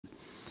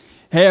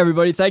Hey,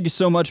 everybody. Thank you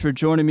so much for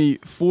joining me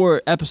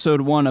for episode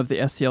 1 of the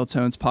STL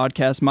Tones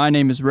Podcast. My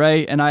name is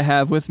Ray, and I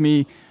have with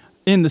me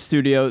in the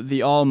studio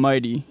the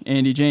almighty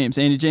Andy James.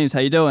 Andy James,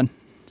 how you doing?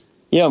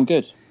 Yeah, I'm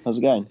good. How's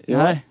it going? Hi.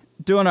 Right?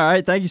 Doing all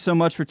right. Thank you so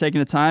much for taking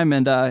the time.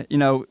 And,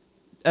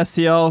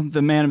 STL,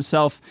 the man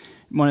himself,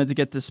 wanted to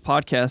get this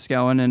podcast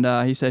going,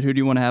 and he said, who do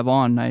you want to have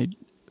on? And I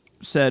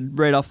said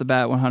right off the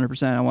bat,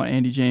 100%, I want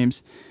Andy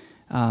James.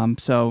 I'm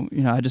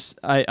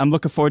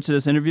looking forward to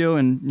this interview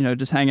and,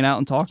 just hanging out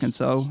and talking.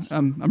 So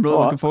I'm really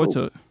looking forward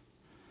to it.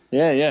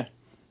 Yeah.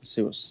 Let's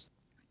see what's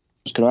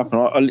going to happen.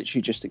 I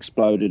literally just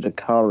exploded a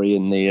curry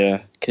in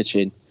the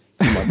kitchen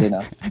for my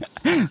dinner.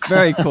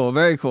 Very cool.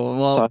 Very cool.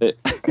 Well, so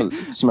it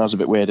smells a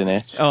bit weird in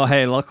here. Oh,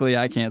 hey, luckily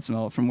I can't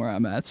smell it from where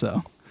I'm at.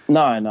 So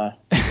no.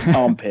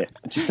 Armpit.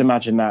 Just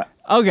imagine that.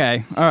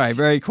 Okay. All right.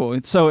 Very cool.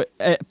 So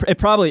it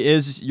probably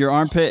is your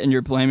armpit and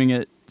you're blaming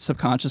it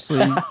subconsciously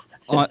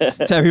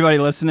to everybody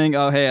listening.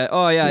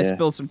 I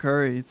spilled some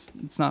curry.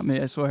 It's not me,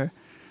 I swear.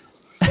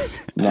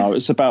 No,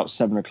 it's about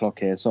 7 o'clock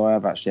here, so I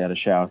have actually had a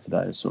shower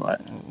today. It's all right.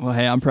 Well,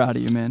 hey, I'm proud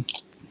of you, man.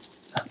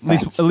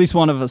 At least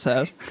one of us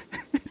have.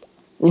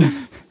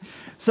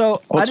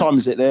 So what time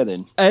is it there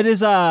then? It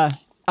is I'm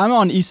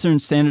on Eastern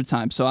Standard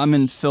Time, so I'm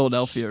in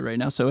Philadelphia right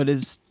now. So it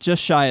is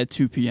just shy of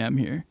 2 p.m.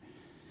 here.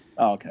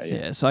 Oh,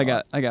 okay. So I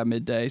got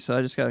midday, so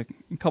I just got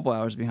a couple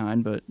hours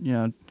behind, but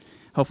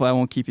hopefully I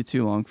won't keep you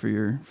too long for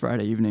your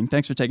Friday evening.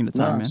 Thanks for taking the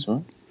time, man.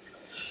 Right.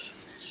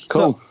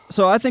 Cool.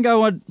 So I think I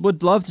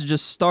would love to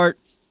just start,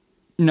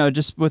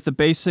 just with the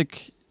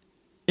basic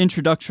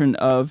introduction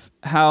of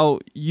how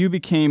you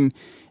became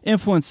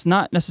influenced,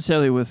 not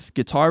necessarily with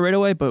guitar right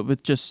away, but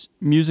with just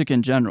music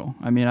in general.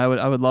 I mean, I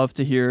would love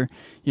to hear,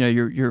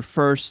 your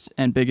first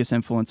and biggest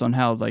influence on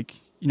how,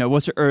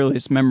 what's your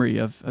earliest memory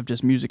of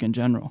just music in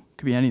general?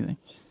 Could be anything.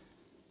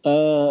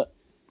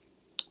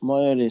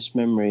 My earliest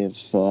memory of,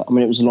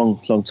 it was a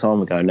long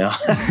time ago now.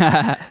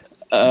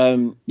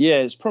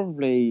 It's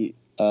probably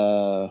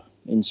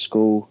in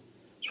school.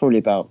 It's probably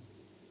about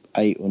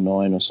 8 or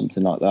 9 or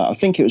something like that. I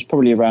think it was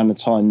probably around the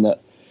time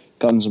that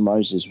Guns N'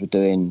 Roses were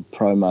doing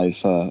promo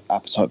for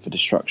Appetite for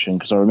Destruction,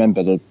 because I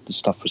remember the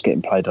stuff was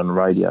getting played on the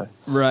radio.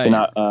 Right.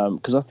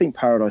 Because I think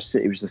Paradise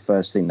City was the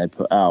first thing they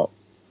put out.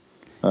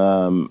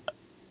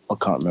 I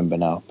can't remember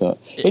now, but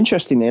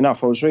interestingly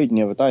enough, I was reading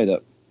the other day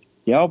that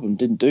the album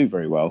didn't do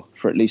very well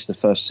for at least the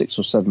first 6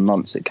 or 7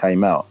 months it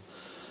came out.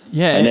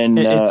 Yeah, and then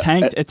it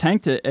tanked. It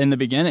tanked it in the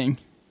beginning.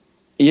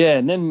 Yeah,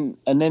 and then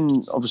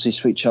obviously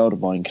Sweet Child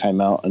of Mine came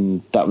out,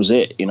 and that was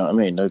it. You know what I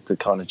mean? They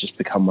kind of just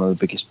become one of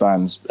the biggest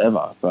bands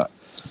ever. But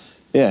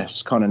yeah,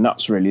 it's kind of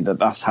nuts, really,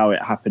 that's how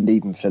it happened,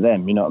 even for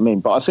them. You know what I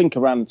mean? But I think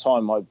around the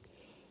time I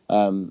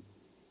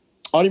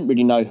didn't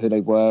really know who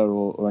they were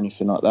or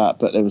anything like that,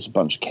 but there was a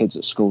bunch of kids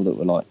at school that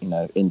were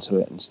into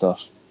it and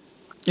stuff.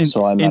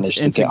 So I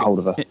managed to get hold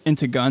of her.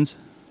 Into Guns?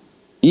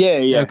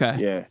 Yeah. Okay.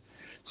 Yeah.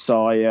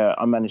 So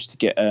I managed to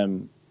get. There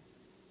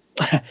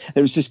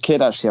was this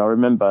kid, actually, I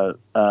remember.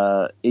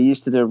 He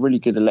used to do a really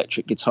good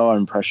electric guitar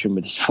impression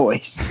with his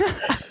voice,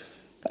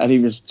 and he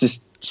was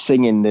just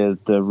singing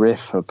the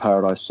riff of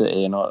Paradise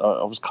City, and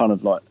I was kind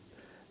of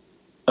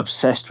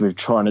obsessed with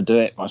trying to do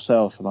it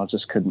myself, and I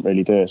just couldn't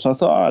really do it. So I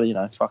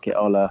thought, fuck it,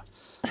 I'll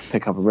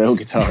pick up a real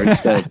guitar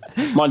instead.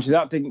 Mind you,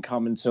 that didn't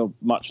come until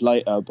much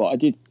later, but I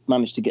did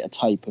manage to get a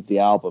tape of the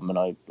album, and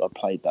I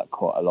played that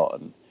quite a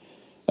lot. And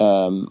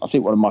I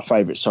think one of my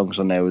favourite songs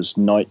on there was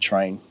Night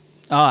Train.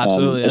 Oh,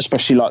 absolutely.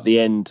 Especially the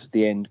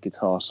end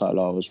guitar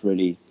solo. I was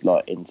really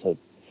into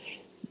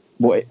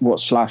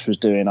what Slash was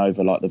doing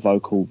over the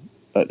vocal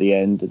at the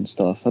end and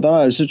stuff. I don't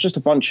know. It's just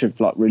a bunch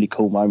of really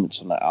cool moments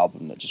on that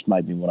album that just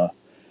made me want to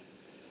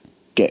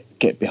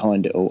get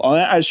behind it all. I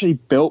actually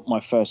built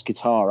my first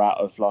guitar out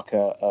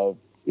of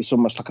it's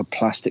almost like a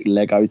plastic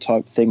Lego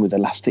type thing with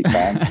elastic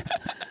band.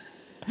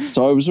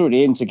 So I was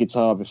already into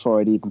guitar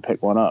before I'd even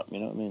pick one up, you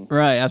know what I mean?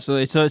 Right,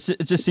 absolutely. So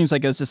it just seems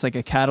like it was just like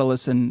a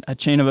catalyst and a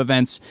chain of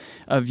events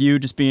of you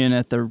just being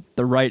at the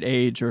right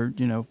age, or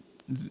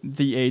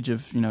the age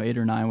of 8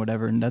 or 9,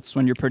 whatever, and that's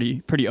when you're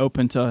pretty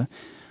open to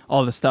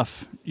all the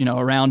stuff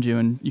around you,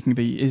 and you can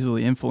be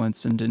easily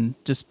influenced. And then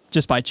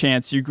just by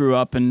chance, you grew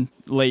up in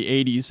late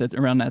 80s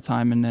around that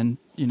time, and then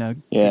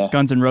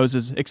Guns N'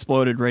 Roses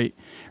exploded right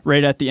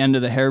at the end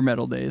of the hair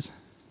metal days.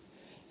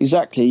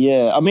 Exactly,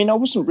 yeah. I mean, I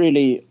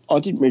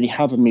didn't really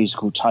have a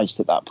musical taste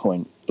at that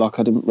point. I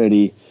didn't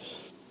really,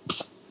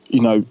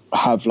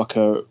 have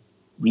a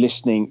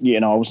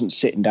listening, I wasn't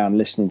sitting down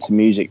listening to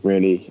music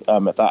really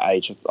at that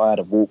age. I had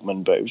a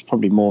Walkman, but it was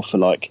probably more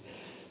for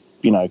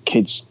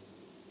kids'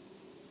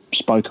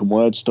 spoken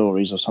word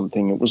stories or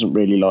something. It wasn't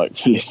really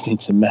for listening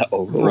to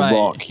metal or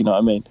rock, you know what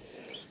I mean?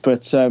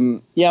 But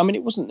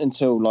it wasn't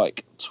until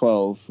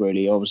 12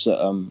 really. I was at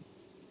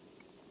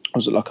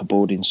a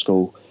boarding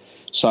school.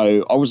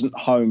 So I wasn't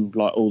home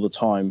all the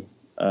time,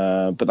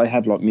 but they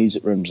had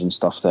music rooms and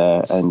stuff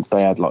there, and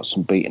they had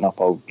some beaten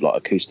up old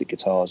acoustic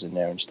guitars in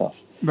there and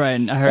stuff. Right,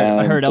 and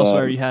I heard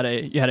elsewhere you had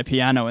a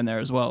piano in there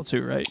as well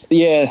too, right?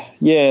 Yeah,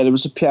 there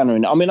was a piano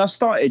in. I mean, I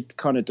started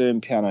kind of doing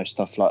piano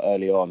stuff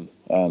early on,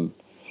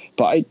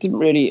 but I didn't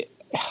really.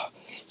 Do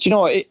you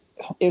know what? It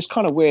was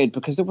kind of weird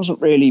because there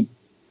wasn't really.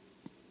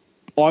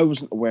 I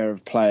wasn't aware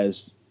of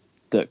players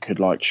that could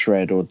like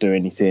shred or do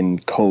anything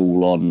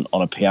cool on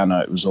a piano.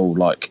 It was all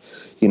like,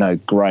 you know,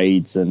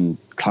 grades and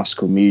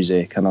classical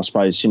music. And I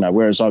suppose, you know,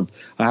 whereas I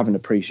have an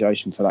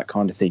appreciation for that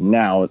kind of thing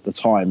now, at the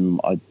time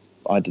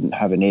I didn't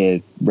have an ear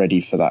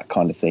ready for that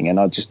kind of thing, and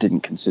I just didn't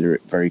consider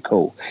it very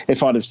cool.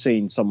 If I'd have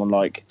seen someone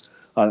like,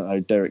 I don't know,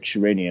 Derek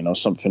Sherinian or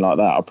something like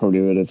that, I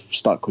probably would have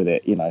stuck with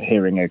it, you know,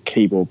 hearing a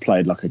keyboard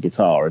played like a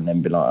guitar and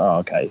then be like, oh,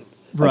 okay,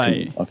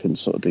 right, I can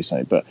sort of do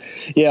something. But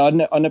yeah,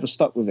 I never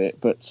stuck with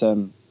it. But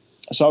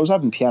so I was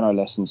having piano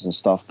lessons and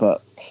stuff,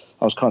 but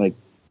I was kind of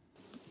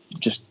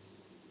just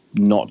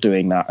not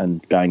doing that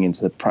and going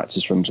into the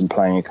practice rooms and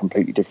playing a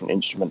completely different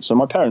instrument. So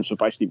my parents were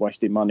basically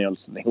wasting money on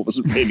something I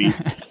wasn't really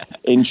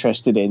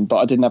interested in, but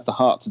I didn't have the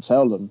heart to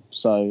tell them.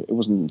 So it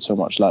wasn't until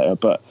much later.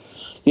 But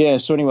yeah,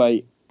 so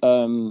anyway,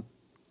 so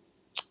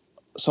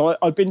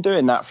I'd been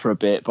doing that for a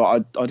bit,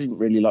 but I didn't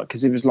really like,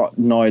 because it was like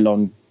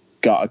nylon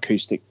gut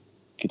acoustic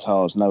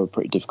guitars and they were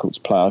pretty difficult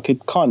to play. I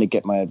could kind of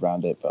get my head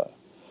around it, but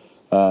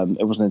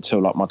it wasn't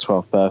until like my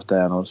 12th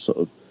birthday and I was sort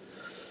of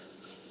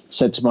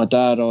said to my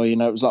dad, oh, you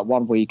know, it was like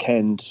one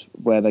weekend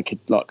where they could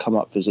like come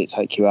up, visit,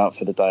 take you out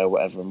for the day or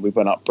whatever. And we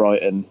went up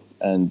Brighton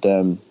and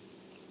there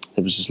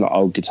was this like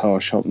old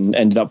guitar shop and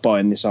ended up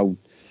buying this old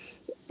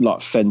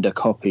like Fender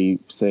copy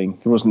thing.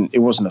 It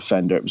wasn't a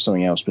Fender, it was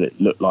something else, but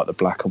it looked like the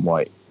black and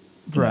white,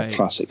 right,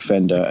 classic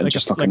Fender, and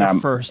just like an a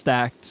first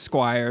act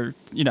Squire,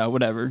 you know,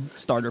 whatever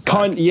starter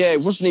pack. Yeah,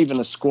 it wasn't even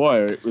a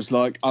Squire. It was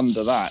like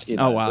under that. You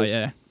know, oh wow,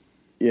 yeah.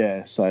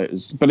 Yeah, so it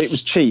was, but it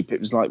was cheap. It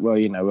was like, well,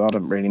 you know, I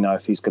don't really know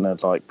if he's going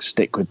to like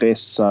stick with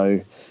this, so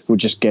we'll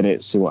just get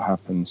it, see what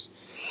happens.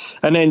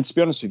 And then, to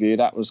be honest with you,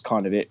 that was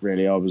kind of it,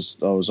 really. I was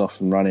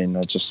off and running.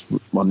 I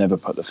never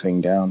put the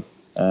thing down.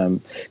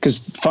 Because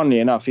funnily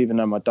enough, even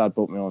though my dad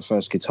bought me my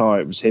first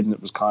guitar, it was him that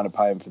was kind of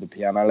paying for the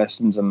piano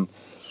lessons, and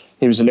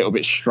he was a little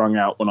bit strung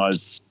out when I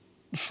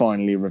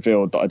finally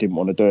revealed that I didn't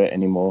want to do it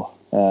anymore.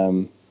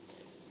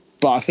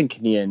 But I think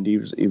in the end,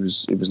 it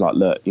was like,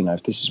 look, you know,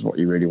 if this is what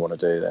you really want to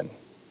do, then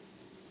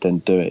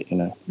do it, you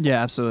know.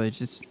 Yeah, absolutely.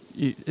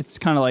 It's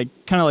kind of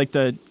like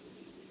the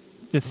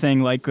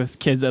thing like with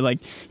kids that, like,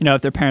 you know,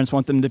 if their parents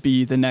want them to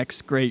be the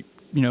next great,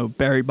 you know,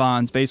 Barry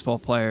Bonds baseball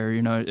player,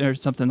 you know, or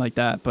something like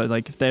that, but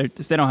like if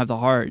they don't have the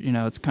heart, you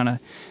know, it's kind of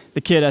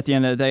the kid at the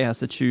end of the day has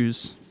to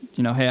choose,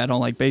 you know, hey, I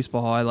don't like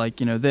baseball, I like,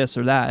 you know, this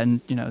or that,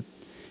 and you know,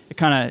 it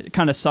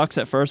kind of sucks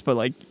at first, but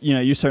like, you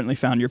know, you certainly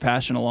found your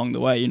passion along the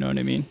way, you know what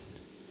I mean?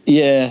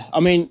 Yeah, I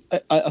mean,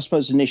 I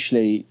suppose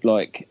initially,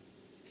 like,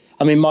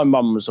 I mean, my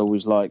mum was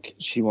always like,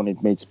 she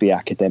wanted me to be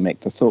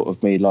academic. The thought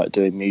of me like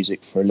doing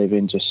music for a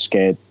living just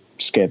scared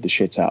the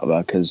shit out of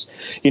her, because,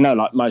 you know,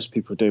 like most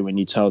people do, when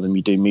you tell them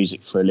you do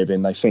music for a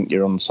living, they think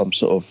you're on some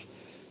sort of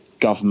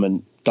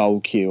government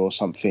dole queue or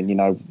something, you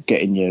know,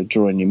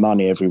 drawing your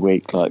money every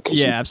week, like,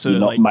 yeah,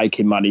 absolutely, you're not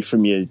making money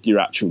from your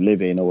actual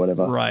living or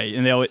whatever, right?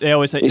 And they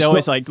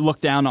always like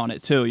look down on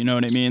it too, you know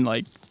what I mean?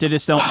 Like they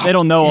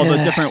don't know all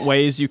the different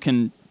ways you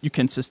can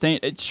sustain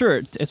it.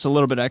 Sure, it's a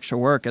little bit extra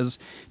work, as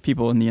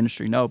people in the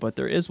industry know, but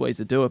there is ways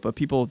to do it. But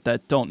people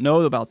that don't know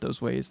about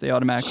those ways, they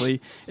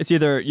automatically, it's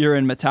either you're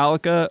in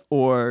Metallica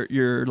or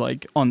you're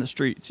like on the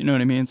streets, you know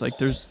what I mean? It's like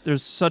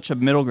there's such a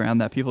middle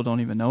ground that people don't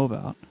even know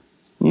about.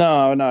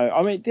 No.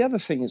 I mean, the other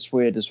thing that's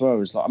weird as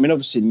well is, like, I mean,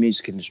 obviously the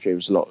music industry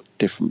was a lot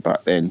different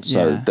back then.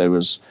 So there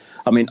was,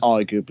 I mean,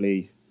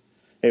 arguably,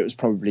 it was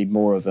probably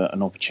more of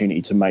an opportunity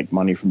to make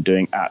money from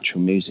doing actual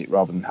music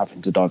rather than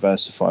having to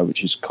diversify,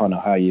 which is kind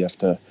of how you have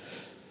to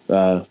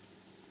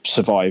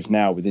survive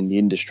now within the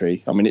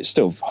industry. I mean, it's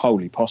still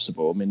wholly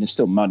possible. I mean, there's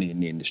still money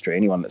in the industry.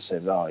 Anyone that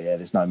says, oh, yeah,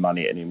 there's no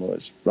money anymore,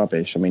 it's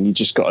rubbish. I mean, you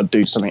just got to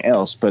do something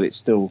else, but it's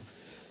still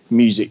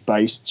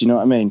music-based. Do you know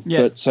what I mean?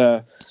 Yeah.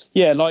 But,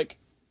 yeah, like,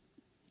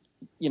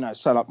 you know,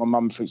 so like my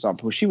mum, for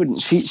example,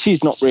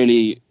 she's not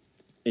really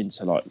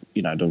into, like,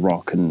 you know, the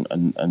rock and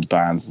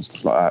bands and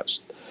stuff like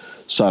that.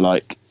 So,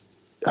 like,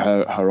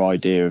 her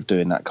idea of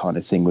doing that kind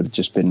of thing would have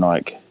just been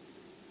like,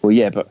 well,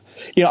 yeah, but,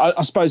 you know,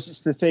 I suppose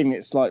it's the thing.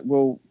 It's like,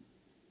 well,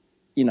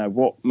 you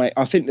know,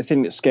 I think the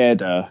thing that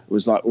scared her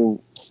was like,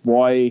 well,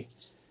 why,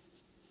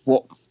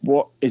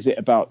 what is it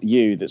about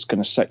you that's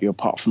going to set you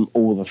apart from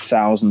all the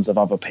thousands of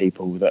other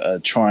people that are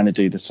trying to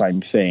do the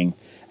same thing?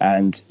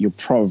 And you're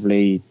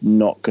probably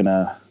not going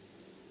to,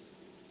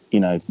 you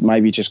know,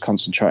 maybe just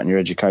concentrate on your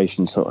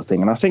education sort of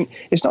thing. And I think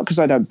it's not because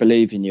they don't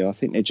believe in you. I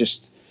think they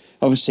just,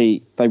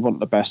 obviously, they want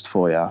the best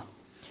for you.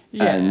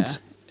 Yeah, and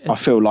I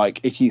feel like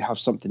if you have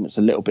something that's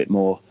a little bit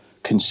more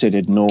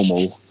considered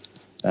normal,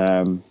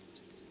 then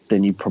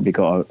you've probably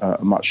got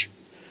a much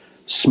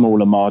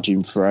smaller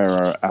margin for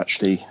error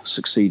actually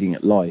succeeding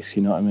at life.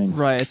 You know what I mean?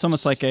 Right. It's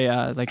almost like a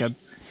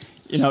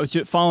you know,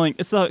 following.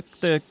 It's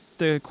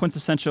the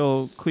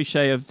quintessential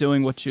cliche of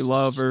doing what you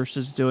love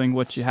versus doing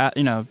what you have.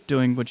 You know,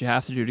 doing what you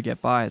have to do to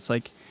get by. It's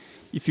like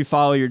if you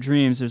follow your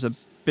dreams, there's a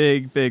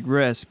big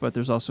risk, but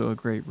there's also a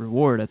great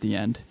reward at the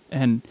end.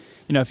 And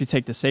you know, if you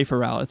take the safer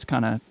route, it's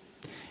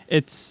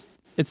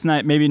it's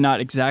not maybe not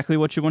exactly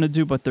what you want to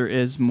do, but there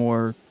is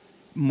more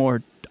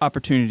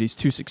opportunities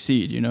to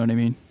succeed. You know what I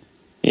mean?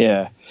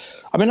 Yeah.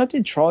 I mean, I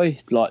did try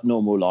like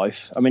normal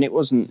life. I mean, it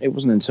wasn't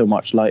until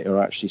much later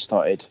I actually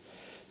started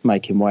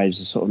making waves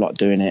and sort of like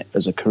doing it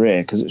as a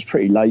career, because it was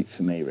pretty late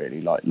for me, really,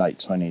 like late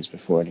 20s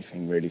before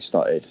anything really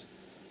started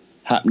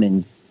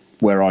happening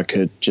where I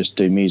could just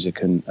do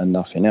music and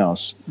nothing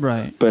else.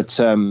 Right. But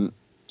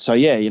so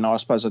yeah, you know, I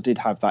suppose I did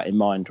have that in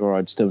mind where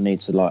I'd still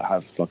need to like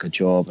have like a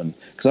job, and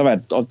because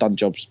I've done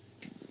jobs,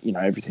 you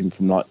know, everything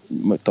from like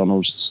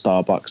McDonald's to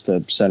Starbucks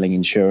to selling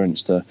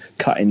insurance to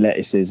cutting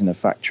lettuces in a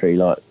factory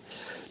like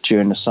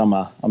during the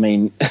summer. I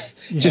mean,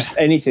 just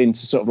anything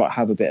to sort of like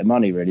have a bit of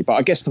money, really. But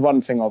I guess the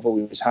one thing I've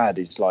always had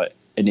is like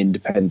an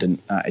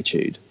independent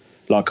attitude.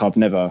 Like I've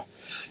never,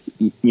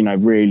 you know,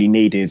 really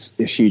needed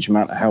a huge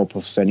amount of help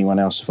of anyone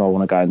else if I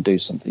want to go and do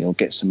something or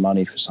get some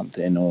money for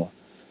something or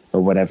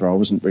whatever. I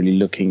wasn't really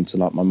looking to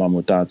like my mum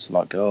or dad to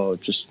like, oh,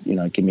 just, you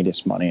know, give me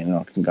this money and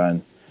I can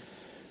go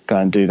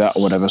and do that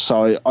or whatever.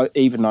 So I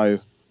even though,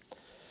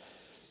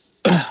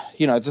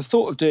 you know, the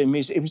thought of doing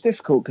music, it was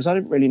difficult because I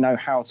didn't really know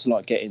how to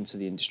like get into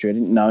the industry. I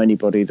didn't know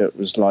anybody that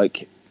was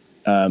like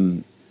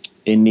in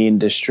the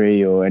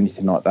industry or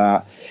anything like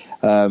that.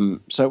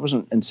 So it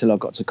wasn't until I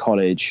got to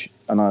college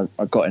and I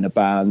got in a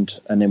band,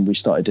 and then we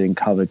started doing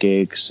cover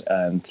gigs,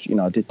 and, you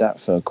know, I did that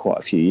for quite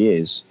a few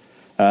years.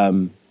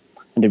 And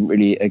didn't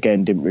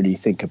really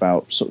think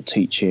about sort of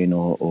teaching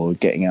or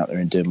getting out there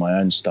and doing my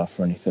own stuff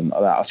or anything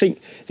like that. I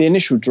think the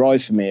initial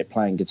drive for me at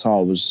playing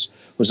guitar was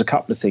a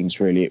couple of things,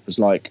 really. It was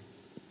like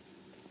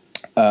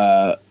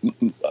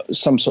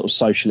some sort of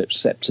social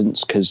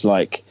acceptance, because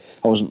like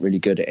I wasn't really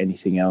good at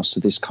anything else. So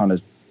this kind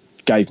of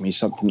gave me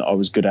something that I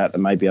was good at that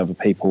maybe other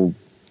people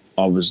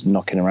I was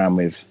knocking around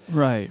with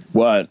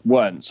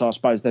weren't. So I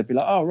suppose they'd be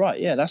like, oh, right,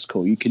 yeah, that's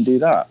cool. You can do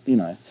that, you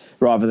know,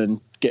 rather than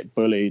get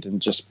bullied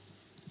and just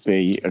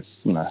be,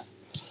 you know,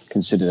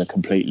 considered a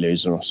complete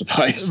loser, I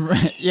suppose.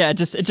 Right. Yeah, it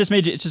just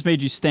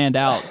made you stand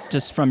out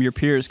just from your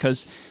peers,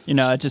 because, you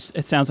know,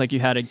 it sounds like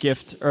you had a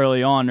gift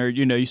early on, or,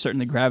 you know, you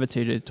certainly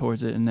gravitated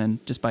towards it, and then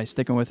just by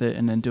sticking with it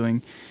and then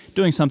doing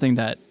something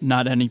that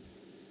not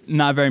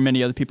very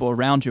many other people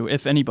around you,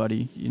 if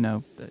anybody, you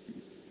know,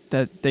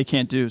 that they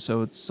can't do.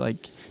 So it's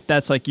like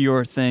that's like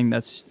your thing.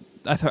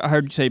 I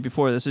heard you say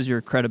before, this is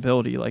your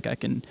credibility. Like I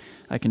can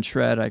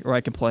shred, or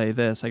I can play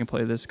this. I can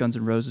play this Guns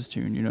N' Roses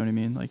tune. You know what I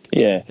mean? Like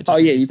yeah. Oh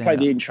yeah, you play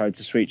the intro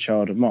to Sweet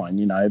Child of Mine.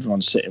 You know,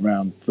 everyone's sitting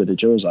around with the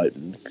jaws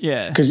open.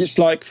 Yeah. Because it's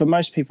like, for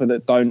most people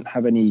that don't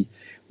have any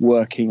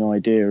working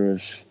idea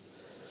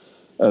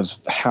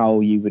of how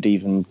you would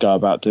even go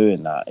about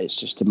doing that, it's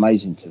just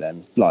amazing to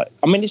them. Like,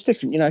 I mean, it's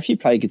different. You know, if you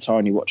play guitar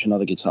and you watch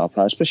another guitar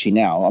player, especially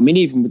now. I mean,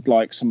 even with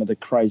like some of the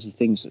crazy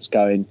things that's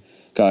going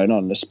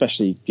on,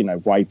 especially, you know,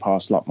 way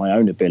past like my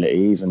own ability,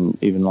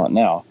 even like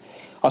now,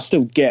 I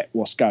still get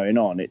what's going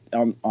on.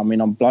 I mean,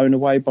 I'm blown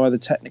away by the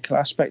technical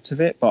aspect of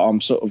it, but I'm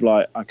sort of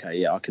like, okay,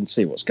 yeah, I can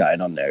see what's going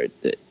on there.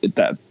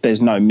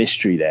 There's no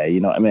mystery there,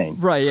 you know what I mean?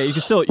 Right. Yeah. You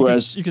can still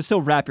you can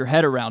still wrap your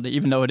head around it,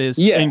 even though it is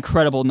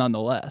incredible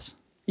nonetheless.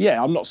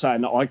 Yeah. I'm not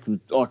saying that I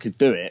could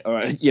do it,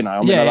 or, you know,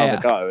 I mean, I'll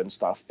have a go and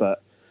stuff,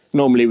 but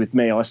normally with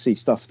me, I see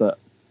stuff that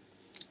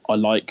I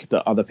like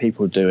that other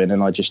people are doing,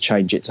 and I just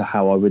change it to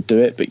how I would do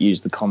it, but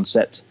use the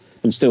concept.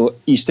 And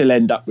you still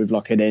end up with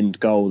like an end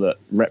goal that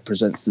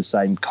represents the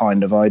same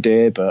kind of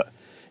idea, but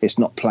it's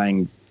not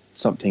playing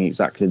something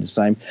exactly the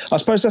same. I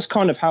suppose that's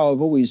kind of how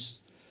I've always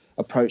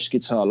approached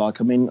guitar.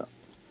 Like, I mean,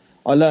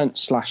 I learnt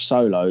slash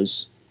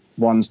solos,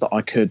 ones that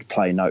I could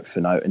play note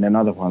for note, and then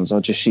other ones I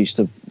just used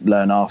to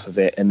learn half of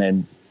it and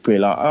then be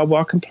like, oh,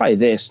 well, I can play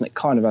this, and it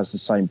kind of has the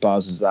same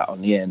buzz as that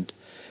on the end.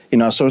 You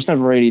know, so I was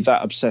never really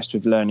that obsessed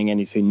with learning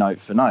anything note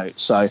for note.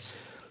 So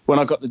when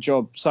I got the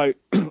job,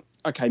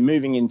 okay,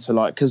 moving into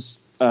like, because,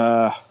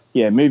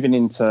 moving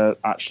into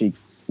actually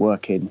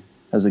working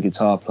as a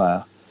guitar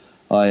player,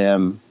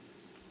 I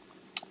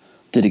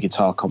did a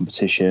guitar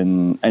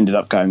competition, ended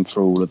up going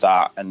through all of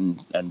that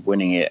and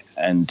winning it,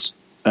 and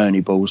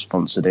Ernie Ball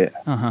sponsored it.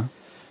 Uh-huh.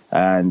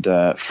 And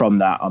from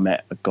that, I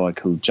met a guy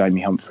called Jamie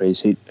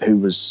Humphreys, who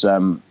was,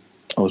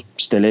 or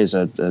still is,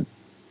 a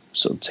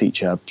sort of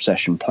teacher,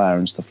 session player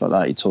and stuff like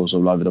that. He tours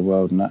all over the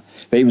world and that.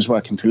 But he was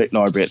working for Lick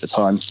Library at the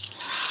time.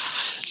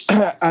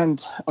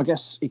 And I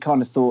guess he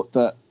kind of thought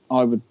that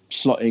I would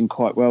slot in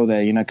quite well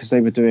there, you know, because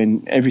they were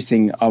doing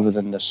everything other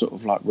than the sort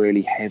of like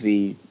really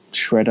heavy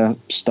shredder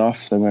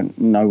stuff.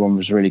 No one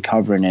was really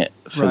covering it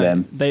for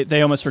them.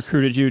 They almost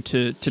recruited you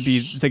to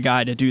be the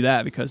guy to do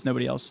that, because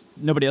nobody else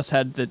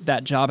had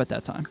that job at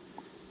that time.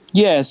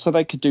 Yeah, so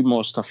they could do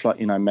more stuff like,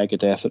 you know,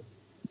 Megadeth,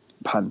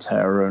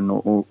 Pantera and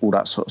all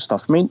that sort of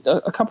stuff. I mean,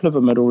 a couple of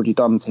them had already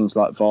done things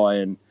like Vi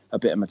and a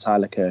bit of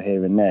Metallica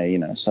here and there, you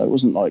know, so it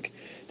wasn't like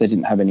they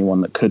didn't have anyone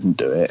that couldn't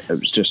do it. It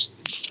was just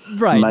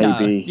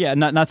maybe...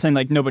 not saying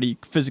like nobody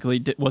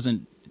physically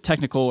wasn't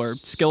technical or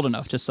skilled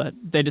enough, just that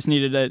they just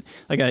needed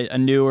a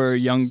newer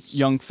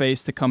young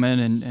face to come in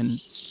and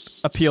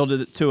appeal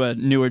to a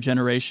newer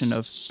generation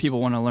of people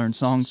want to learn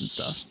songs and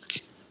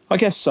stuff. I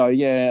guess so,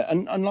 yeah.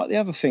 And like the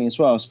other thing as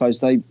well, I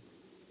suppose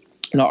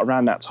not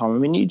around that time. I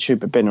mean,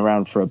 YouTube had been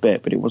around for a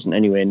bit, but it wasn't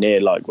anywhere near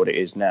like what it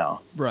is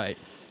now. Right.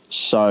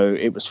 So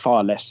it was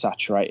far less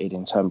saturated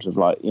in terms of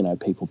like, you know,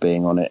 people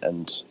being on it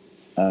and,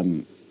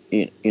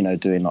 you know,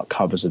 doing like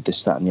covers of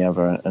this, that and the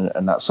other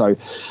and that. So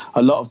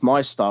a lot of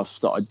my stuff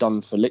that I'd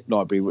done for Lick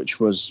Library, which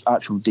was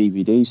actual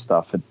DVD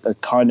stuff, had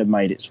kind of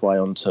made its way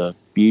onto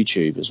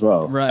YouTube as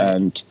well. Right.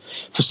 And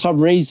for some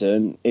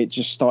reason, it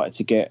just started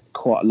to get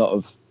quite a lot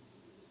of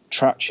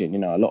traction. You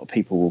know, a lot of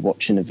people were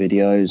watching the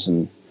videos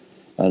and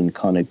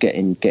kind of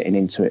getting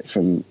into it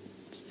from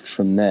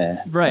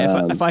there. Right.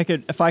 If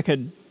I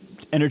could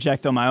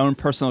interject on my own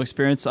personal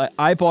experience,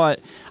 I bought,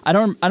 I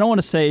don't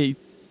want to say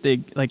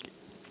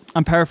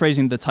I'm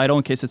paraphrasing the title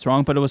in case it's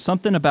wrong, but it was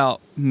something about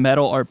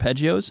metal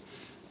arpeggios,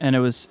 and it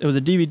was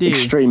a DVD.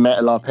 Extreme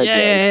metal arpeggios.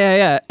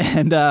 Yeah.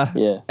 And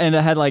and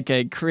it had like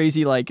a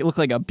crazy, like, it looked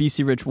like a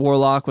BC Rich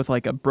Warlock with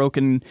like a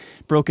broken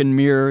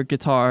mirror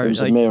guitar. It was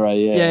like, a mirror,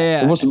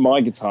 yeah. It wasn't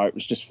my guitar; it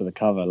was just for the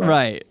cover. Like.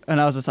 Right. And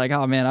I was just like,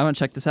 oh man, I want to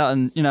check this out.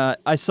 And you know,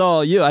 I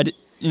saw you.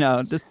 You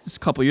know, this a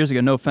couple of years ago.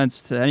 No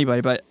offense to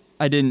anybody, but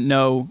I didn't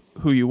know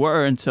who you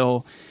were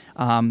until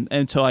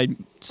I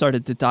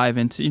started to dive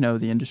into, you know,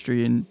 the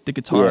industry and the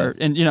guitar,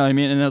 and you know what I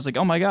mean. And I was like,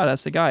 oh my god,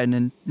 that's the guy. And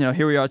then, you know,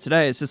 here we are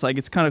today. It's just like,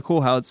 it's kind of cool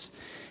how it's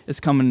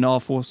coming all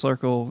full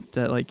circle.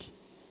 That like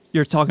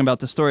you're talking about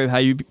the story of how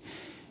you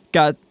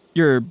got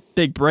your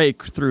big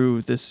break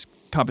through this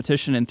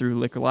competition and through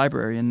Liquor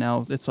Library, and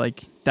now it's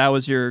like that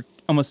was your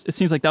almost. It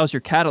seems like that was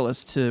your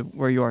catalyst to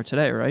where you are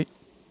today, right?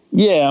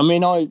 Yeah, I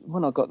mean,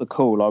 when I got the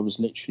call, I was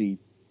literally,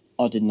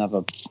 I didn't have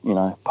a, you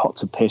know, pot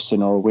to piss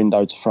in or a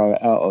window to throw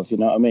it out of, you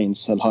know what I mean?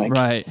 So like,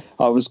 right.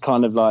 I was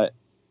kind of like,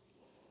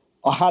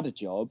 I had a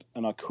job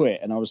and I quit,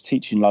 and I was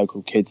teaching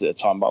local kids at the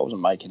time, but I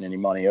wasn't making any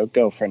money. A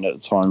girlfriend at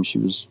the time, she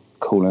was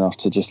cool enough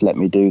to just let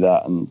me do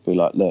that and be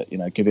like, look, you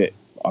know, give it,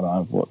 I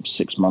don't know,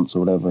 6 months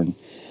or whatever. And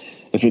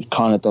if it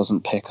kind of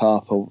doesn't pick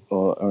up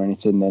or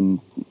anything, then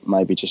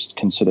maybe just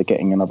consider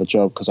getting another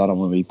job, because I don't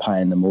want to be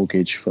paying the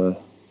mortgage for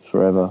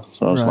forever.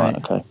 So I was right.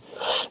 like, okay.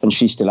 And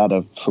she still had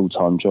a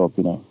full-time job,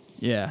 you know.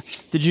 Yeah.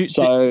 Did you?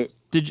 So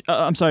did you,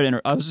 I'm sorry to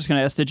interrupt. I was just going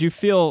to ask. Did you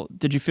feel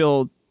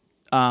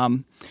a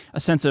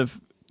sense of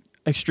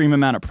extreme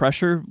amount of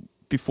pressure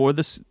before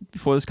this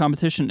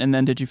competition, and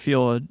then did you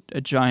feel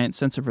a giant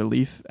sense of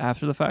relief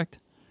after the fact?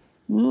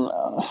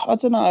 I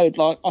don't know.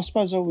 Like, I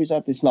suppose I always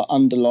had this like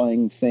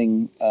underlying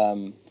thing,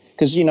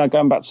 because, you know,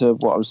 going back to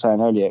what I was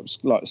saying earlier, it was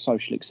like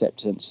social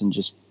acceptance and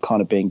just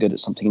kind of being good at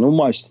something, and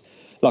almost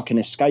like an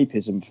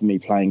escapism for me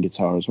playing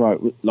guitar as well.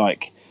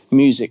 Like,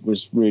 music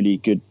was really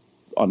good,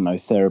 I don't know,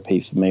 therapy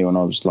for me when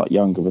I was like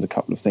younger, with a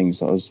couple of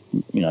things that I was,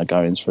 you know,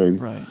 going through.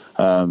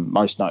 Right.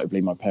 Most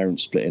notably my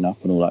parents splitting up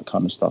and all that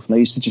kind of stuff. And I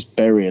used to just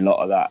bury a lot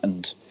of that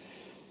and,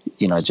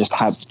 you know, just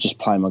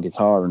play my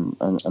guitar and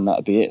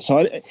that'd be it. So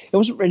it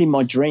wasn't really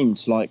my dream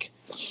to, like,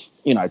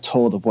 you know,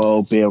 tour the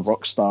world, be a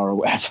rock star or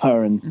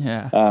whatever, and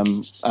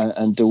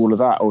and do all of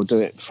that, or do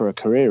it for a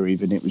career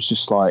even. It was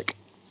just like,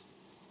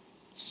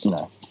 you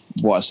know,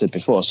 what I said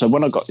before. So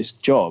when I got this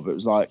job, it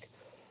was like,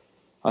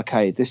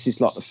 okay, this is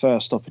like the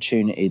first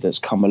opportunity that's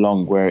come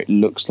along where it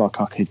looks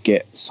like I could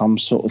get some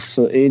sort of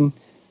foot in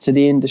to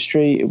the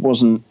industry. It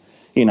wasn't,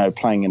 you know,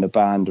 playing in a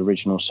band,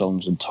 original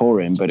songs and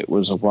touring, but it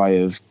was a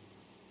way of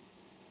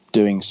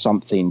doing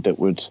something that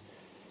would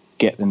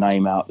get the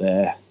name out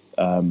there,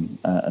 and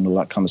all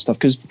that kind of stuff.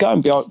 Because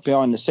going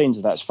behind the scenes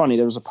of that, it's funny,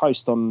 there was a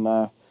post on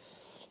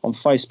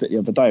Facebook the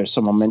other day where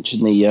someone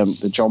mentioned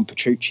the John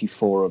Petrucci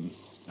forum.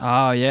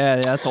 Oh yeah,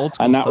 that's old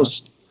school and that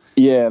stuff.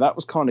 that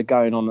was kind of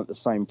going on at the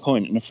same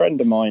point. And a friend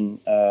of mine,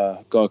 a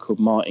guy called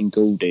Martin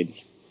Goulding,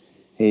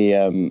 he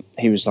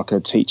was like a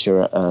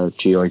teacher at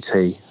GIT.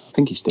 I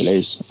think he still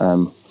is.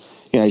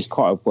 You know, he's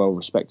quite a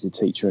well-respected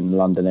teacher in the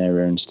London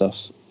area and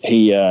stuff.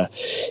 He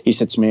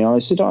said to me, I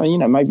said, oh, you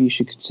know, maybe you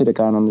should consider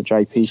going on the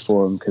JP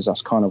forum, because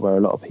that's kind of where a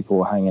lot of people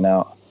were hanging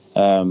out.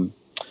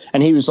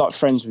 And he was like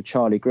friends with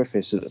Charlie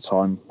Griffiths at the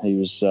time. He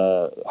was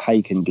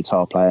Haken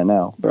guitar player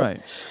now. But,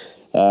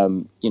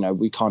 right. You know,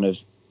 we kind of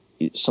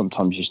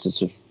sometimes used to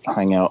sort of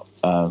hang out,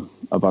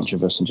 a bunch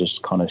of us, and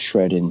just kind of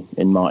shred in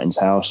Martin's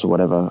house or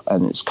whatever.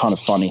 And it's kind of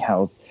funny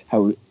how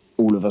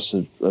all of us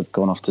have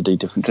gone off to do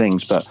different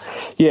things. But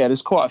yeah,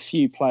 there's quite a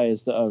few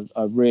players that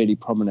are really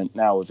prominent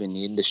now within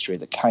the industry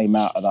that came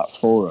out of that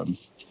forum.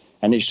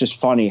 And it's just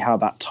funny how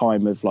that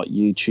time of like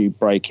YouTube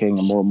breaking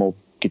and more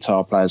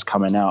guitar players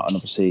coming out, and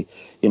obviously,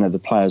 you know, the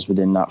players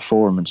within that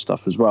forum and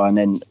stuff as well. And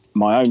then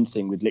my own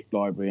thing with Lick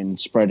Library and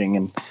spreading,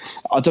 and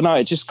I don't know,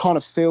 it just kind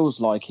of feels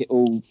like it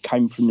all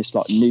came from this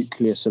like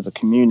nucleus of a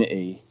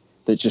community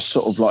that just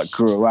sort of like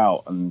grew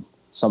out, and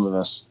some of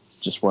us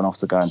just went off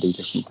to go and do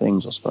different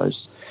things, I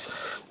suppose.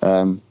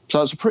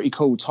 So it's a pretty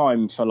cool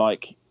time for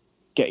like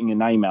getting your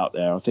name out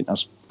there. I think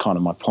that's kind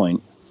of my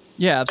point.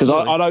 Yeah, because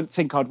absolutely. I don't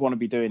think I'd want to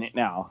be doing it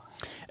now.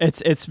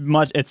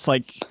 It's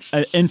like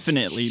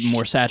infinitely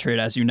more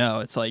saturated, as you know.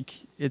 It's like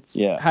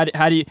how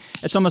do you?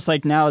 It's almost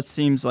like now it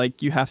seems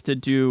like you have to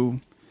do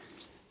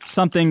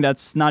something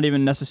that's not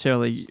even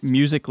necessarily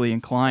musically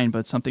inclined,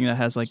 but something that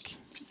has like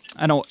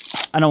I don't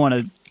want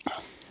to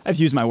I've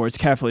used my words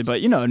carefully,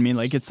 but you know what I mean?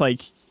 Like, it's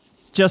like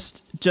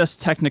just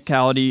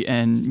technicality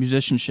and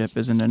musicianship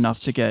isn't enough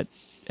to get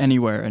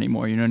anywhere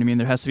anymore. You know what I mean?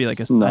 There has to be like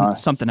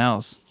something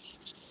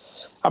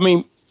else. I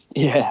mean,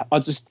 yeah,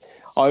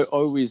 I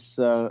always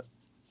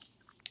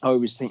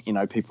think, you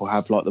know, people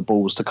have like the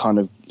balls to kind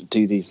of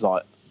do these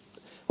like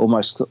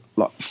almost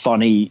like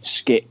funny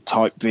skit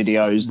type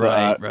videos.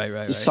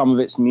 Right. Some of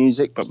it's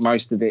music, but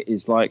most of it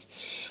is like,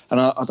 and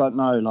I don't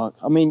know, like,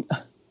 I mean,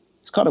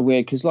 it's kind of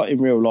weird because like in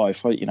real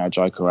life, I, you know,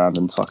 joke around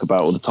and talk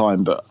about all the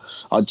time, but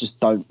I just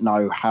don't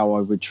know how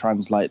I would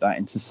translate that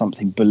into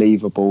something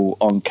believable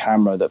on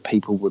camera that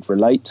people would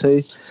relate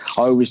to.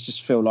 I always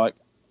just feel like,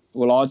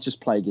 well, I just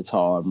play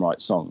guitar and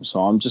write songs,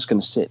 so I'm just going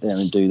to sit there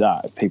and do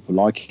that. If people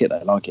like it,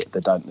 they like it. If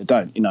they don't, they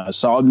don't. You know,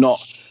 so I'm not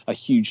a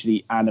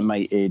hugely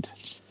animated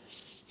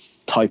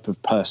type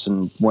of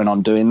person when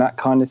I'm doing that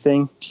kind of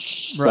thing.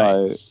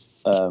 Right.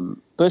 So,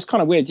 but it's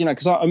kind of weird, you know,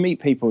 because I meet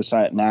people,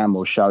 say at NAMM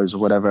or shows or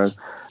whatever,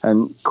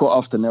 and quite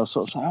often they'll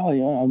sort of say, "Oh,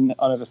 yeah,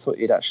 I never thought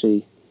you'd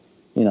actually,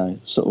 you know,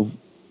 sort of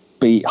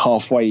be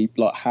halfway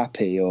like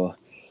happy or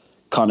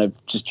kind of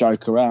just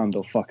joke around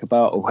or fuck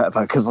about or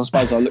whatever," because I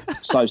suppose I look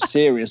so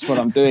serious when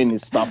I'm doing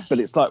this stuff. But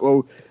it's like,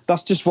 well,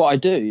 that's just what I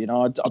do, you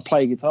know. I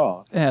play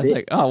guitar. Yeah, it's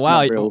like, oh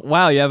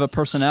wow, you have a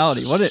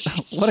personality. What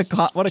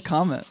a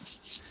comment.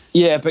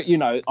 Yeah, but you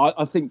know,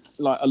 I think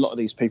like a lot of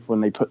these people,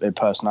 when they put their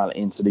personality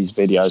into these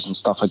videos and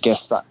stuff, I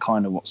guess that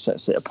kind of what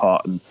sets it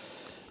apart, and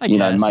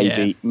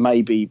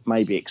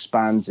maybe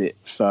expands it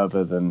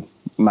further than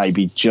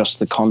maybe just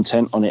the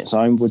content on its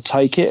own would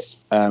take it.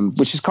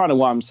 Which is kind of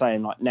why I'm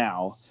saying, like,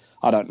 now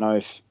I don't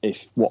know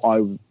if what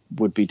I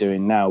would be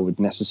doing now would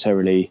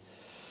necessarily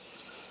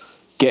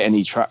get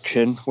any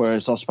traction,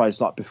 whereas I suppose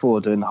like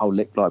before, doing the whole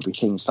Lick Library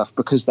thing and stuff,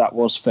 because that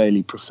was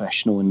fairly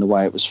professional in the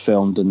way it was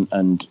filmed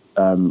and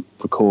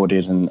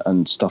recorded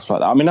and stuff like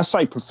that. I mean, I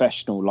say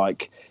professional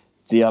like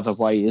the other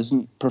way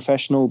isn't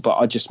professional, but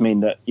I just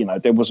mean that, you know,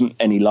 there wasn't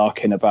any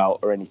larking about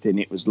or anything.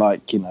 It was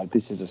like, you know,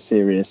 this is a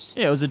serious...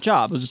 Yeah, it was a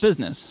job. It was a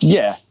business.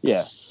 Yeah.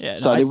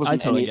 So there wasn't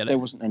totally get it. There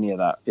wasn't any of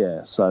that.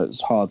 Yeah, so it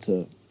was hard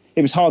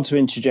to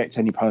interject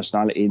any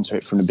personality into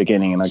it from the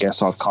beginning, and I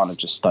guess I've kind of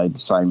just stayed the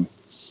same,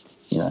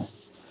 you know,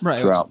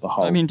 throughout the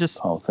whole,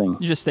 whole thing.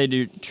 You just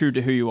stayed true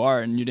to who you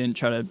are, and you didn't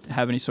try to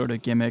have any sort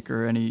of gimmick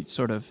or any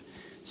sort of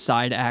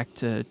side act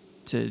to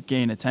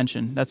gain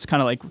attention. That's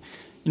kind of like,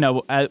 you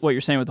know, what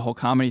you're saying with the whole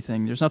comedy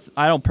thing. There's nothing,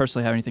 I don't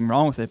personally have anything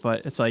wrong with it,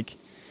 but it's like,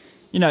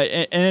 you know,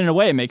 and in a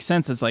way it makes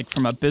sense. It's like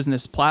from a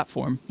business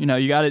platform, you know,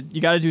 you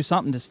gotta do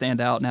something to stand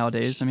out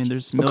nowadays. I mean,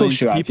 there's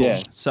millions of people.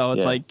 So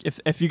it's like,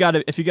 if you got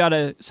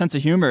a sense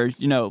of humor,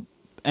 you know,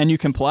 and you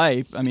can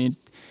play, I mean,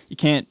 you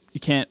can't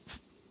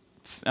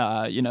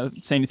you know,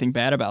 say anything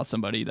bad about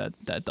somebody that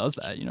does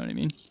that. You know what I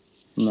mean?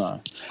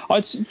 No,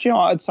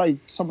 I'd say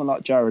someone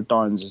like Jared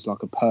Dines is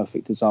like a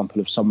perfect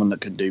example of someone that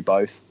can do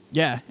both.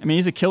 Yeah, I mean,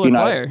 he's a killer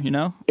player, you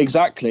know?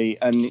 Exactly,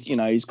 and, you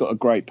know, he's got a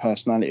great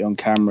personality on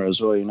camera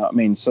as well, you know what I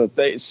mean? So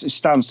it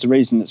stands to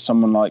reason that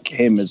someone like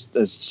him has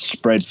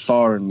spread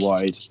far and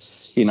wide,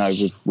 you know,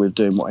 with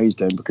doing what he's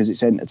doing, because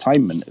it's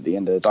entertainment at the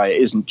end of the day.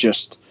 It isn't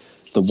just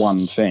the one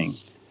thing.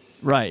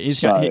 Right,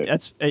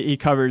 he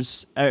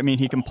covers. I mean,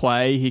 he can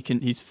play.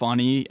 He's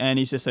funny, and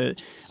he's just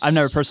I've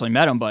never personally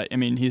met him, but I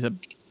mean, he's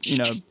you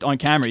know, on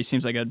camera, he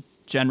seems like a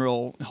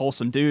general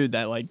wholesome dude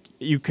that like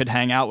you could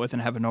hang out with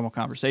and have a normal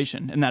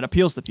conversation, and that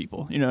appeals to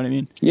people. You know what I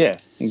mean? Yeah,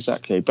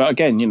 exactly. But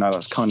again, you know,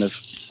 that's kind of.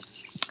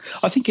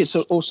 I think it's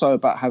also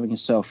about having a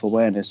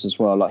self-awareness as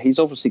well. Like, he's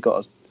obviously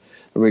got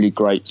a really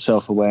great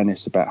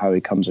self-awareness about how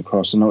he comes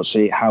across, and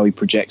also how he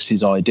projects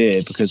his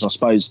idea. Because I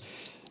suppose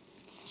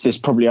there's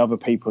probably other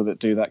people that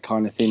do that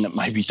kind of thing that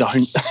maybe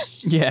don't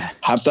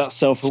have that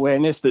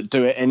self-awareness, that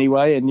do it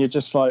anyway, and you're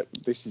just like,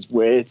 this is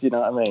weird, you know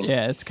what I mean?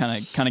 Yeah, it's kind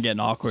of getting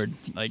awkward.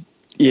 Like,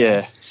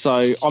 yeah. So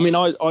I mean,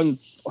 I'm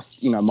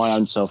you know, my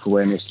own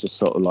self-awareness just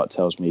sort of like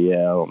tells me,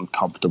 yeah, I'm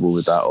comfortable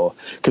with that, or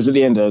because at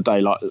the end of the day,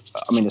 like,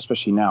 I mean,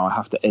 especially now, I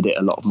have to edit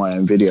a lot of my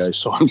own videos,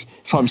 so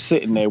if I'm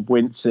sitting there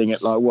wincing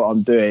at like what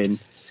I'm doing,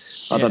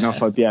 I don't know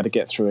if I'd be able to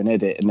get through an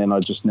edit, and then I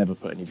just never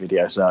put any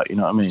videos out. You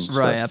know what I mean?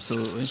 Right,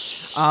 absolutely.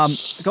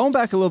 Going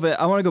back a little bit,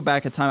 I want to go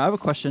back in time. I have a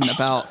question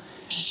about,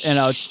 you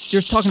know,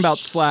 you're talking about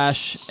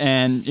Slash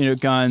and, you know,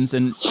 Guns,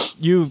 and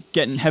you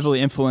getting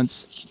heavily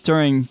influenced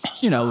during,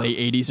 you know, late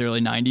 80s,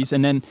 early 90s,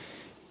 and then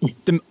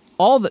the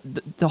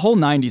whole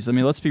 90s. I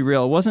mean, let's be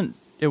real.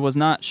 It was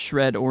not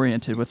shred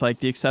oriented, with like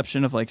the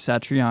exception of like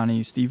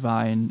Satriani, Steve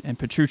Vai, and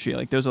Petrucci.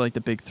 Like, those are like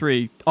the big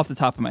three off the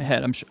top of my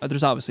head. I'm sure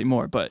there's obviously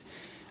more, but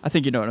I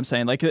think you know what I'm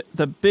saying. Like,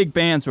 the big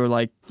bands were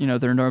like, you know,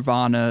 their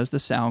Nirvanas, the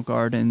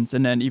Soundgardens,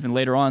 and then even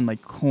later on,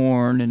 like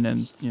Korn, and then,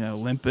 you know,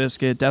 Limp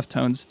Bizkit,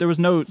 Deftones. There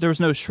was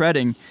no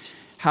shredding.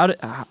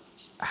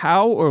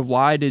 How or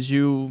why did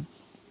you?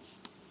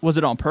 Was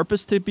it on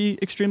purpose to be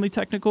extremely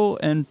technical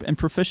and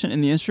proficient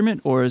in the instrument,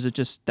 or is it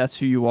just that's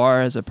who you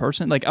are as a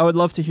person? Like, I would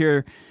love to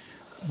hear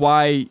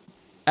why,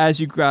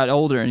 as you got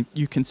older and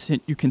you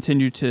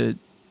continue to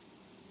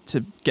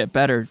get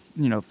better,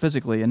 you know,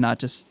 physically, and not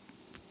just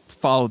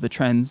follow the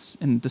trends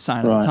and the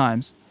sign of the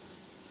times.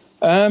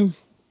 Um,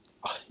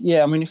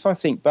 yeah, I mean, if I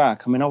think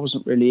back, I mean, I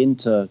wasn't really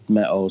into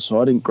metal,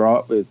 so I didn't grow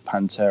up with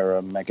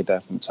Pantera,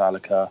 Megadeth,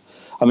 Metallica.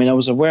 I mean, I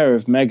was aware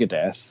of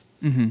Megadeth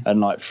and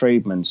like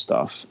Friedman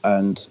stuff,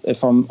 and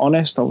if I'm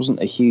honest, I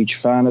wasn't a huge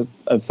fan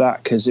of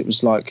that because it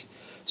was like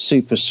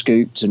super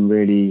scooped and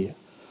really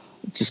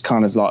just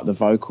kind of like the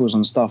vocals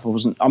and stuff.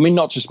 I mean,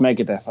 not just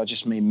Megadeth, I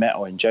just mean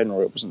metal in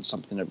general. It wasn't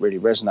something that really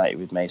resonated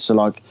with me. So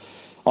like,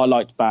 I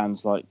liked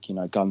bands like,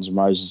 Guns N'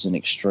 Roses and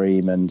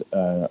Extreme, and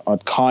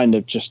I'd kind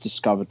of just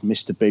discovered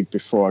Mr. Big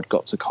before I'd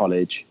got to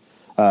college.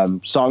 So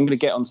I'm going to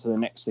get onto the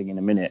next thing in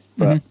a minute.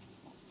 But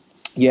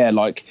yeah,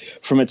 like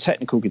from a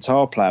technical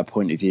guitar player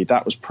point of view,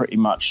 that was pretty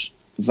much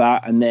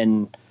that. And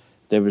then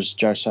there was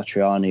Joe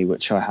Satriani,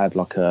 which I had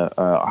like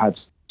I had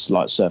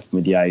like Surfing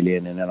with the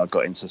Alien, and then I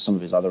got into some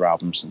of his other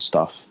albums and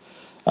stuff.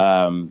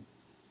 Like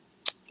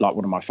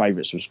one of my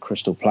favorites was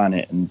Crystal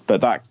Planet, but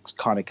that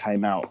kind of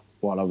came out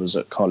while I was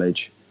at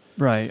college.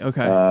 Right,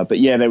 okay. But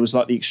yeah, there was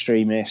like The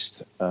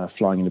Extremist,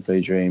 Flying in the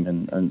Blue Dream,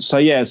 and so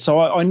yeah, so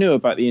I knew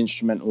about the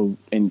instrumental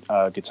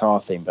guitar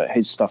thing, but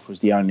his stuff was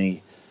the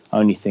only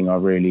thing I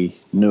really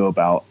knew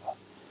about.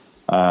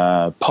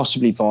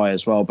 Possibly Vi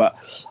as well, but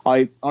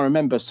I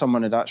remember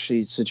someone had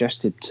actually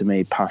suggested to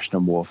me Passion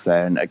and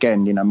Warfare, and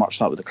again, much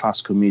like with the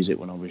classical music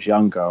when I was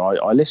younger,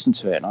 I listened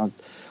to it and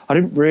I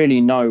didn't really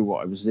know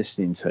what I was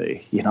listening to.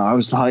 I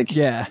was like,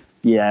 yeah,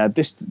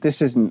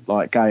 this isn't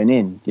like going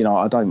in.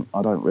 I don't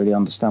really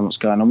understand what's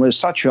going on. Whereas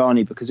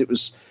Satriani, because it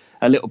was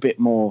a little bit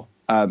more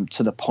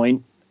to the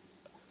point,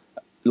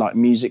 like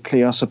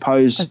musically, I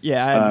suppose.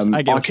 Yeah,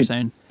 I get what you're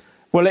saying.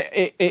 Well,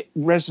 it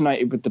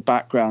resonated with the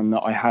background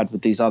that I had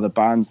with these other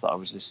bands that I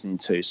was listening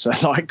to. So,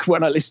 like,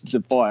 when I listened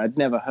to Boy, I'd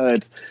never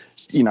heard,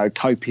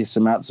 copious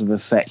amounts of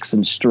effects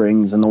and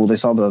strings and all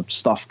this other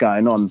stuff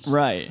going on.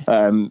 Right.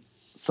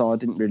 So I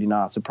didn't really know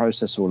how to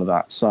process all of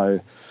that. So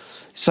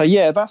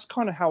yeah, that's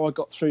kind of how I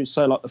got through.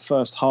 So, like, the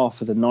first half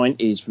of the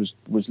 90s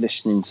was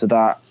listening to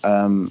that.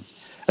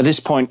 At this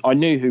point, I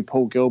knew who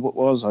Paul Gilbert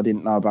was. I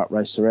didn't know about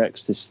Racer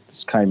X.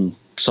 This came...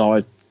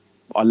 So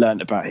I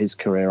learned about his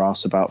career,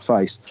 Arse About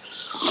Face.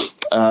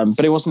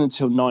 But it wasn't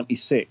until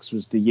 96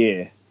 was the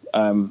year.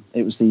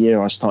 It was the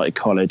year I started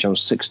college. I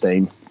was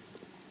 16.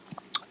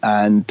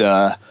 And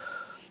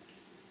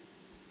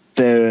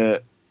there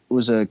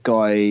was a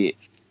guy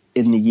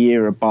in the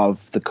year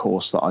above the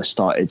course that I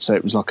started. So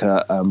it was like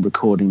a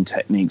recording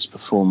techniques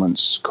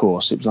performance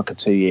course. It was like a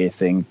 2-year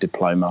thing,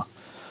 diploma.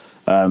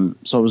 So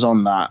I was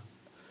on that.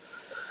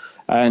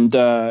 And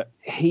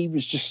he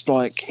was just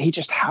like, he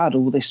just had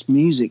all this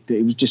music that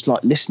he was just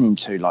like listening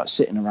to, like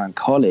sitting around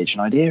college,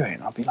 and I'd hear it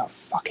and I'd be like,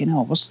 fucking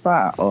hell, what's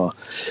that?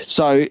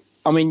 So,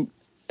 I mean,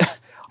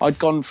 I'd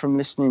gone from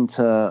listening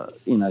to,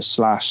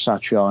 Slash,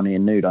 Satriani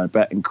and Nuno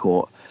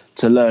Bettencourt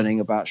to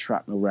learning about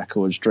Shrapnel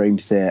Records, Dream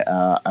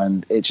Theater,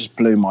 and it just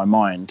blew my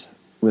mind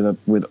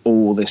with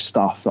all this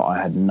stuff that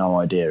I had no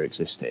idea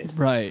existed.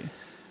 Right.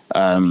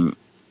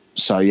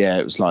 So, yeah,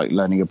 it was like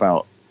learning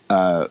about,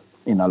 like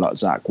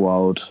Zakk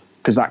Wylde,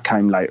 because that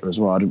came later as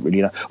well. I didn't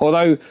really know.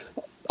 Although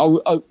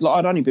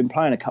I'd only been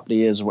playing a couple of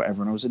years or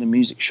whatever, and I was in a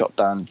music shop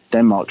down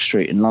Denmark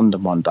Street in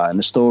London one day, and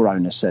the store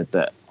owner said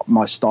that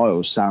my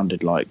style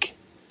sounded like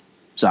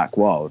Zakk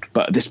Wylde.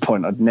 But at this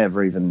point, I didn't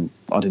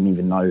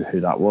even know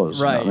who that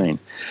was. Right. You know what I mean?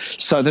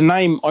 So the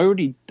name, I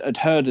already had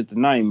heard of the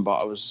name,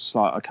 but I was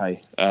like,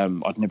 okay,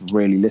 I'd never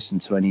really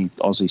listened to any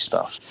Aussie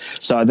stuff.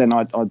 So then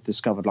I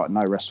discovered like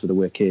No Rest for the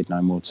Wicked,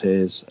 No More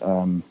Tears.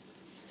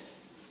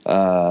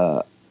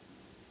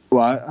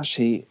 Well,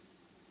 actually,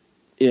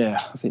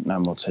 yeah, I think No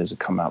More Tears had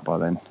come out by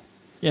then.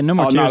 Yeah, No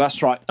More Tears. No,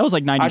 that's right. That was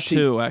like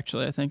 92,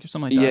 actually, I think, or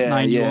something like that. Yeah,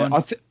 91. yeah.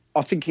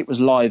 I think it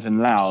was Live and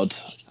Loud.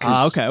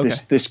 Okay.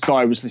 This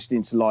guy was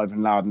listening to Live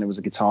and Loud, and there was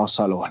a guitar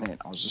solo on it.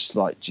 I was just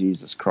like,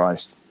 Jesus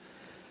Christ,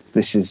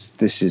 this is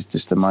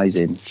just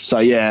amazing. So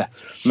yeah,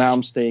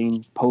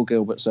 Malmsteen, Paul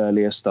Gilbert's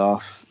earlier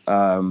stuff.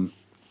 Dream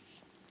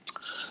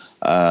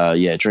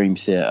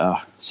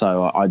Theater.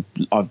 So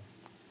I've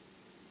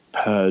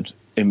heard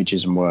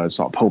Images and Words.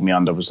 Like Pulled Me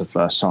Under was the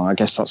first song. I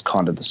guess that's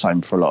kind of the same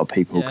for a lot of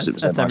people because it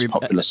was their most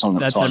popular song at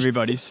the time. That's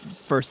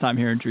everybody's first time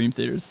hearing Dream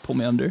Theater's Pull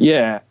Me Under.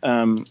 Yeah,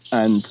 and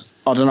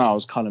I don't know, I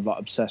was kind of like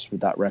obsessed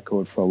with that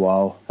record for a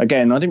while.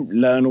 Again, I didn't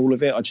learn all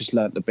of it. I just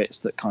learned the bits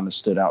that kind of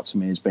stood out to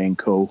me as being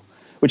cool,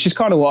 which is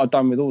kind of what I've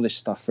done with all this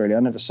stuff, really. I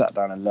never sat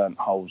down and learned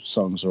whole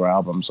songs or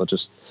albums. I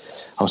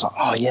was like,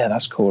 oh, yeah,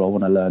 that's cool. I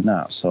want to learn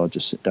that. So I'd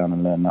just sit down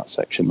and learn that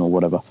section or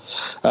whatever.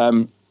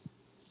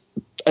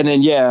 And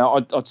then, yeah,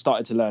 I'd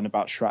started to learn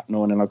about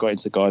Shrapnel, and then I got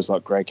into guys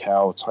like Greg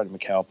Howe, Tony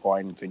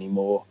McAlpine, Vinnie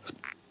Moore.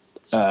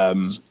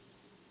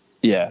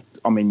 Yeah,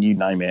 I mean, you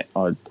name it.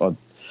 I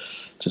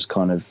just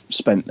kind of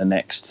spent the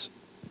next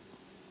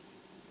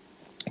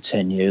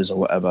 10 years or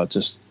whatever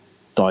just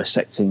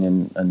dissecting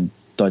and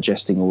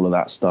digesting all of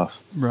that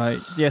stuff. Right.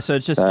 Yeah, so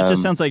it just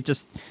sounds like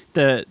just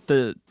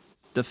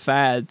the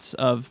fads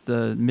of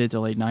the mid to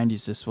late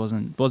 90s just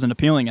wasn't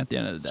appealing at the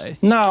end of the day.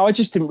 No, I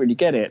just didn't really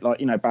get it. Like,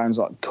 bands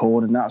like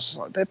Korn and that,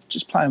 like, they're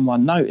just playing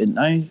one note, didn't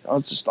they? I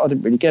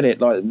didn't really get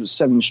it. Like, it was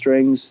 7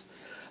 strings.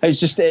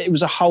 It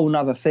was a whole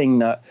nother thing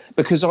that,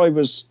 because I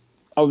was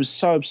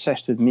so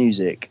obsessed with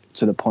music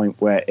to the point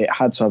where it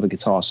had to have a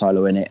guitar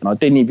solo in it, and I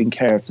didn't even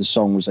care if the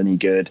song was any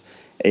good.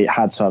 It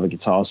had to have a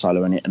guitar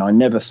solo in it, and I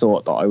never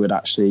thought that I would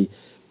actually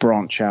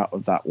branch out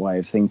of that way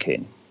of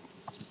thinking.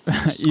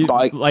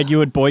 You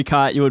would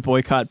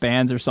boycott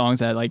bands or songs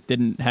that like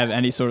didn't have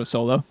any sort of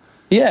solo.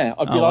 Yeah,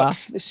 I'd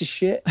be this is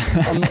shit.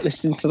 I'm not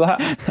listening to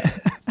that.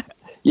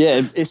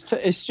 Yeah,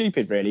 it's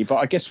stupid, really. But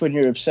I guess when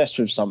you're obsessed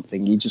with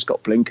something, you just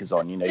got blinkers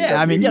on.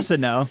 Yeah, I mean, yes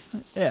and no.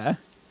 Yeah.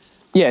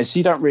 Yeah, so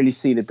you don't really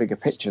see the bigger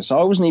picture. So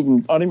I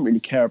didn't really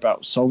care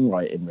about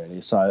songwriting,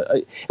 really. So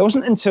it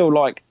wasn't until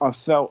like I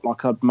felt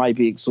like I'd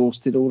maybe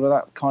exhausted all of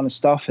that kind of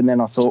stuff, and then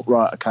I thought,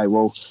 right, okay,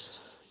 well,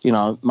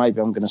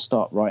 maybe I'm going to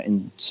start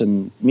writing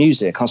some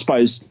music. I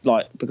suppose,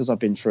 like, because I've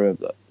been through,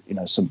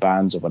 some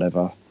bands or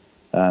whatever.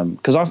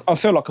 Because I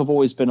feel like I've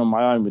always been on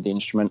my own with the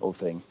instrumental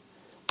thing,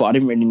 but I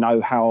didn't really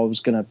know how I was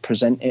going to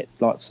present it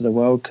like to the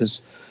world,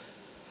 because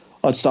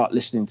I'd start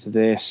listening to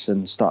this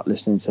and start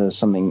listening to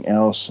something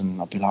else,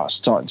 and I'd be like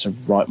starting to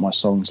write my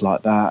songs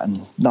like that,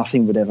 and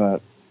nothing would ever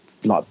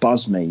like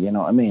buzz me. You know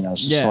what I mean? I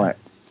was just like,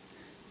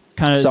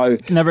 kind of. So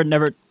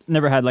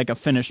never had like a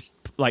finished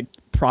like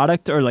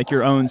product or like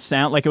your own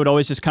sound. Like it would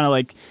always just kind of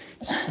like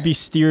be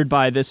steered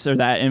by this or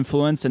that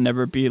influence, and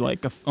never be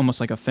like almost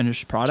like a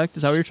finished product.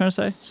 Is that what you're trying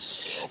to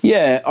say?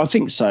 Yeah, I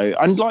think so.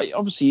 And like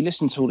obviously you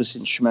listen to all this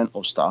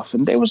instrumental stuff,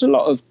 and there was a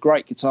lot of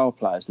great guitar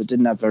players that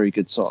didn't have very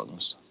good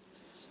songs.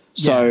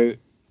 So,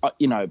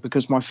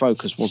 because my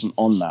focus wasn't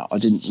on that, I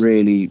didn't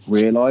really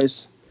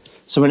realise.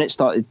 So when it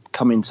started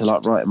coming to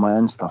like writing my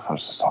own stuff, I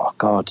was just like, oh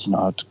God,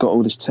 I've got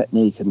all this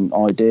technique and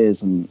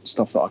ideas and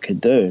stuff that I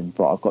could do,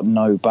 but I've got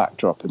no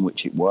backdrop in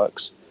which it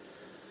works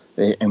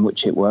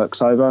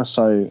over.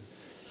 So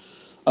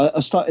I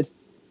started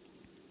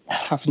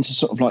having to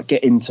sort of like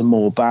get into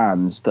more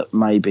bands that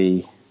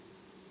maybe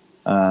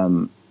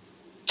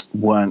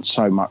weren't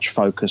so much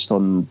focused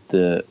on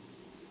the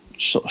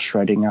sort of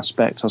shredding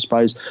aspect, I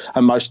suppose.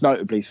 And most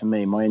notably for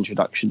me, my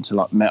introduction to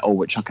like metal,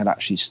 which I could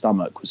actually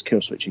stomach, was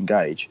Killswitch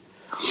Engage.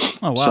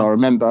 Oh wow! So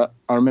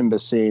I remember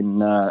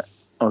seeing. I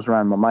was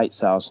around my mate's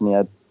house and he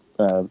had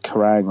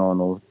Kerrang on,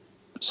 or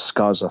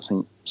Scuzz, I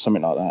think,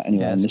 something like that.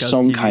 Anyway, and this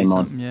song TV came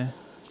on.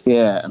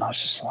 Yeah, and I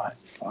was just like,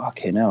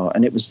 fucking hell.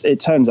 And it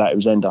turns out it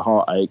was End of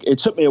Heartache. It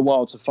took me a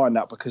while to find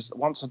out, because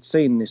once I'd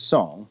seen this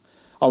song,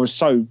 I was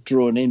so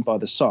drawn in by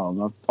the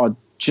song. I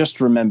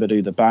just remembered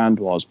who the band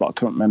was, but I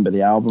couldn't remember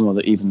the album or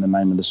even the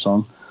name of the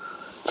song.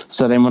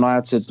 So then when I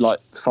had to like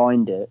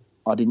find it,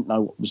 I didn't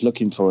know what I was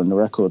looking for in the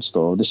record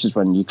store. This is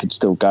when you could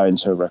still go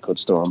into a record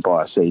store and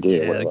buy a CD.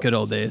 Yeah, the good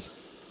old days.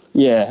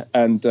 Yeah,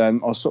 and I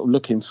was sort of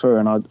looking through,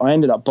 and I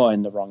ended up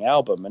buying the wrong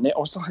album. And I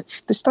was like,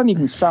 this doesn't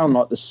even sound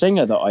like the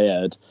singer that I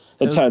heard.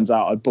 It turns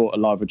out I'd bought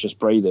Alive with Just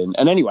Breathing.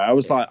 And anyway, I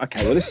was like,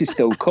 okay, well, this is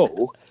still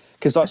cool.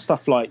 Because like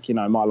stuff like,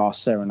 My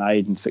Last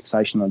Serenade and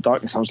Fixation on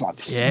Darkness, I was like,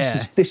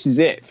 this is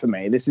it for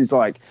me. This is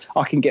like,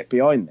 I can get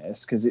behind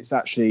this, because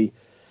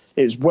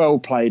it's well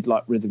played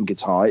like rhythm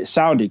guitar. It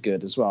sounded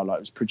good as well. Like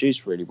it was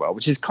produced really well,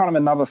 which is kind of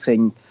another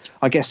thing.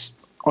 I guess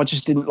I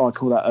just didn't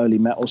like all that early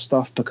metal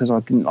stuff, because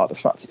I didn't like the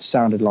fact it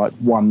sounded like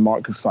one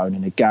microphone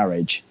in a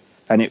garage.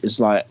 And it was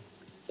like,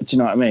 do you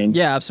know what I mean?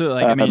 Yeah,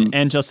 absolutely.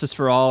 And Justice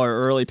for All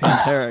or early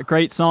Pantera.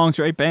 Great songs,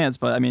 great bands,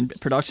 but I mean,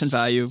 production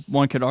value,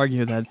 one could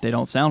argue that they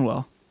don't sound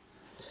well.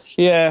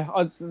 Yeah,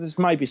 there's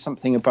maybe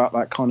something about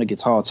that kind of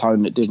guitar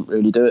tone that didn't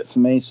really do it for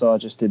me, so I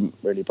just didn't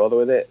really bother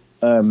with it.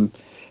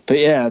 But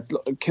yeah,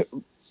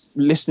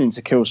 listening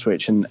to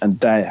Killswitch and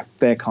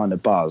their kind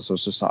of buzz, I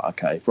was just like,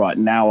 okay, right,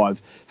 now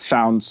I've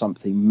found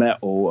something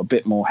metal, a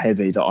bit more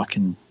heavy, that I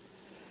can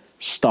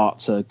start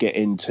to get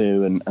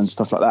into and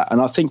stuff like that.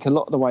 And I think a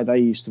lot of the way they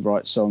used to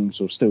write songs,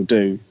 or still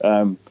do,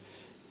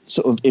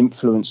 sort of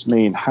influenced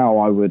me in how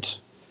I would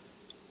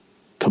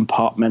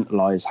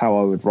compartmentalize how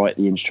I would write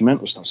the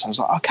instrumental stuff. So I was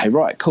like, okay,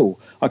 right, cool.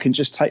 I can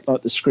just take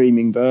like the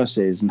screaming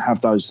verses and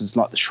have those as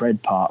like the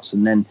shred parts,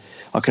 and then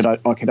I could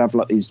have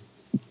like these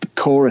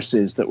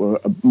choruses that were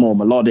more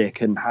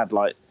melodic and had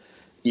like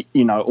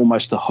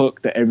almost a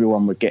hook that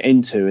everyone would get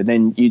into, and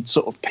then you'd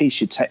sort of piece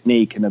your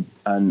technique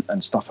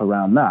and stuff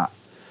around that.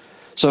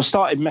 So I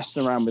started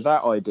messing around with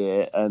that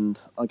idea,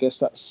 and I guess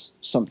that's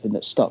something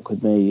that stuck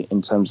with me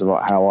in terms of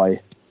like how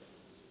I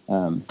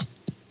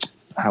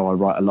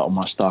write a lot of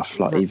my stuff,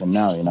 like even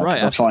now,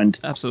 Right, I find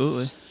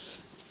absolutely.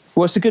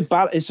 Well, it's a good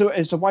balance.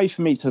 It's a way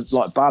for me to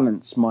like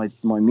balance my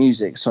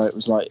music. So it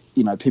was like,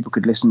 people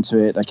could listen to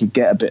it, they could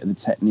get a bit of the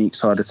technique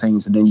side of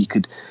things, and then you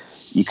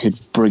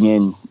could bring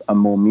in a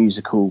more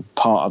musical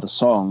part of the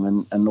song,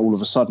 and all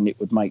of a sudden it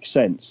would make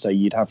sense. So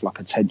you'd have like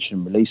a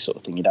tension release sort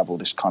of thing. You'd have all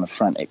this kind of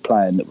frantic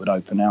playing that would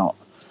open out.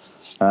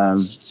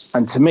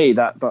 And to me,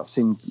 that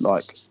seemed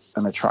like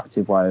an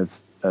attractive way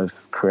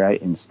of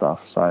creating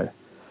stuff. So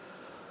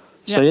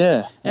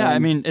yeah. I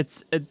mean,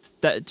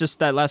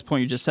 that last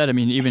point you just said. I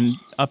mean, even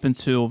up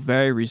until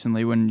very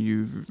recently, when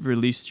you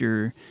released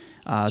your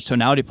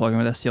tonality plugin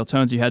with STL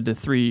Tones, you had the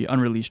 3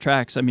 unreleased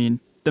tracks. I mean,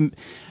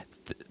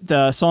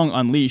 the song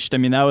Unleashed, I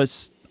mean, that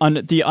was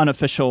the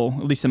unofficial,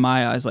 at least in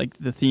my eyes, like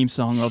the theme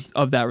song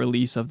of that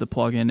release of the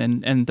plugin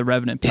and the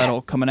Revenant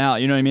pedal coming out.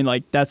 You know what I mean?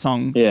 Like that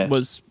song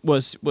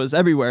was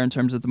everywhere in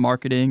terms of the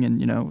marketing and,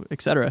 you know,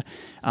 et cetera.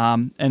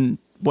 And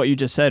what you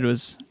just said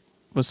was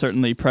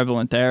certainly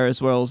prevalent there,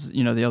 as well as,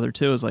 you know, the other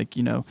two is like,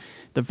 you know,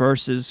 the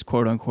verses,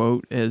 quote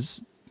unquote,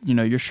 is, you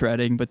know, you're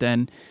shredding, but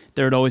then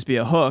there would always be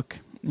a hook,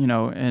 you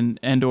know,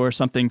 and or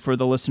something for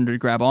the listener to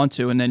grab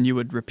onto, and then you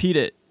would repeat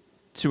it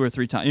 2 or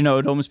 3 times. You know,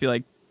 it'd almost be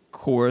like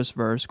chorus,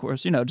 verse,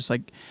 chorus, you know, just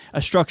like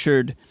a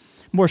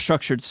more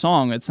structured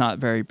song. It's not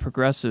very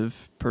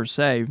progressive per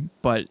se,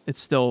 but it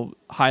still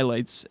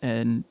highlights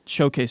and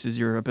showcases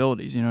your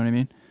abilities. You know what I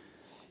mean?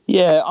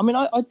 Yeah, I mean,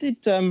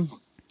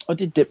 I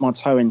did dip my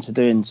toe into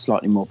doing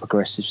slightly more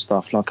progressive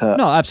stuff, like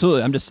no,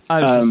 absolutely. I was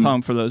just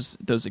talking for those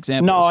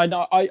examples.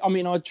 No, I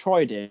mean, I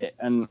tried it,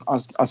 and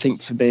I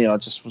think for me, I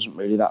just wasn't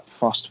really that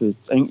fussed with,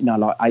 you know,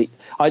 like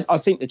I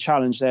think the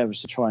challenge there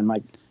was to try and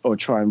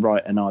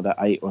write an either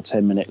 8 or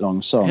 10 minute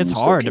long song. It's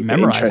hard to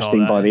memorize.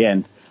 Interesting all that. By the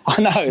end. I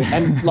know,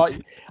 and like,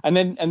 and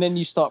then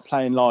you start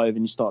playing live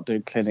and you start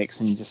doing clinics,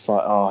 and you're just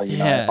like, oh, you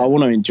know, I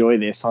want to enjoy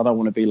this. I don't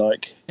want to be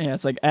like,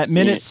 it's like at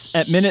minute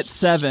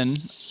 7,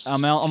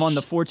 I'm on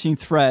the 14th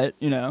fret,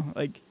 you know,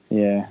 like,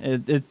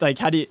 it's like,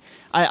 how do you?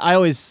 I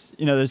always,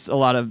 you know, there's a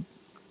lot of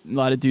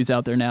dudes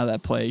out there now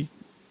that play,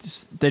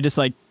 they just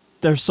like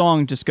their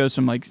song just goes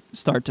from like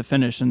start to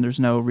finish, and there's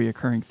no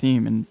reoccurring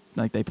theme, and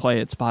like they play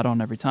it spot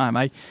on every time.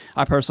 I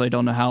personally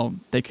don't know how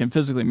they can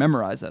physically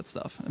memorize that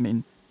stuff. I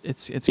mean,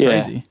 it's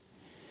crazy.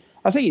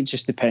 I think it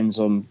just depends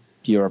on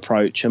your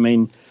approach. I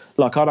mean,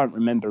 like, I don't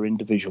remember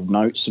individual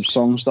notes of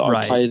songs that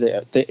I play.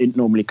 That it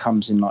normally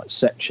comes in like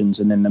sections,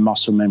 and then the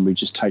muscle memory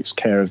just takes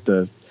care of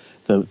the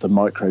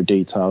micro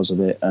details of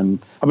it. And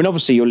I mean,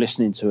 obviously you're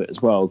listening to it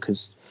as well,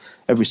 because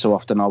every so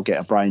often I'll get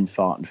a brain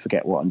fart and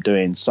forget what I'm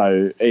doing.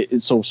 So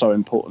it's also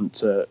important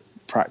to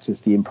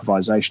practice the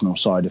improvisational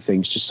side of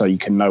things, just so you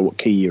can know what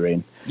key you're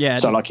in. Yeah.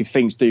 So like if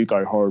things do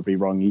go horribly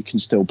wrong, you can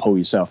still pull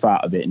yourself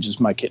out of it and just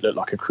make it look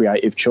like a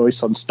creative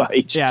choice on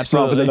stage,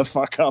 rather than a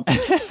fuck up.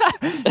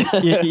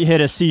 You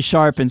hit a C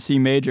sharp and C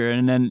major,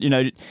 and then, you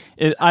know,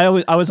 I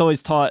was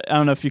always taught, I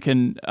don't know if you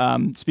can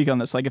speak on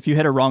this, like if you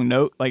hit a wrong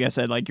note, like I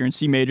said, like you're in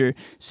C major,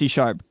 C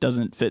sharp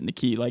doesn't fit in the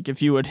key. Like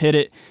if you would hit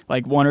it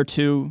like 1 or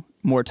 2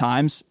 more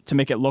times to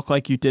make it look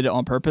like you did it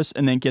on purpose,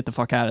 and then get the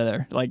fuck out of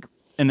there, like,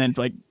 and then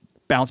like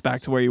bounce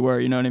back to where you were,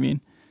 you know what I mean?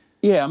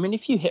 Yeah, I mean,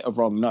 if you hit a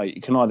wrong note,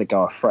 you can either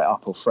go a fret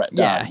up or fret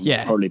down. Yeah.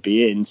 You'll probably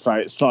be in. So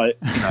it's like,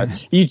 you know,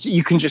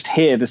 you can just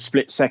hear the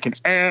split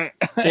seconds. Yeah,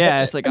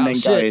 it's like, oh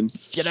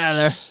shit, get out of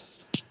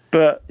there.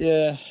 But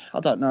yeah, I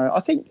don't know. I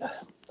think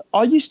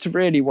I used to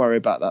really worry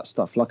about that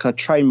stuff. Like, I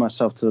trained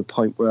myself to the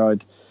point where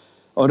I'd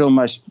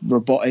almost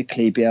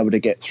robotically be able to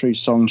get through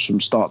songs from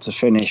start to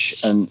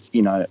finish, and,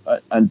 you know,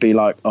 and be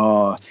like,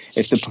 oh,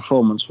 if the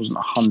performance wasn't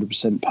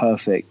 100%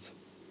 perfect,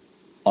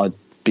 I'd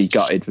be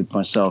gutted with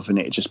myself, and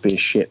it'd just be a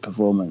shit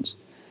performance.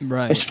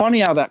 Right. It's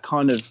funny how that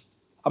kind of,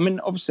 I mean,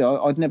 obviously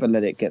I'd never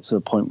let it get to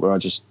the point where I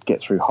just get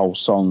through whole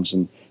songs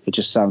and it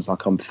just sounds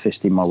like I'm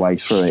fisting my way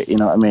through it, you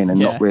know what I mean? And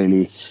not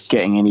really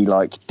getting any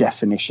like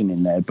definition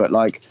in there. But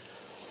like,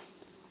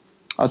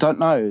 I don't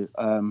know.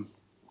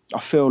 I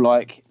feel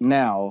like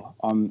now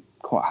I'm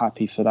quite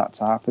happy for that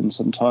to happen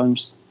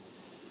sometimes,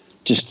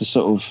 just to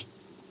sort of,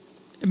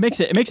 it makes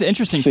it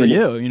interesting for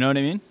you. You know what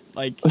I mean?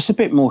 Like, it's a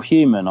bit more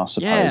human, I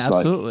suppose. Yeah,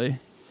 absolutely. Like,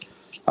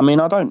 I mean,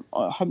 I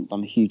haven't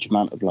done a huge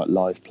amount of like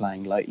live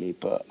playing lately,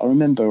 but I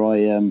remember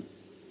I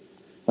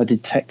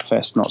did Tech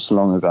Fest not so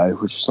long ago,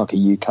 which was like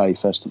a UK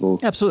festival.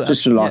 Absolutely.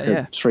 Just like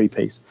a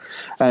 3-piece.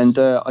 And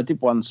I did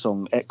one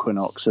song,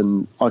 Equinox,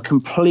 and I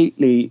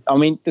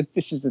mean,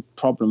 this is the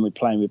problem with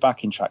playing with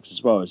backing tracks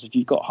as well, is if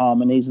you've got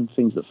harmonies and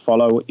things that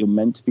follow what you're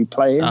meant to be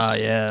playing,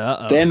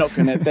 they're not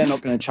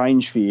gonna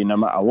change for you no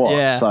matter what.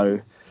 Yeah.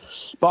 So,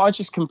 but I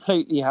just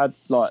completely had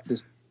like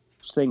this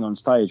thing on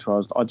stage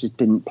where I just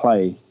didn't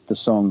play the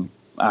song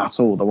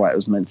at all the way it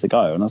was meant to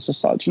go, and I was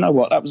just like, do you know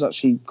what, that was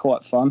actually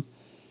quite fun,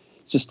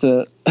 just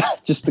to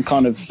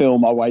kind of feel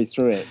my way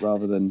through it,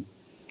 rather than,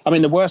 I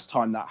mean, the worst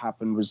time that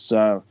happened was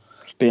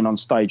being on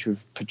stage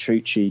with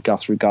Petrucci,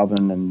 Guthrie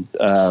Govan, and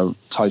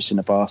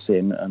Tosin Abasi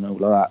and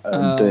all of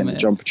that, doing the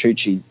John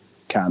Petrucci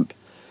camp,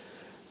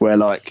 where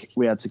like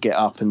we had to get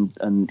up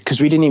and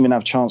because we didn't even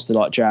have a chance to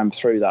like jam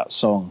through that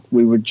song.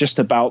 We were just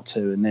about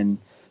to, and then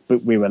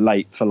but we were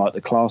late for like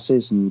the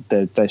classes, and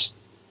they're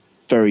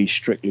very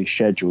strictly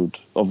scheduled,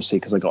 obviously,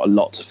 because they got a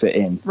lot to fit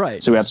in.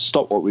 Right. So we had to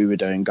stop what we were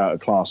doing, go to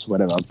class or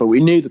whatever. But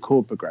we knew the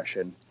chord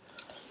progression.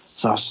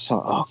 So I was just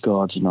like, oh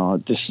God, you know,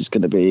 this is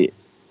going to be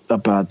a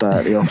bad day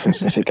at the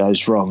office if it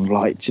goes wrong.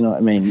 Like, do you know what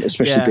I mean?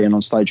 Especially being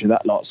on stage with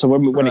that lot. So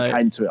when it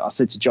came to it, I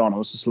said to John, I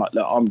was just like,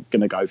 look, I'm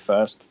going to go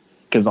first,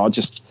 because I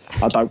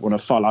don't want to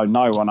follow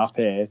no one up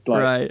here.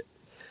 Like,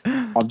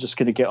 I'm just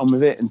going to get on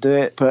with it and do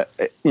it. But,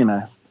 you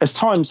know, there's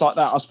times like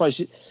that, I suppose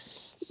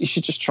you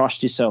should just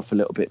trust yourself a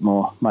little bit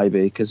more,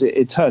 maybe, because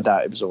it turned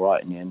out it was all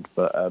right in the end.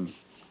 But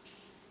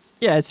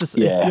Yeah, it's just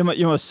you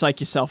almost psych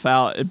yourself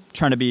out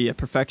trying to be a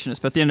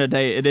perfectionist. But at the end of the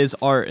day, it is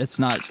art. It's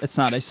not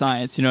a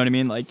science. You know what I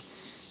mean? Like,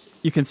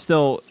 you can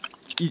still,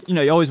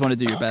 you always want to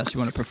do your best. You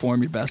want to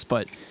perform your best.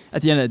 But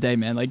at the end of the day,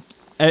 man, like,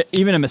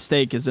 even a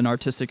mistake is an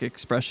artistic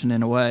expression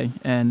in a way.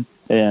 And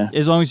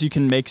as long as you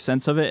can make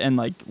sense of it and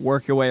like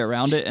work your way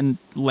around it and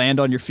land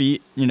on your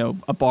feet,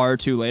 a bar or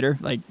two later,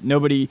 like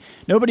nobody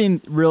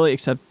really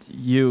except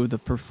you, the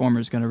performer,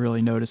 is going to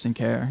really notice and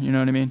care. You know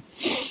what I mean?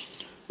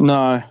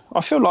 No,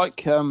 I feel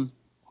like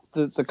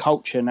the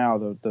culture now,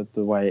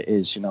 the way it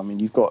is, I mean,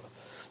 you've got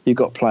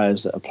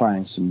players that are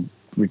playing some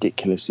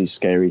ridiculously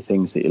scary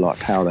things that you're like,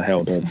 how the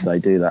hell did they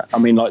do that? I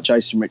mean, like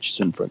Jason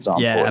Richardson, for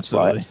example. Yeah,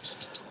 absolutely. Like,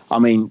 I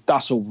mean,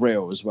 that's all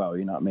real as well.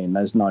 You know what I mean?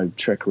 There's no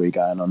trickery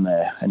going on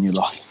there, and you're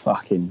like,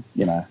 fucking,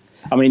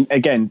 I mean,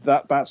 again,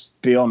 that's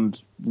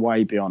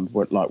way beyond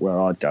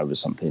where I'd go with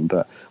something.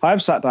 But I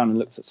have sat down and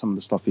looked at some of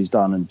the stuff he's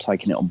done and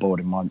taken it on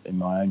board in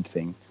my own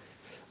thing.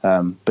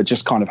 But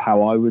just kind of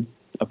how I would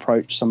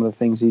approach some of the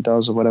things he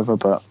does or whatever.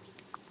 But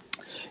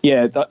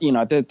yeah,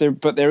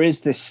 but there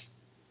is this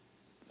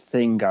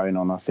thing going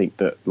on, I think,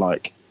 that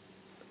like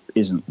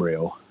isn't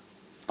real.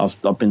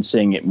 I've been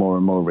seeing it more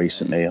and more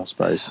recently, I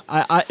suppose.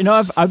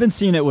 I've been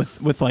seeing it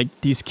with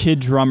like these kid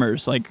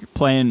drummers like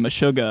playing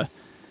Meshuggah,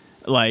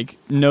 like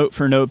note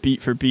for note,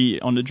 beat for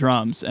beat on the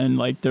drums, and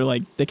like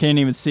they can't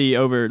even see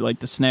over like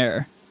the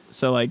snare.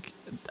 So like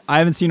I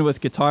haven't seen it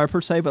with guitar per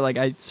se, but like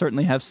I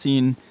certainly have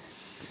seen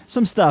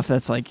some stuff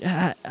that's like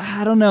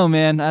I don't know,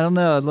 man. I don't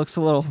know. It looks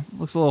a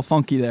little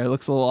funky there. It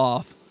looks a little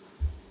off.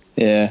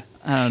 Yeah.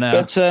 I don't know.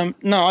 But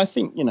no, I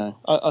think,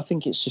 I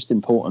think it's just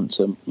important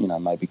to,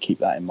 maybe keep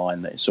that in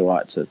mind, that it's all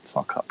right to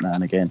fuck up now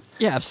and again.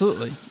 Yeah,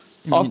 absolutely.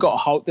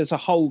 There's a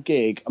whole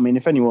gig. I mean,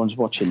 if anyone's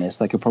watching this,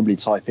 they could probably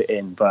type it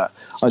in, but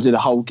I did a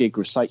whole gig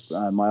with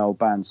my old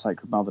band,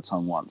 Sacred Mother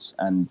Tongue, once,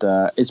 and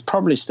it's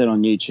probably still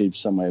on YouTube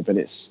somewhere, but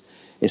it's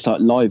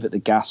like live at the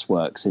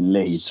Gasworks in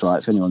Leeds, right?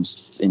 If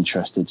anyone's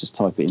interested, just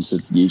type it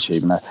into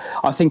YouTube. And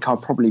I think I'll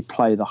probably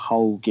play the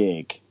whole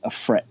gig a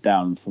fret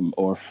down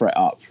or a fret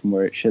up from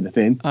where it should have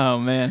been. Oh,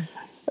 man.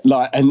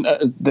 Like, and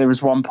there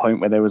was one point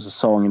where there was a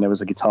song and there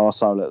was a guitar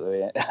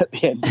solo at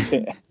the end of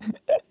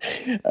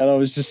it. And I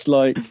was just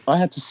like, I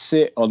had to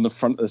sit on the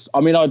front of this.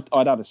 I mean, I'd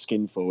had a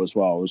skinful as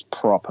well. I was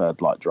proper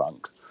like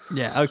drunk.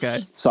 Yeah, okay.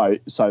 So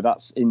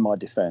that's in my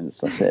defense.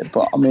 That's it.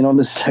 But I mean,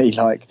 honestly,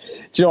 like,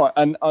 do you know what?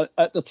 And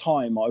at the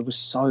time, I was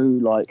so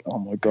like, oh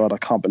my God, I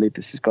can't believe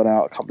this has gone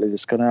out. I can't believe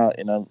this has gone out,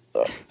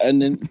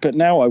 And then, but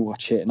now I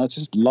watch it and I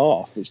just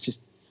laugh. It's just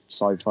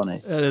so funny.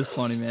 It is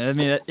funny, man. I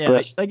mean, yeah,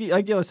 but,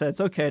 like you said,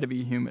 it's okay to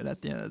be human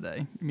at the end of the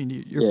day. I mean,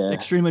 you're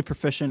extremely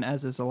proficient,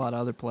 as is a lot of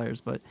other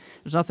players, but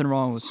there's nothing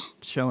wrong with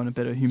showing a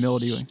bit of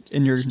humility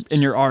in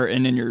your art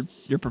and in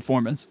your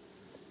performance.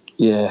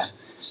 Yeah.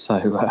 So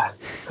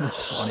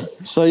that's funny.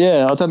 So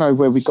yeah, I don't know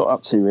where we got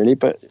up to really,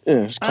 but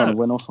yeah, just kind of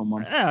went off on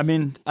one. Yeah, I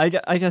mean, like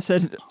I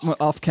said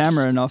off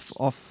camera and off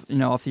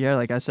the air,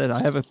 like I said, I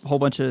have a whole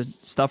bunch of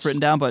stuff written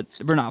down, but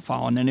we're not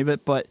following any of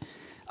it. But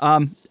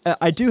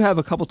I do have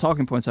a couple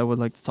talking points I would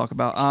like to talk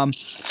about.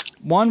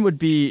 One would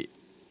be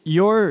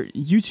your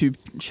YouTube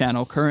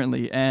channel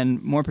currently,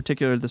 and more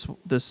particular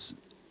this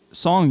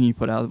song you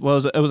put out.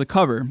 Well, it was a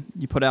cover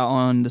you put out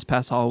on this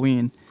past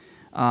Halloween.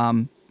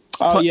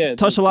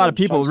 Touched a lot of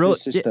people. Really,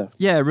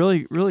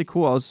 really, really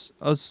cool. I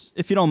was,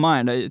 if you don't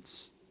mind,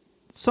 it's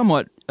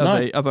somewhat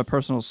of a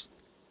personal,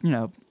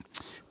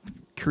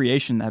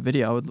 creation. That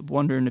video. I was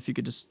wondering if you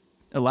could just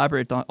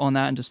elaborate on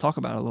that and just talk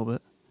about it a little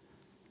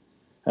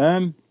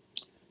bit.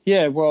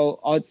 Yeah. Well,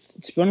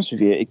 to be honest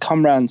with you, it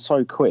come round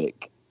so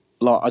quick.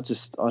 Like I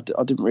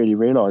didn't really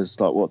realise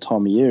like what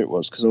time of year it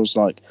was, because I was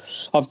like,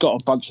 I've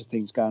got a bunch of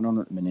things going on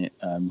at the minute.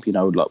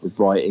 Like with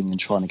writing and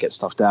trying to get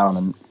stuff down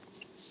and.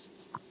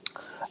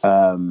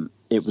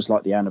 It was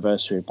like the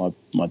anniversary of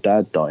my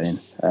dad dying,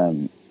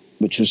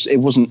 it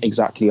wasn't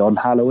exactly on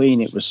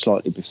Halloween. It was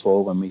slightly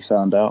before when we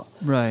found out.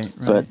 Right.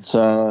 But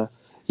I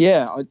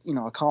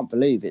can't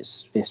believe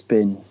it's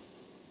been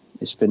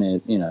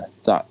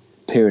that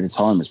period of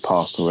time has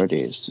passed already.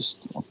 It's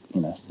just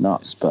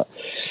nuts. But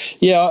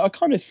yeah, I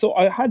kind of thought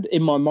I had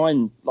in my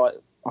mind like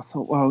I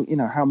thought, well,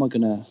 how am I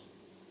gonna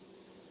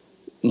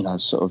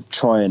sort of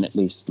try and at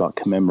least like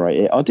commemorate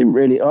it. I didn't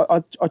really.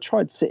 I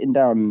tried sitting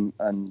down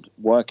and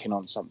working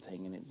on something,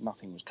 and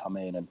nothing was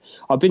coming. And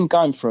I've been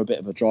going for a bit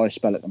of a dry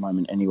spell at the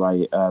moment,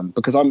 anyway,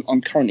 because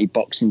I'm currently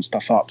boxing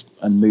stuff up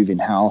and moving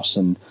house,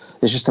 and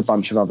there's just a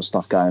bunch of other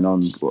stuff going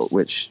on,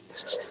 which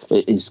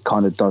is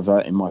kind of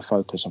diverting my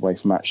focus away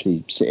from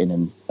actually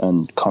sitting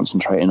and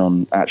concentrating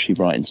on actually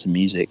writing some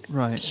music.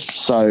 Right.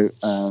 So.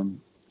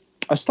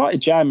 I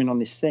started jamming on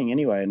this thing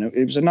anyway, and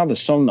it was another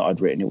song that I'd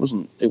written. It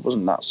wasn't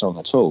that song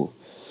at all.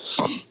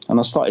 And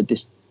I started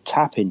this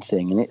tapping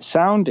thing, and it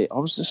sounded. I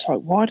was just like,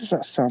 why does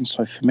that sound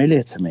so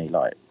familiar to me?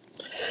 Like,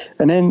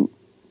 and then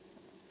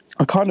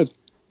I kind of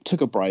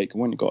took a break and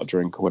went and got a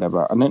drink or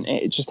whatever, and then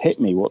it just hit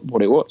me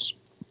what it was.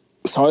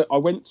 So I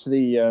went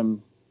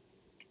to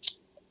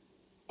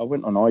I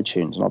went on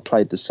iTunes and I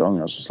played the song,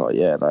 and I was just like,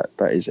 yeah,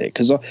 that is it,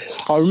 because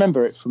I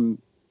remember it from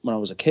when I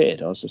was a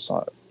kid. I was just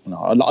like, you know,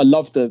 I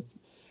love the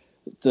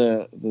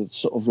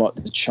sort of like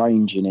the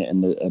change in it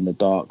and the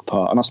dark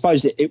part. And I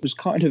suppose it was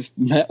kind of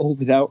metal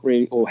without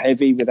really, or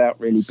heavy without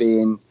really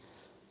being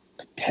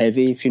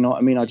heavy, if you know what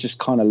I mean. I just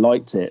kind of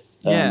liked it.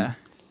 Yeah.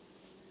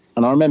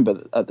 And I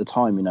remember at the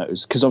time, you know, it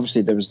was because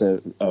obviously there was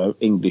the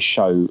English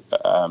show,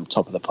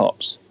 Top of the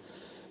Pops,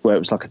 where it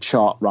was like a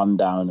chart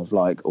rundown of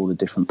like all the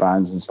different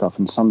bands and stuff.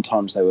 And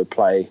sometimes they would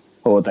play,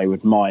 or they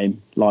would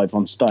mime live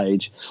on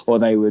stage, or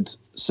they would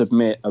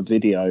submit a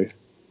video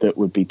that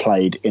would be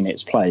played in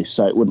its place.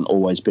 So it wouldn't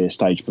always be a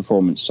stage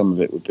performance. Some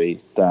of it would be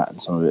that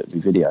and some of it would be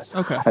video.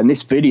 Okay. And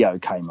this video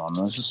came on and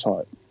I was just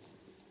like,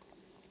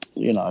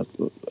 you know,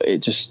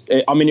 it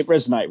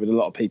resonated with a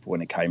lot of people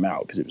when it came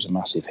out because it was a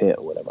massive hit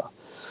or whatever.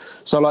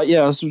 So like,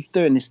 yeah, I was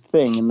doing this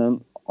thing and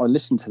then I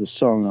listened to the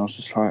song and I was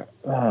just like,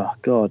 oh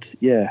God,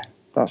 yeah,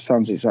 that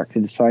sounds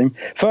exactly the same.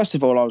 First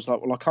of all, I was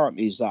like, well, I can't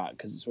use that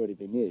because it's already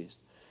been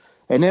used.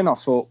 And then I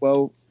thought,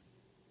 well,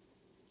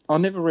 I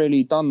never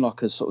really done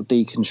like a sort of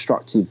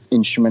deconstructive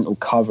instrumental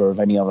cover of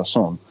any other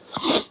song.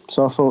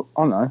 So I thought,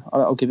 oh no,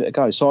 I'll give it a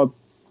go. So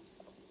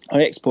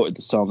I exported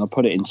the song, I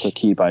put it into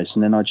Cubase,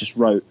 and then I just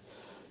wrote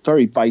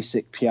very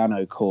basic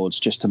piano chords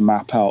just to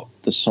map out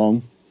the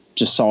song,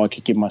 just so I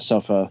could give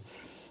myself a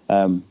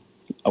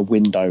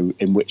window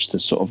in which to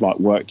sort of like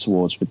work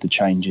towards with the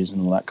changes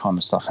and all that kind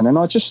of stuff. And then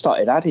I just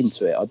started adding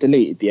to it. I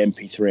deleted the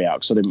MP3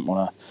 out because I didn't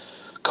want to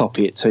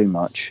copy it too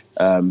much.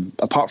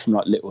 Apart from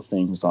like little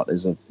things, like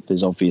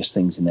there's obvious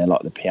things in there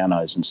like the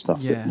pianos and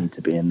stuff that need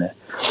to be in there.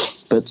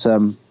 But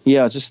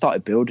I just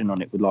started building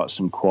on it with like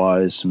some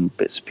choirs, some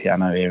bits of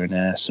piano here and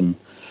there, some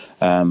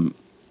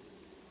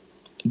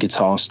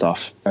guitar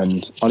stuff,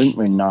 and I didn't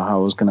really know how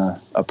I was going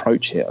to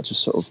approach it. I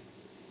just sort of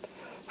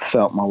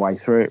felt my way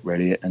through it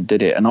really and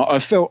did it. And I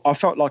felt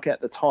like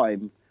at the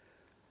time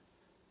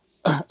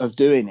of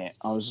doing it,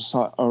 I was just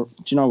like, oh,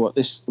 do you know what,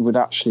 this would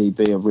actually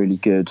be a really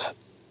good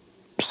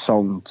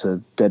song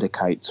to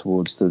dedicate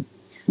towards the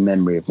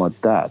memory of my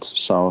dad.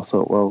 So I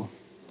thought, well,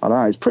 I don't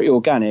know, it's pretty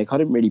organic. I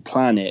didn't really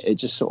plan it. It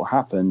just sort of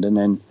happened. And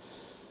then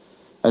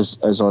as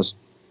I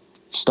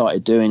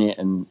started doing it,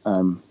 and I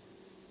don't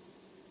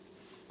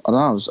know,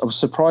 I was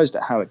surprised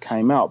at how it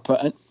came out.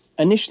 But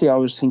initially I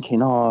was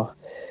thinking, oh,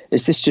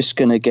 is this just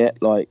going to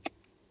get like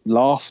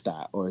laughed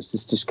at, or is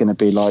this just going to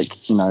be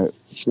like, you know,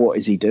 what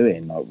is he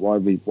doing? Like, why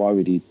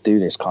would he do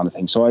this kind of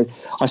thing? So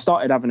I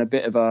started having a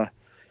bit of a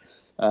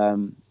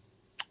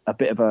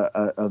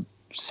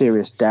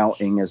serious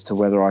doubting as to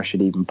whether I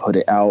should even put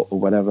it out or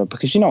whatever,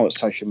 because you know what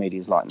social media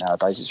is like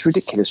nowadays. It's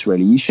ridiculous,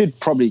 really. You should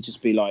probably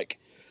just be like,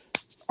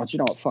 oh, do you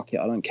know what, fuck it,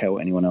 I don't care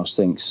what anyone else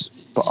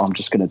thinks, but I'm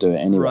just going to do it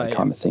anyway,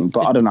 kind of thing.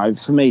 But I don't know,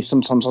 for me,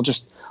 sometimes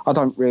I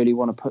don't really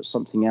want to put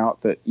something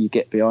out that you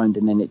get behind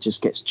and then it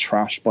just gets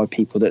trashed by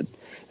people that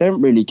they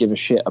don't really give a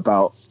shit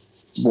about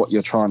what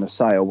you're trying to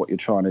say or what you're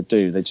trying to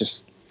do. They're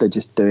just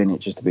doing it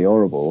just to be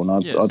horrible, and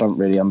I don't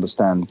really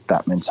understand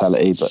that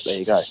mentality. But there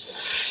you go.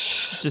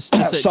 Just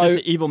an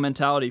evil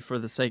mentality for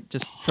the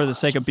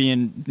sake of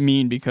being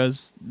mean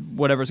because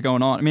whatever's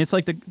going on. I mean, it's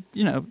like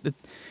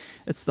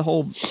it's the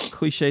whole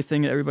cliche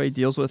thing that everybody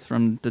deals with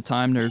from the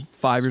time they're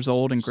 5 years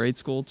old in grade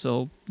school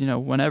till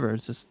whenever.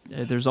 It's just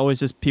there's always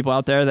just people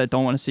out there that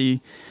don't want to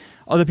see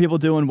other people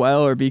doing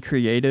well or be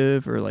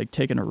creative or like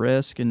taking a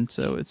risk, and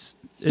so it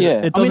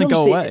doesn't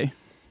go away.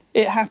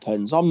 It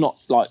happens. I'm not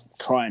like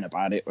crying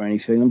about it or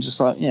anything. I'm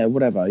just like, yeah,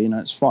 whatever,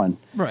 it's fine.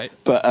 Right.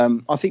 But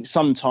I think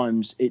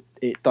sometimes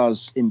it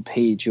does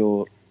impede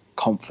your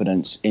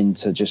confidence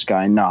into just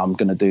going, no, I'm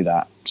going to do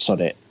that. Sod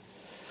it.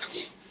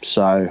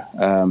 So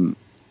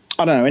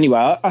I don't know.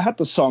 Anyway, I had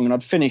the song and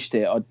I'd finished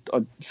it.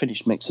 I'd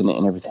finished mixing it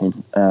and everything.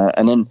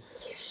 And then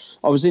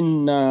I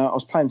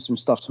was playing some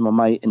stuff to my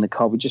mate in the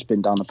car. We'd just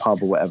been down the pub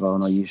or whatever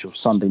on our usual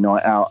Sunday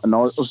night out. And I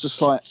was just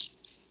like,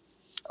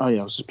 oh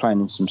yeah, I was just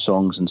playing some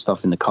songs and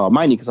stuff in the car,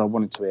 mainly because I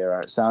wanted to hear how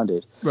it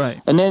sounded. Right.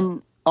 And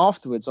then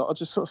afterwards, I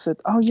just sort of said,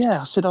 oh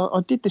yeah, I said, I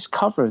did this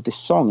cover of this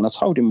song, and I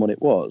told him what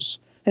it was.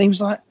 And he was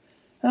like,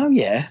 oh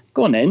yeah,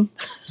 go on then.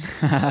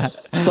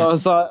 So I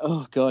was like,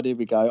 oh God, here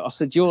we go. I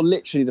said, you're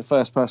literally the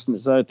first person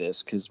that's heard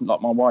this, because like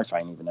my wife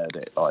ain't even heard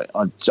it. Like,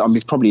 I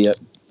mean, probably,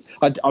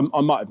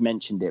 I might have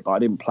mentioned it, but I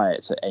didn't play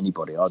it to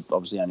anybody. I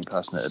was the only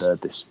person that had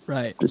heard this,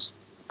 this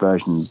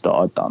version that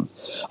I'd done.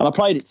 And I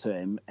played it to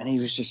him, and he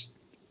was just,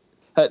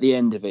 at the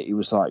end of it, he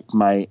was like,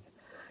 mate,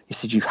 he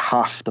said, you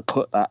have to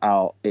put that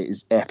out. It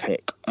is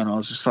epic. And I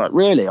was just like,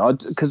 really?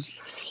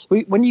 Because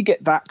when you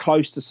get that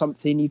close to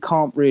something, you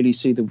can't really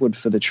see the wood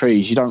for the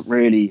trees. You don't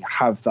really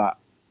have that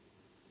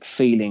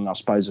feeling, I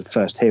suppose, of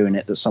first hearing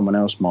it that someone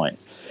else might.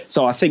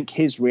 So I think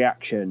his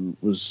reaction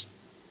was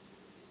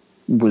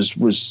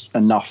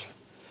enough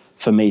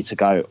for me to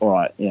go, all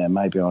right, yeah,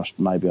 maybe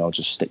I'll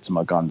just stick to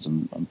my guns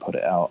and put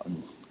it out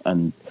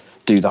and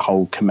do the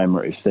whole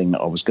commemorative thing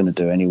that I was going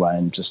to do anyway,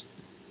 and just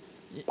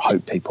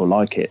hope people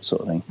like it,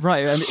 sort of thing.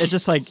 Right. I mean, it's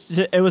just like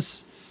it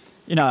was.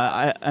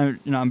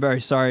 I'm very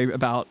sorry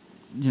about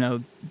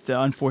the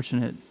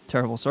unfortunate,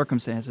 terrible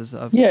circumstances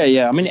of.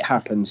 Yeah. I mean, it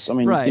happens. I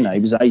mean, he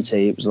was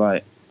 80. It was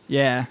like.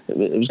 Yeah. It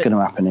was going to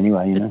happen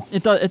anyway, you know.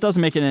 It doesn't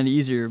make it any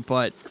easier,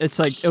 but it's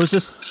like, it was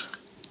just,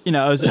 you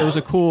know, it was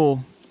a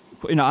cool,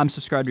 you know, I'm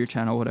subscribed to your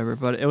channel, whatever,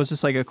 but it was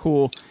just like a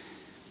cool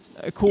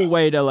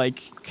way to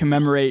like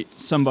commemorate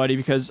somebody,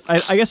 because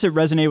I guess it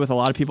resonated with a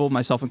lot of people,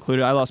 myself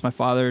included. I lost my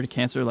father to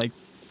cancer like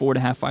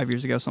 4.5, 5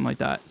 years ago, something like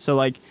that. So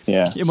like,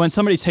 when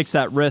somebody takes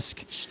that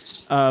risk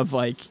of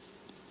like,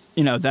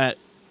 you know, that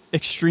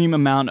extreme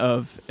amount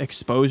of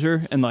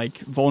exposure and like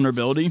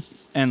vulnerability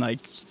and like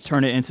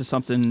turn it into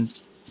something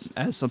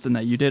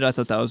that you did, I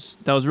thought that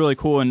was really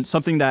cool, and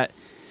something that,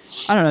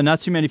 I don't know, not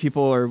too many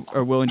people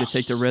are willing to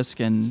take the risk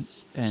and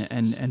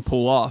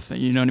pull off,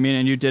 you know what I mean?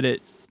 And you did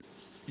it,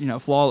 you know,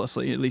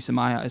 flawlessly, at least in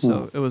my eyes.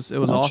 So it was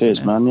awesome.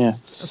 Cheers, man. Yeah,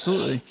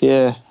 absolutely.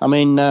 Yeah, I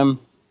mean,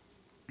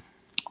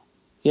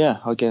 yeah,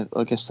 I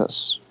guess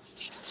that's.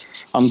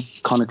 I'm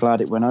kind of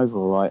glad it went over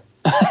all right.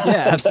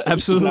 Yeah,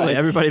 absolutely. You know,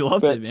 everybody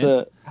loved it,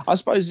 man. I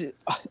suppose,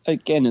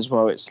 again, as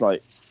well, it's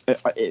like,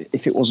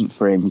 if it wasn't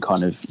for him,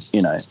 kind of,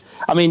 you know,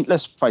 I mean,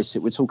 let's face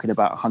it, we're talking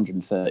about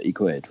 130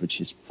 quid, which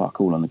is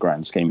fuck all on the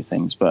grand scheme of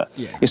things, but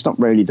it's not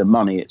really the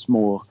money. It's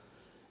more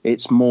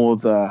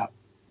the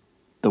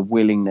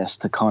willingness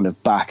to kind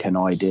of back an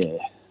idea,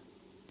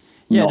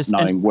 not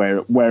knowing where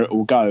it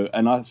will go.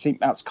 And I think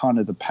that's kind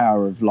of the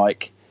power of,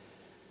 like,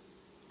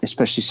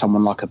 especially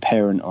someone like a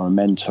parent or a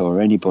mentor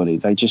or anybody.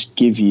 They just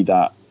give you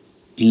that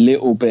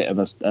little bit of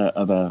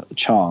a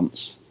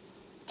chance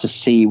to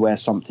see where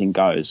something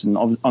goes.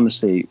 And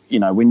honestly, you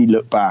know, when you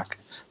look back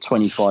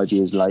 25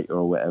 years later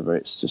or whatever,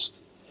 it's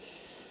just,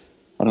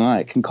 I don't know,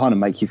 it can kind of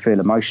make you feel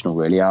emotional,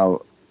 really,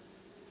 how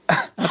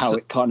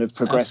it kind of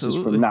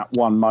progresses from that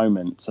one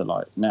moment to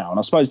like now. And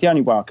I suppose the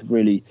only way I could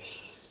really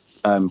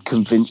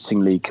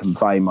convincingly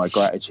convey my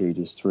gratitude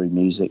is through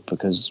music,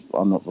 because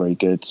I'm not very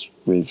good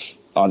with,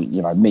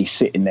 you know, me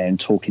sitting there and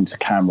talking to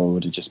camera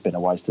would have just been a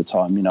waste of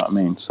time, you know what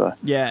I mean? So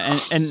yeah,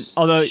 and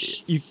although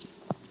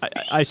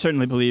I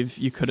certainly believe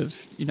you could have,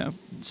 you know,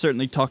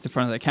 certainly talked in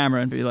front of the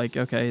camera and be like,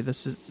 okay,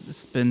 this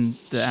has been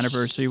the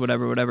anniversary,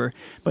 whatever,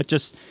 but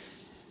just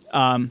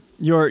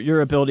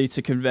your ability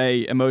to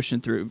convey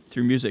emotion through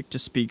music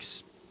just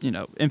speaks, you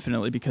know,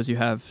 infinitely, because you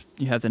have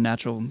the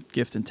natural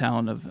gift and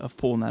talent of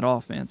pulling that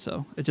off, man.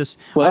 So it just,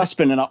 that's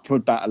been an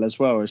upward battle as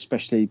well,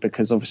 especially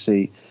because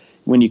obviously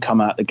when you come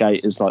out the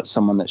gate as like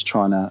someone that's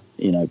trying to,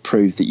 you know,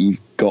 prove that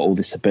you've got all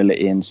this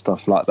ability and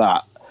stuff like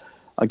that,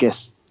 I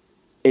guess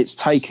it's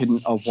taken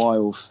a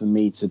while for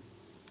me to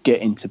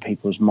get into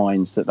people's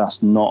minds that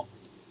that's not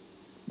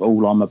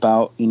all I'm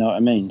about, you know what I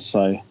mean?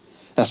 So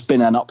that's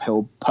been an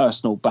uphill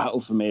personal battle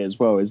for me as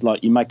well. Is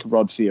like, you make a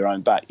rod for your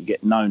own back, you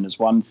get known as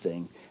one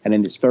thing, and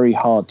then it's very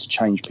hard to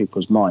change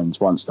people's minds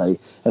once they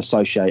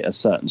associate a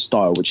certain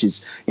style, which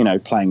is, you know,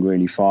 playing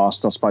really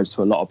fast. I suppose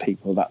to a lot of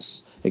people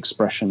that's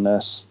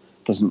expressionless,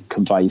 doesn't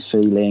convey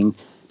feeling,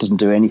 doesn't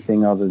do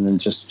anything other than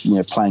just, you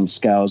know, playing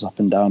scales up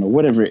and down or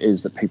whatever it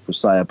is that people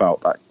say about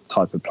that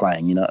type of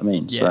playing, you know what I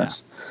mean? Yeah.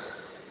 So,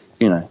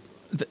 you know,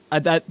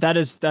 that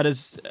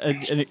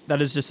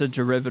is just a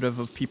derivative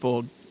of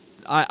people.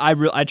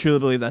 I truly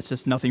believe that's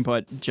just nothing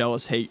but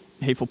jealous,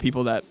 hateful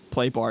people that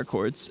play bar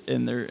chords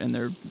in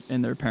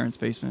their parents'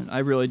 basement. I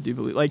really do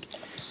believe, like,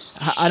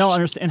 I don't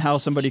understand how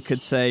somebody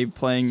could say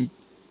playing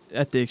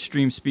at the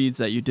extreme speeds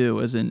that you do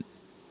isn't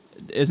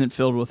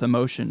filled with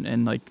emotion.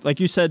 And like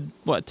you said,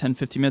 what, 10,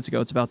 15 minutes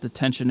ago, it's about the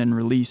tension and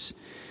release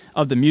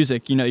of the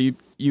music. You know,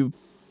 you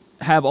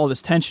have all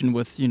this tension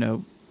with, you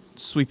know,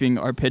 sweeping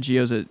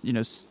arpeggios at, you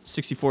know,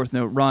 64th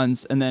note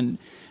runs, and then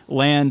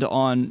land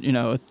on, you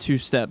know, a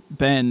 2-step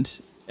bend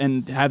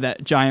and have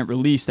that giant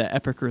release, that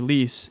epic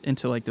release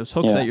into like those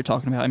hooks that you're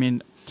talking about. I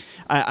mean,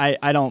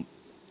 I don't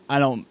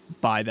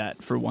buy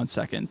that for 1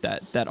 second.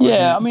 That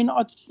argument. I mean,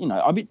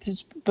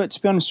 but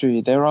to be honest with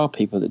you, there are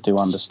people that do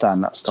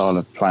understand that style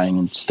of playing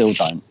and still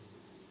don't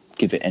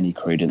give it any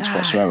credence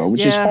whatsoever,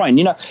 which is fine.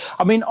 You know,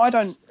 I mean,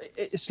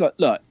 it's like,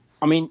 look,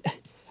 I mean,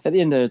 at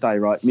the end of the day,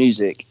 right,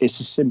 music,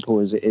 it's as simple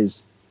as it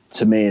is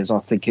to me as I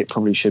think it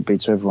probably should be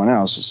to everyone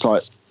else. It's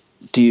like,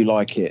 do you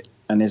like it?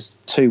 And there's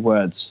 2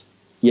 words,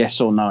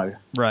 yes or no.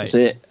 Right. That's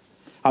it.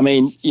 I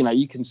mean, you know,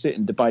 you can sit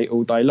and debate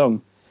all day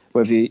long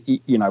whether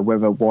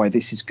why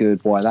this is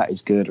good, why that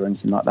is good, or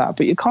anything like that.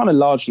 But you're kind of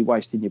largely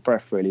wasting your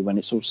breath, really, when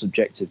it's all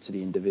subjective to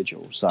the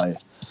individual. So,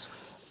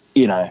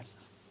 you know,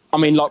 I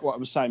mean, like what I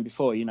was saying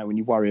before, you know, when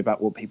you worry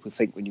about what people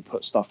think when you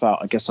put stuff out,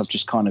 I guess I've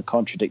just kind of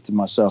contradicted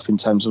myself in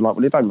terms of like,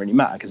 well, it don't really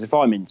matter, because if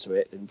I'm into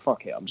it, then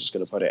fuck it, I'm just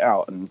going to put it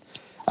out and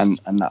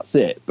that's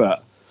it.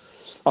 But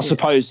I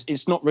suppose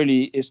it's not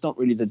really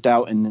the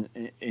doubt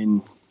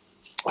in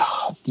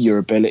your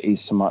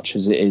abilities so much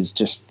as it is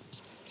just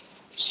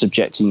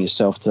subjecting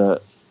yourself to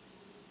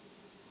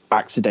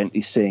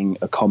accidentally seeing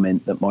a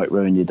comment that might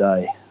ruin your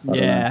day. I don't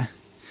know.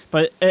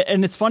 But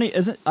and it's funny,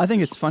 I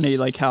think it's funny,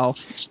 like how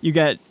you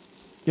get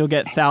you'll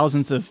get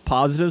thousands of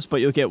positives, but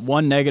you'll get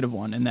one negative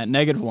one, and that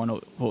negative one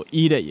will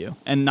eat at you,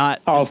 and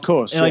not. Oh, of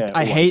course. Like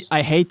yeah,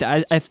 I hate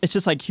that. It's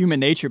just like human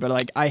nature, but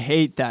like I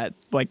hate that.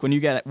 Like when you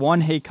get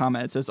one hate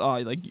comment, it says, "Oh,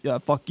 like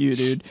fuck you,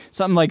 dude."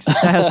 Something like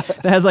that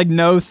has like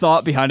no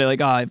thought behind it.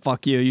 Like, "Oh,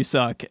 fuck you, you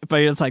suck."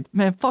 But it's like,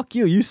 man, fuck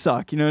you, you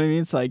suck. You know what I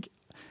mean? It's like,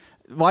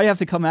 why do you have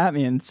to come at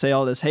me and say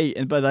all this hate?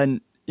 And but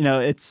then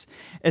it's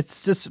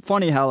just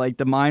funny how like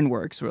the mind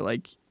works, where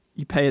like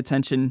you pay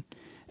attention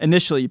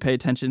initially, you pay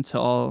attention to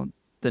all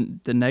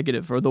the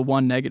negative or the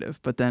one negative,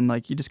 but then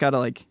like you just gotta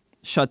like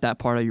shut that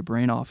part of your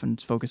brain off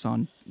and focus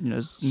on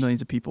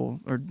millions of people,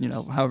 or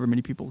however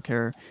many people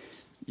care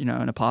in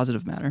a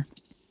positive manner.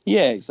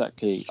 Yeah,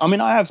 exactly. I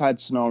mean, I have had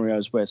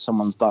scenarios where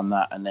someone's done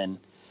that, and then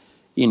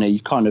you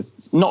kind of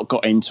not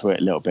got into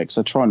it a little bit, because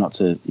I try not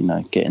to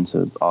get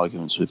into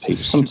arguments with people.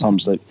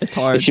 Sometimes like it's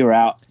hard if you're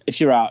out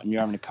and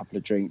you're having a couple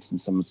of drinks and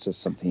someone says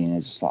something, and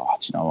you're just like, oh,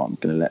 do you know what, I'm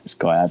gonna let this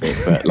guy have it.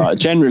 But like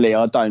generally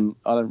I don't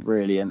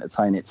really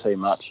entertain it too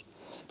much.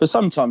 But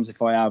sometimes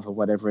if I have or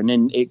whatever, and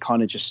then it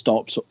kind of just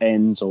stops or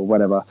ends or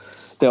whatever,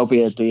 there'll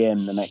be a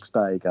DM the next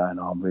day going,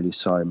 "Oh, I'm really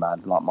sorry,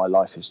 man. Like my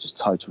life is just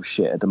total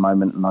shit at the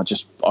moment, and I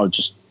just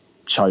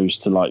chose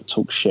to like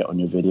talk shit on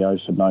your video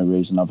for no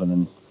reason other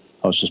than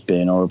I was just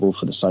being horrible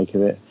for the sake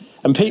of it."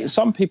 And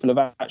some people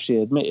have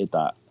actually admitted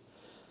that,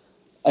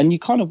 and you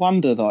kind of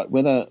wonder like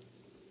whether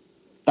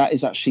that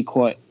is actually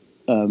quite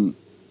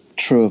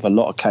true of a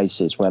lot of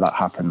cases where that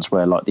happens,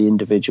 where like the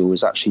individual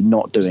is actually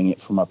not doing it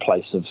from a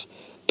place of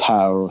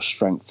power or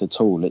strength at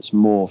all. It's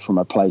more from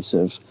a place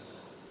of,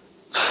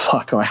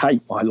 fuck, I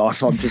hate my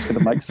life. I'm just going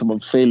to make someone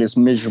feel as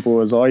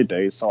miserable as I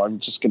do, so I'm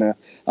just going to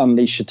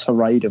unleash a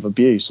tirade of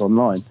abuse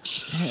online.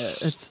 Yeah,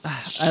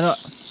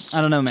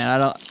 I don't know,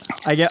 man.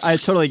 I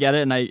totally get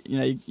it, and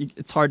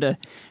it's hard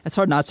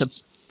not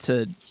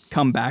to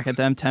come back at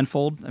them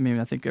tenfold. I mean,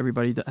 I think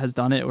everybody has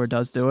done it or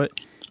does do it,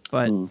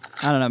 but I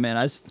don't know, man.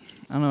 I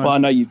don't know. Well, I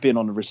know you've been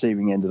on the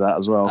receiving end of that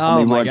as well. Oh, I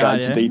mean, won't go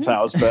into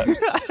details, but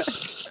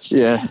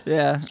yeah.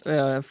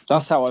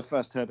 That's how I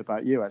first heard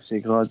about you,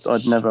 actually, because I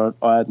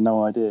had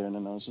no idea, and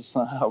then I was just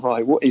like, oh,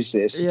 right, what is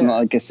this? Yeah. And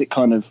I guess it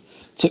kind of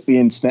took the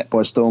internet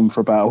by storm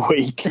for about a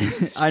week.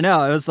 I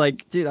know. I was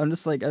like, dude, I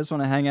just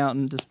want to hang out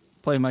and just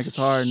play my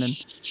guitar, and then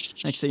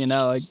next thing you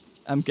know, like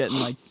I'm getting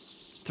like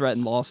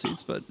threatened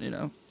lawsuits. But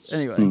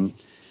anyway,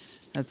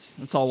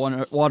 that's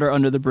all water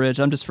under the bridge.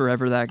 I'm just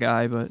forever that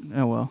guy, but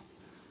oh well.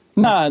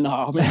 No, I mean,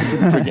 I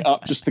didn't bring it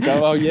up just to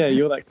go, oh yeah,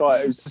 you're that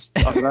guy. It was just,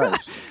 I don't know.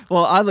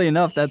 Well, oddly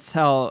enough, that's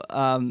how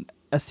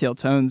STL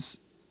Tones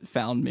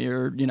found me,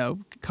 or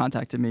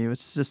contacted me. Which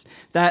is just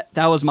that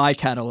was my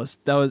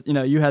catalyst. That was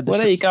you had the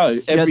there you go.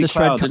 Every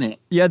cloud, didn't it?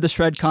 You had the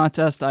shred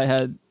contest. I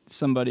had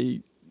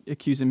somebody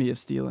accusing me of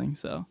stealing.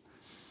 So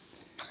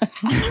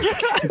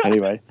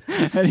anyway.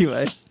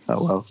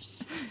 Oh well.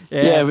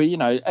 Yeah, but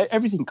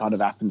everything kind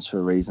of happens for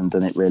a reason,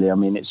 doesn't it? Really. I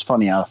mean, it's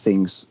funny how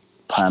things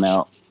pan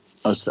out.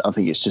 I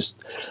think it's just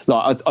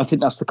like I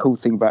think that's the cool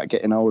thing about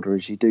getting older,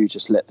 is you do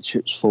just let the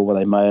chips fall where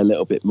they may a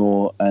little bit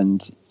more,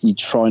 and you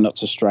try not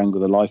to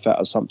strangle the life out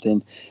of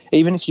something,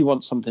 even if you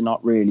want something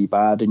not really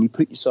bad, and you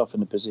put yourself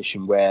in a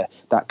position where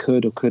that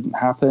could or couldn't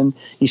happen.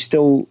 You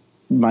still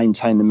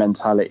maintain the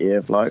mentality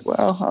of like,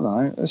 well, I don't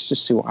know, let's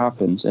just see what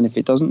happens, and if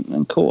it doesn't,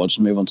 then cool, I'll just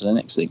move on to the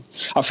next thing.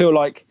 I feel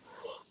like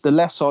the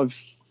less I've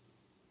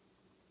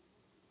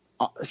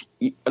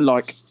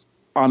like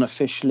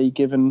unofficially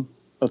given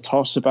a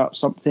toss about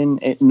something,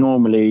 it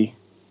normally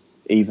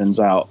evens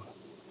out.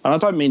 And I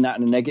don't mean that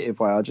in a negative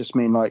way. I just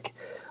mean like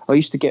I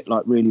used to get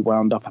like really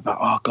wound up about,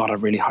 oh God, I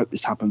really hope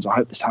this happens. I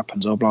hope this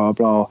happens. Or blah,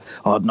 blah, blah.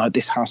 Oh no,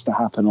 this has to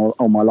happen, or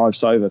my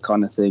life's over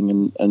kind of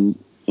thing. And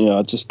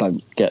I just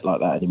don't get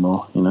like that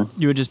anymore.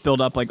 You would just build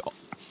up like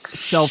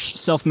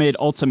self-made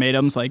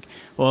ultimatums. Like,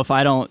 well, if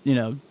I don't,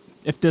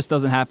 if this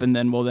doesn't happen,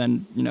 then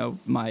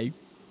my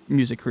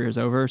music career is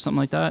over or something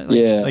like that.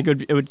 Like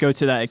it would go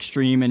to that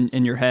extreme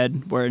in your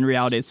head, where in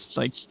reality it's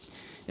like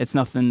it's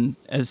nothing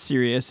as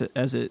serious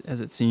as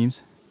it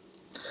seems.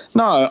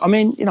 No, I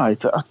mean, I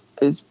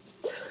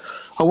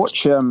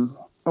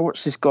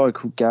watch this guy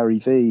called Gary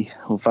V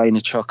or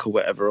Vaynerchuk or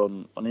whatever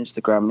on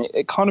Instagram, and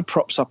it kind of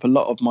props up a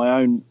lot of my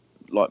own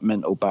like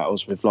mental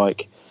battles with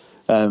like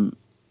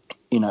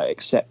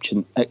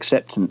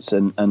acceptance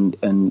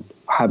and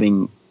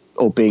having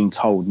or being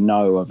told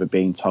no over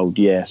being told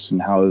yes,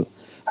 and how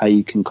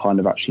you can kind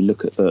of actually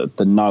look at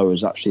the no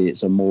as actually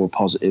it's a more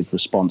positive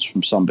response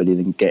from somebody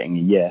than getting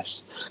a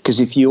yes. Because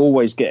if you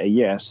always get a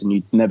yes and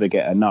you never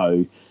get a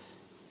no,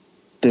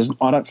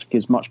 I don't think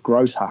as much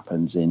growth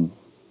happens in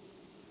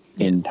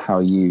how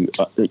you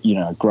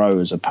grow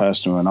as a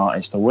person or an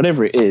artist or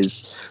whatever it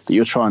is that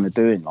you're trying to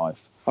do in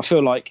life. I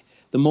feel like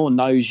the more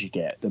no's you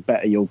get, the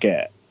better you'll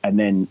get, and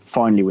then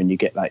finally when you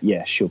get that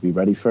yes, you'll be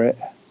ready for it.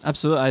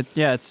 Absolutely.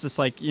 Yeah, it's just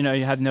like, you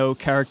have no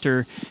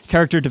character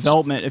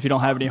development if you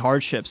don't have any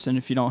hardships, and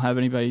if you don't have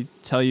anybody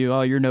tell you,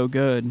 oh, you're no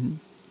good.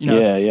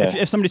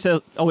 If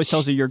somebody always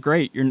tells you you're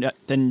great,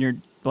 then you're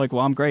like,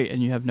 well, I'm great,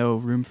 and you have no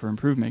room for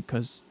improvement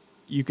because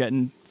you're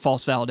getting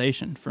false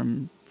validation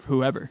from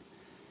whoever.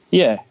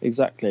 Yeah,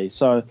 exactly.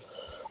 So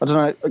I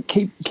don't know,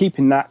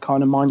 keeping that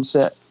kind of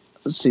mindset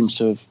seems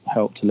to have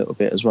helped a little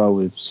bit as well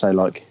with, say,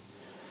 like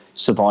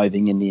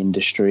surviving in the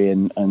industry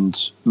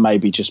and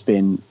maybe just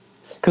being,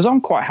 because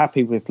I'm quite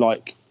happy with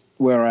like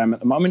where I am at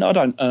the moment. I mean, I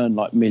don't earn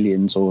like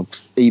millions or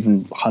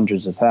even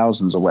hundreds of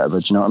thousands or whatever.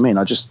 Do you know what I mean?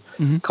 I just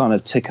kind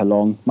of tick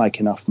along, make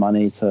enough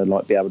money to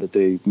like be able to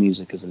do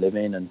music as a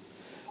living, and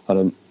I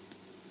don't,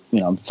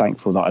 I'm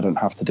thankful that I don't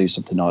have to do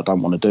something I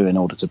don't want to do in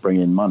order to bring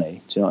in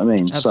money. Do you know what I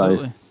mean?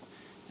 Absolutely. So,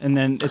 and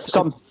then it's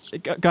go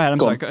ahead. I'm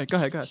sorry. Go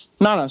ahead.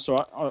 No, it's all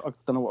right. I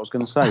don't know what I was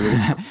going to say. Really.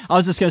 I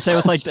was just going to say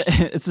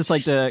it's just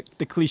like the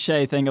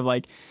cliche thing of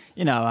like,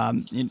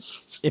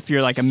 if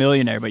you're like a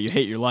millionaire but you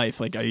hate your life,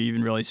 like, are you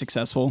even really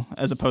successful?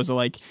 As opposed to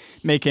like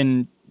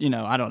making,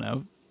 I don't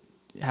know,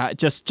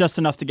 just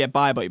enough to get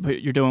by,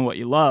 but you're doing what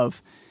you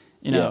love.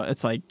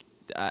 It's like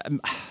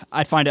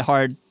I find it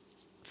hard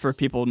for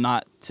people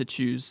not to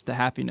choose the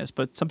happiness,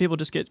 but some people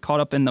just get caught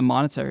up in the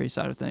monetary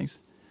side of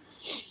things.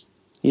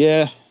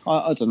 Yeah,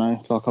 I don't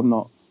know. Like, I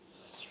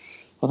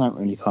don't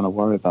really kind of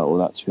worry about all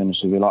that, to be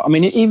honest with you. Like, I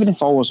mean, even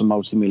if I was a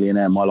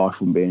multi-millionaire, my life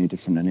wouldn't be any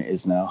different than it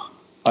is now.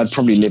 I'd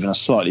probably live in a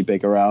slightly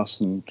bigger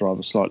house and drive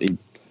a slightly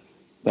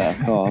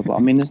better car. But I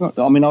mean,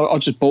 I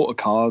just bought a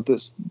car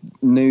that's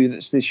new,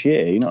 that's this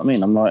year. You know what I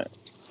mean? I'm like,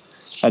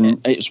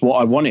 and it's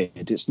what I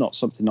wanted. It's not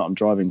something that I'm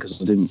driving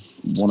because I didn't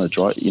want to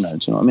drive. Do you know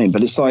what I mean?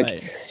 But it's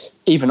like,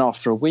 even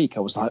after a week, I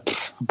was like,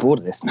 I'm bored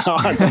of this now.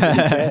 I don't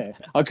really care.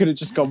 I could have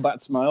just gone back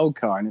to my old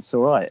car and it's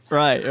all right.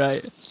 Right.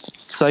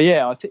 So,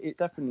 yeah, I think it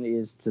definitely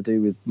is to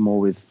do with more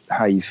with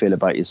how you feel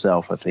about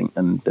yourself, I think,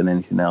 than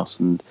anything else.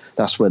 And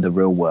that's where the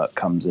real work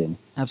comes in.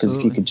 Because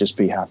if you could just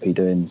be happy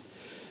doing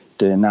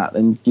that,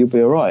 then you'll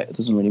be all right. It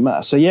doesn't really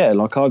matter. So, yeah,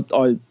 like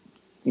I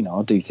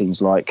do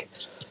things like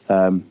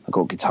I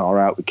got guitar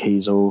out with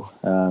Kiesel,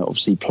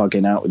 obviously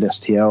plugging out with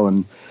STL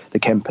and the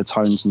Kemper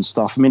Tones and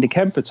stuff. I mean, the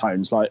Kemper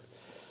Tones, like,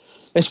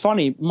 it's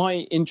funny,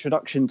 my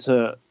introduction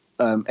to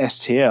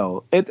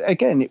STL,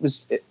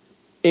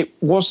 it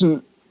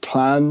wasn't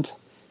planned.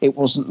 It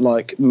wasn't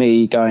like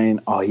me going,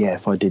 oh, yeah,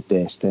 if I did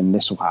this, then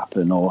this will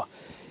happen. Or,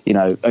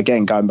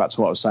 again, going back to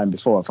what I was saying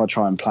before, if I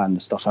try and plan the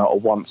stuff out or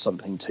want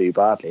something too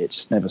badly, it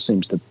just never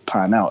seems to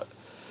pan out.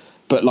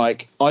 But,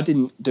 like, I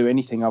didn't do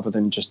anything other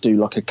than just do,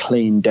 like, a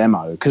clean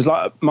demo. Because,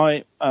 like,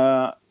 my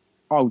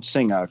old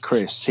singer,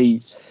 Chris,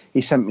 he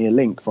sent me a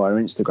link via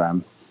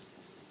Instagram.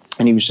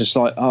 And he was just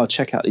like, oh,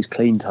 check out these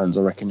clean tones.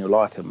 I reckon you'll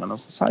like them. And I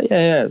was just like,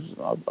 yeah,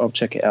 I'll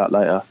check it out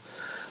later.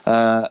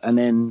 And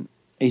then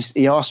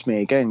he asked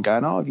me again,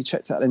 going, oh, have you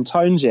checked out them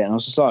tones yet? And I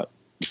was just like,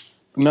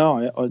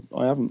 no,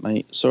 I haven't,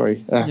 mate.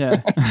 Sorry.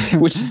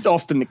 Which is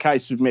often the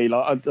case with me.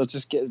 Like,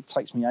 it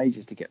takes me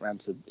ages to get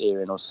around to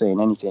hearing or seeing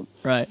anything.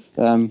 Right.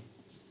 And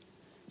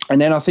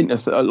then I think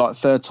the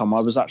third time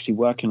I was actually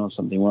working on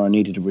something where I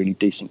needed a really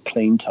decent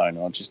clean tone,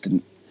 and I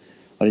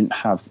didn't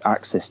have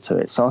access to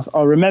it. So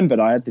I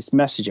remembered I had this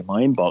message in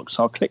my inbox.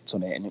 So I clicked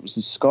on it, and it was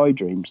this Sky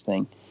Dreams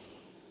thing.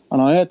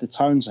 And I heard the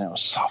tones, and I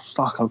was like,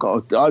 fuck, I've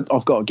got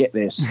to get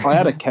this. I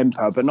had a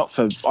Kemper, but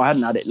I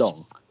hadn't had it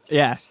long.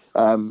 Yeah.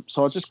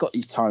 So I just got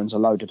these tones, I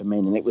loaded them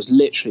in, and it was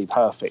literally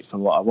perfect for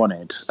what I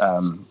wanted.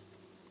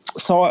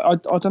 So I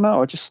don't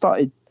know, I just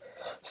started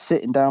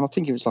sitting down. I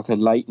think it was like a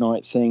late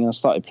night thing. I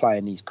started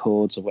playing these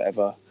chords or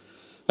whatever.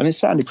 And it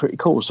sounded pretty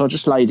cool, so I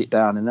just laid it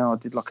down, and then I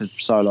did like a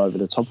solo over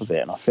the top of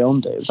it, and I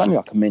filmed it. It was only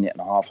like a minute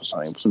and a half or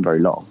something. It wasn't very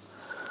long.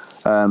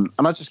 And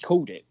I just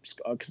called it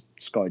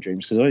Sky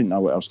Dreams because I didn't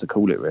know what else to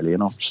call it, really.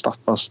 And I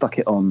stuck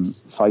it on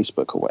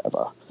Facebook or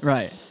whatever.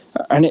 Right.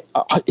 And it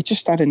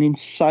just had an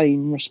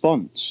insane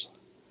response.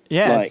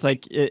 Yeah, it's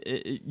like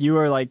you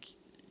were like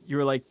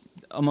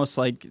almost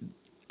like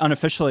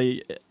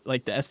unofficially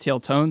like the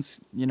STL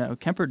Tones,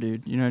 Kemper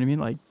dude. You know what I mean?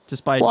 Like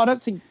just by. Well, I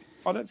don't think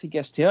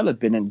STL had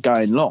been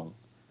going long.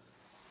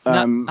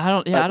 I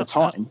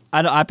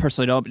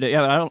personally don't.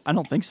 Yeah, I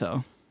don't think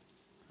so.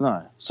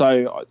 No.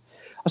 So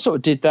I sort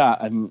of did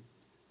that, and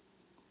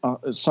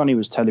Sonny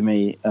was telling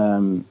me,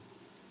 Mr.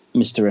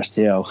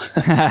 STL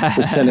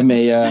was telling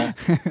me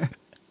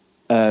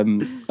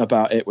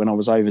about it when I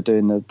was over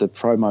doing the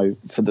promo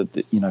for the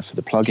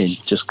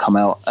plugin just come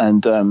out,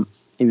 and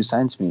he was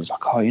saying to me, he was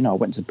like, oh, I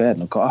went to bed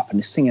and I got up and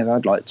this thing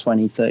had like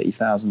 20,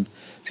 30,000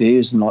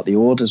 views and like the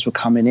orders were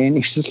coming in.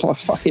 He's just like,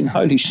 fucking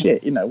holy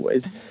shit,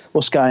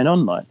 what's going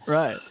on, like?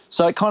 Right.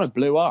 So it kind of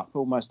blew up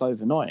almost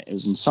overnight. It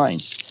was insane.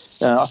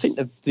 I think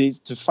the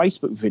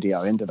Facebook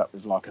video ended up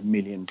with like 1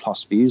 million+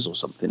 views or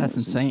something. That's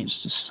insane.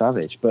 It's just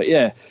savage. But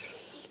yeah,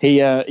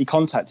 he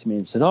contacted me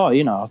and said, oh,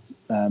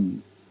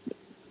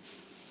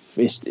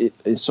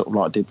 it's sort of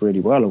like did really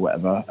well or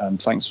whatever.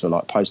 Thanks for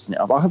like posting it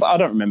up. I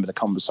don't remember the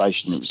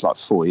conversation. It was like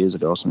 4 years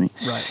ago or something.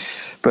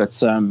 Right.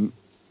 But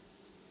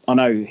I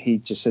know he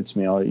just said to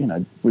me,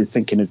 oh, we're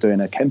thinking of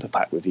doing a Kemper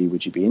pack with you.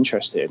 Would you be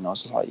interested? And I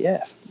was like,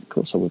 yeah, of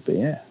course I would be.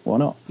 Yeah, why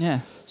not? Yeah.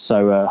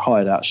 So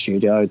hired out a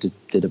studio,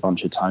 did a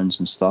bunch of tones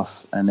and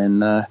stuff, and then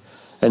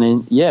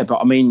yeah. But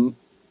I mean,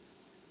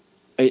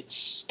 it's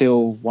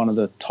still one of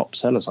the top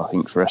sellers, I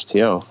think, for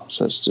STL.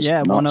 So it's just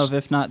nuts. One of,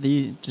 if not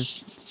the,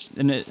 just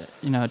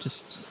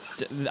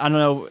I don't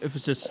know if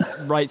it's just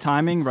right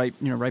timing, right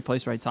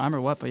place, right time,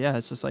 or what. But yeah,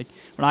 it's just like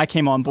when I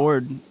came on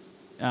board,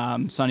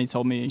 Sonny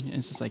told me,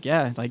 it's just like,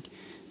 yeah, like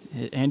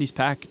Andy's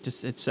pack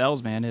just it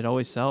sells, man. It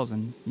always sells,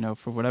 and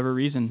for whatever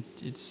reason,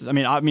 it's. I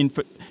mean,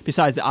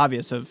 besides the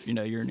obvious of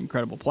you're an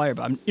incredible player,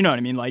 but you know what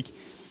I mean, like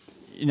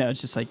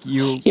it's just like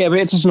you. Yeah, but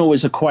it doesn't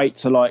always equate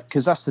to like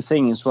because that's the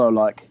thing as well,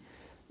 like.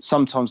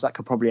 Sometimes that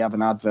could probably have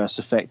an adverse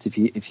effect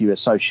if you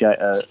associate.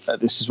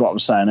 This is what I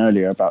was saying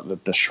earlier about the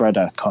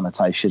shredder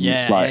connotation.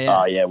 Yeah, it's like,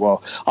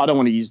 well, I don't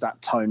want to use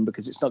that tone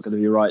because it's not going to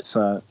be right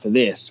for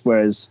this.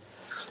 Whereas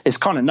it's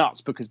kind of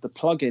nuts because the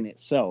plugin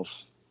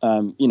itself,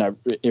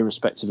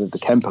 irrespective of the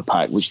Kemper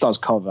pack, which does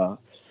cover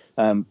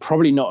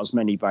probably not as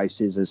many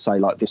bases as say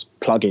like this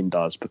plugin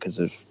does because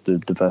of the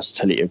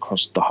versatility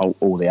across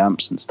all the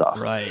amps and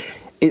stuff.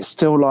 Right. It's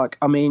still like,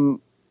 I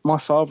mean. My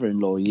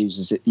father-in-law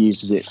uses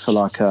it for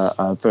like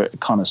a very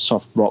kind of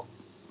soft rock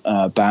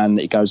band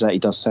that he goes out. He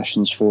does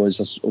sessions for.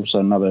 There's also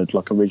another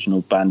like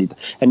original band,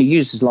 and he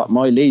uses like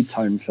my lead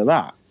tone for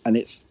that. And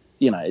it's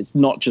it's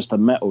not just a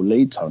metal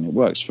lead tone. It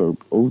works for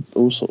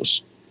all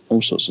sorts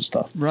of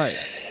stuff. Right.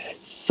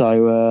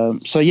 So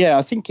yeah,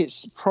 I think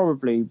it's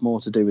probably more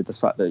to do with the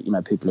fact that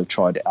people have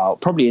tried it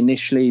out. Probably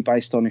initially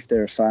based on if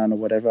they're a fan or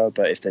whatever.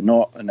 But if they're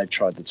not and they've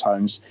tried the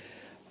tones,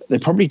 they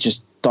probably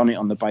just done it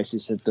on the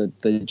basis of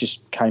they just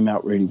came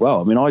out really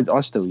well. I mean, I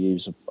still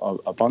use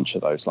a bunch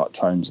of those like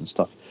tones and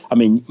stuff. I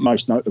mean,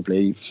 most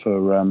notably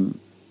for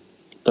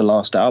the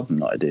last album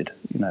that I did,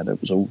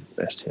 that was all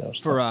STL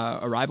stuff. For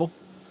Arrival?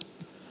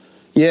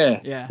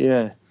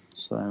 Yeah.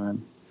 So,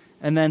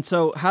 and then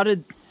so how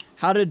did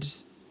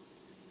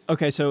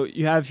okay, so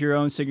you have your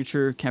own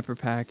signature Kemper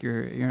pack,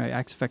 your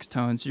XFX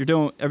tones.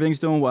 Everything's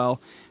doing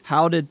well.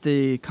 How did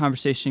the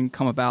conversation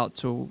come about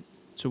to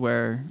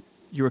where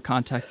you were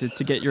contacted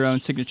to get your own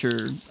signature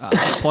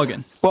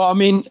plugin? Well, I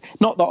mean,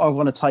 not that I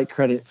want to take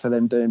credit for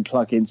them doing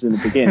plugins in the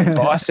beginning,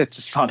 but I said to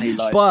Sonny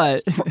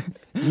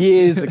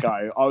years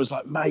ago, I was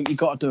like, mate, you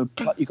got to do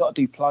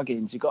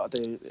plugins, you got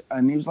to do,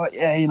 and he was like,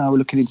 yeah, we're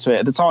looking into it.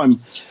 At the time,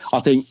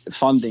 I think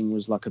funding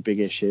was like a big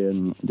issue,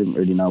 and I didn't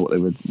really know what they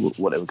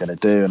were going to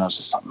do. And I was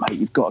just like, mate,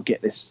 you've got to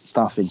get this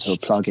stuff into a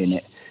plugin.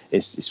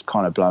 It's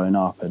kind of blowing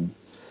up, and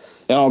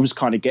I was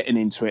kind of getting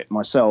into it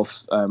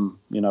myself,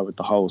 with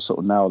the whole sort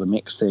of Nail the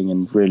Mix thing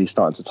and really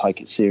starting to take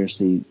it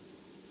seriously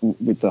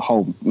with the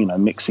whole,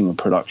 mixing and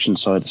production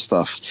side of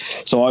stuff.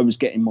 So I was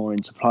getting more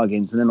into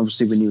plugins. And then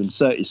obviously when you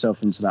insert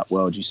yourself into that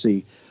world, you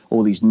see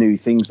all these new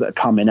things that are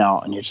coming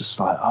out and you're just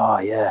like, oh,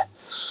 yeah,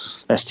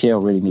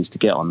 STL really needs to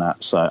get on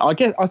that. So I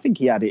think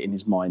he had it in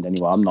his mind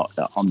anyway. I'm not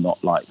going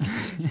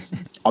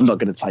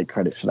to take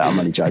credit for that. I'm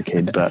only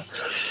joking. But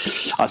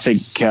I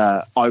think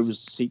I was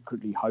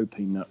secretly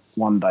hoping that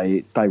one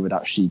day they would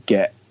actually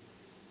get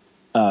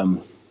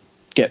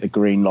the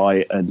green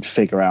light and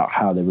figure out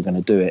how they were going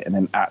to do it and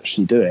then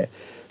actually do it.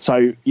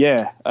 So,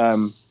 yeah,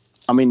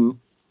 I mean,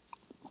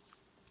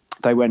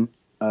 they went,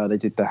 they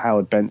did the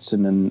Howard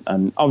Benson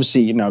and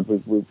obviously,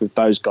 with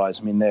those guys,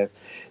 I mean,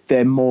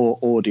 they're more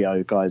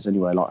audio guys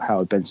anyway, like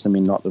Howard Benson. I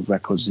mean, like the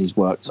records he's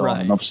worked on,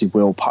 and obviously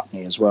Will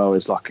Putney as well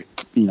is like,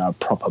 a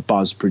proper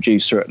buzz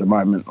producer at the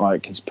moment.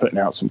 Like he's putting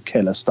out some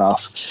killer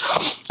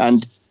stuff.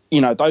 And,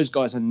 those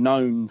guys are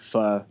known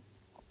for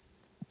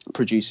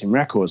producing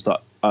records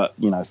that,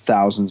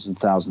 thousands and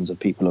thousands of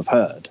people have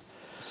heard.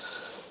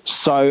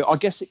 So I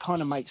guess it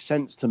kind of makes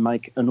sense to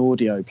make an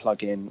audio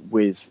plugin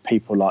with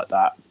people like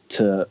that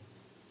to,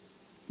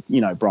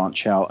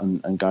 branch out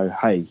and go,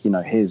 hey,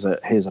 here's a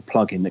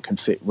plugin that can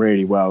fit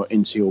really well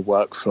into your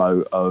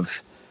workflow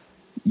of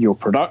your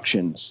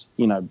productions,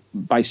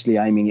 basically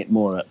aiming it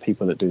more at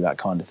people that do that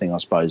kind of thing, I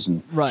suppose.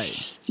 And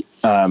right.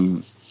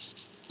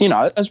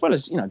 As well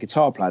as,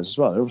 guitar players as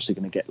well. They're obviously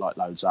going to get like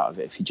loads out of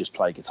it if you just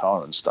play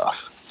guitar and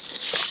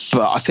stuff.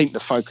 But I think the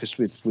focus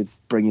with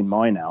bringing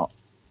mine out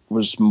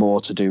was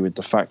more to do with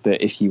the fact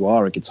that if you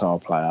are a guitar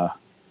player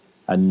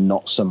and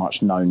not so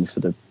much known for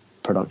the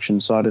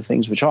production side of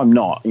things, which I'm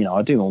not,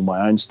 I do all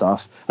my own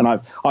stuff, and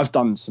I've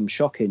done some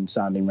shocking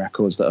sounding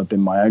records that have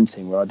been my own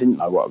thing where I didn't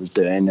know what I was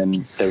doing and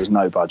there was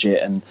no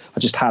budget and I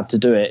just had to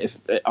do it.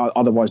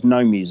 Otherwise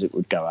no music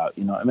would go out,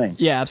 you know what I mean?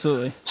 Yeah,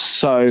 absolutely.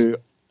 So,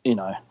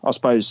 I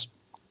suppose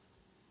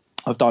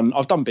I've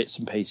done bits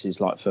and pieces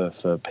like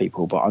for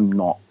people, but I'm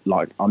not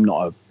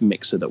a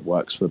mixer that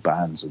works for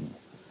bands and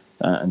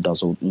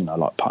does all,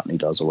 like Putney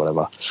does or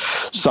whatever.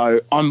 So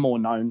I'm more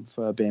known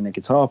for being a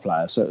guitar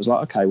player. So it was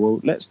like, okay,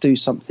 well, let's do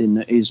something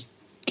that is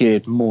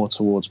geared more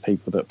towards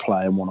people that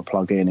play and want to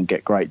plug in and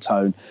get great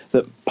tone,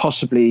 that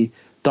possibly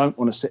don't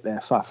want to sit there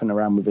faffing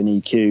around with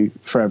an EQ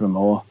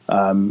forevermore,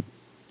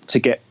 to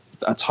get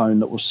a tone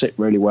that will sit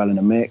really well in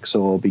a mix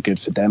or be good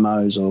for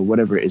demos or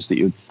whatever it is that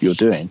you're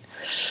doing,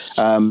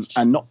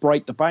 and not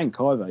break the bank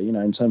either,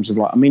 in terms of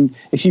like, I mean,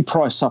 if you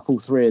price up all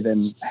three of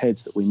them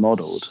heads that we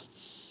modeled,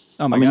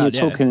 oh my God,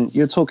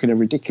 you're talking a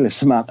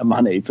ridiculous amount of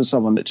money for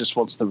someone that just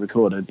wants to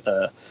record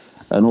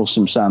an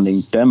awesome sounding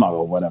demo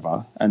or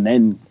whatever, and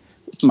then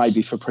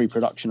maybe for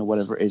pre-production or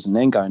whatever it is, and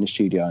then go in the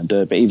studio and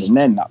do it. But even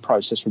then, that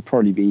process would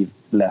probably be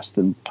less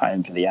than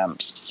paying for the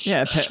amps.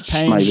 Yeah,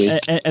 paying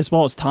as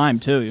well as time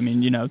too. I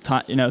mean,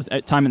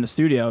 time in the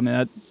studio. I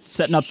mean,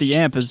 setting up the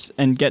amp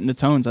and getting the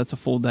tones, that's a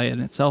full day in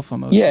itself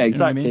almost. Yeah,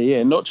 exactly. You know what I mean?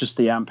 Yeah, not just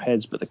the amp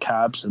heads, but the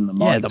cabs and the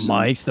mics. Yeah, the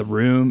mics, the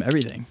room,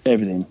 everything.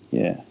 Everything.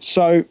 Yeah.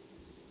 So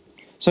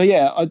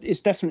yeah,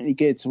 it's definitely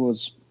geared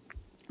towards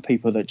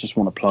people that just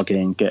want to plug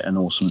in, get an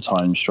awesome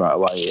tone straight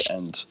away,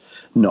 and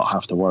not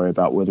have to worry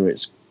about whether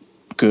it's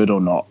good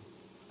or not.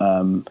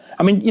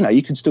 I mean,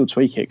 you can still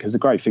tweak it, because the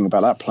great thing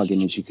about that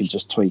plugin is you can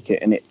just tweak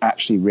it and it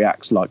actually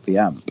reacts like the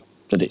amp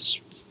that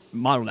it's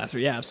modeled after.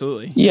 Yeah,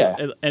 absolutely.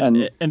 Yeah,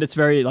 and it's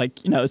very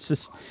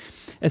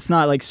it's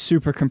not like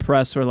super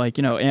compressed or like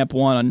amp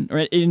 1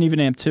 or even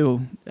amp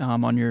 2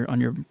 on your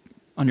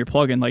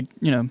plugin. Like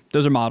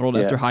those are modeled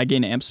after high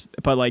gain amps,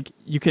 but like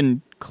you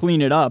can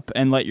clean it up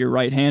and let your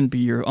right hand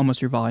be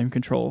almost your volume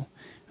control,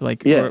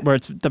 like where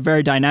it's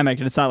very dynamic,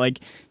 and it's not like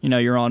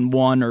you're on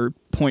 1 or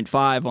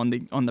 0.5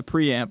 on the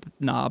preamp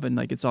knob and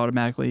like it's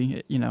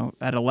automatically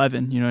at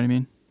 11. You know what I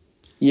mean?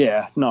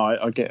 Yeah, no,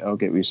 I get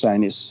what you're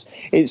saying. It's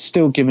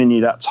still giving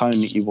you that tone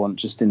that you want,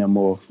 just in a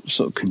more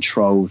sort of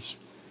controlled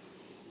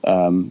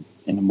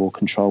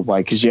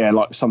way. Because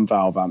like some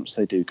valve amps,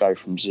 they do go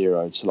from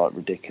 0 to like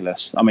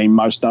ridiculous. I mean,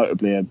 most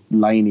notably a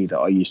Laney that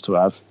I used to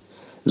have.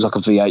 It was like a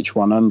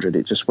VH100.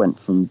 It just went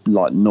from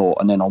like 0,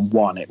 and then on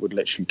 1 it would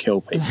literally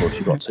kill people if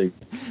you got to.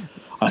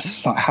 I was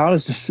just like, how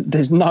does this?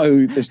 There's no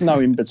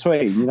in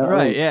between,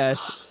 Right? I mean? Yeah,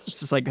 it's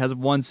just like has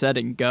one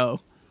setting, go.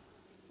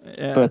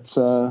 Yeah. But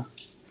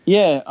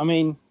I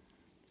mean,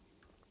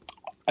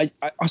 I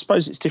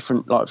suppose it's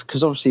different, like,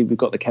 because obviously we've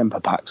got the Kemper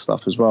pack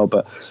stuff as well,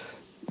 but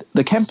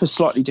the Kemper's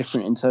slightly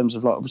different in terms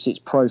of, like, obviously it's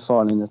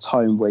profiling the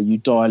tone where you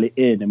dial it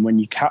in, and when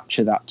you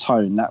capture that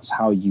tone, that's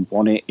how you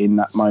want it in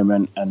that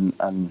moment.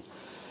 And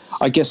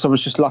I guess I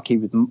was just lucky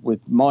with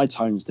my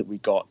tones that we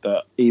got,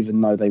 that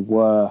even though they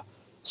were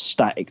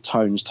static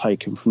tones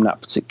taken from that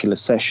particular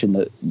session,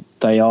 that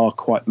they are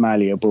quite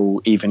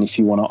malleable, even if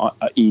you want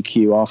to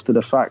EQ after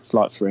the fact,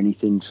 like for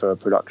anything for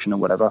production or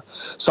whatever.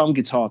 Some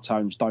guitar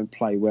tones don't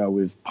play well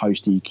with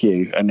post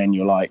EQ, and then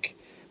you're like,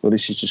 well,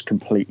 this is just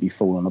completely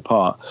falling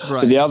apart. Right.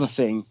 So the other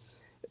thing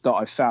that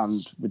I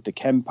found with the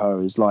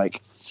Kempo is,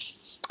 like,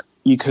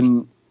 you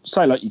can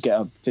say, like, you get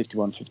a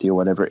 5150 or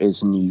whatever it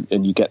is, and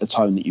you get the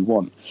tone that you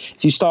want.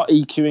 If you start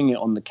EQing it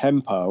on the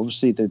Kempo,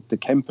 obviously the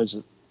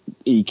Kemper's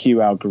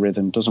EQ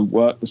algorithm doesn't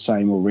work the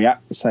same or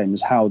react the same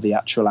as how the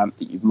actual amp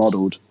that you've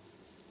modeled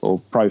or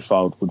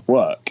profiled would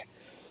work.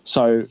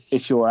 So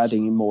if you're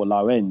adding in more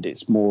low end,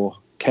 it's more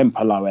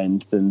Kemper low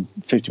end than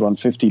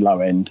 5150 low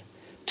end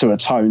to a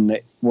tone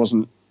that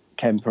wasn't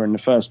Kemper in the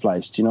first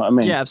place. Do you know what I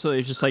mean? Yeah, absolutely.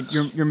 It's just like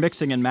you're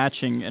mixing and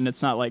matching, and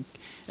it's not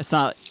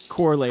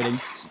correlating,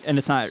 and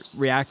it's not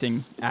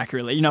reacting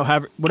accurately.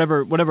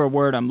 Whatever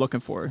word I'm looking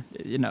for.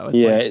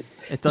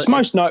 It's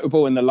most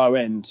notable in the low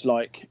end.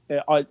 Like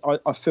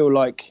I feel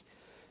like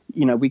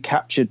we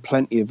captured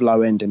plenty of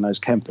low end in those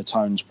Kemper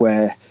tones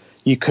where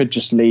you could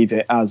just leave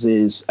it as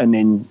is, and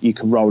then you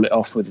can roll it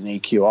off with an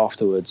EQ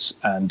afterwards,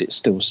 and it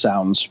still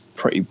sounds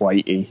pretty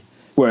weighty.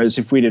 Whereas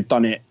if we'd have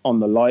done it on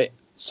the light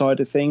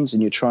side of things,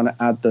 and you're trying to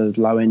add the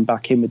low end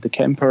back in with the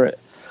Kemper,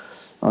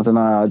 I don't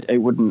know, it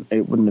wouldn't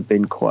have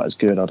been quite as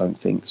good, I don't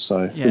think.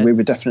 So we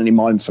were definitely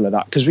mindful of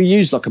that, because we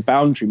used like a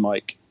boundary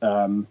mic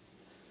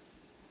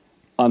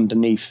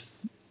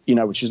underneath,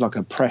 which is like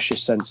a pressure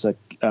sensor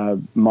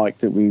mic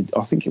that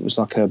I think it was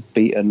like a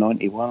Beta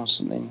 91 or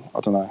something. I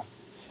don't know.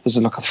 It's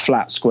like a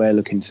flat square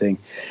looking thing,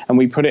 and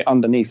we put it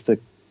underneath the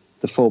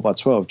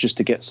 4x12 just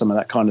to get some of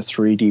that kind of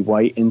 3D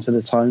weight into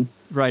the tone.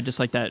 Right, just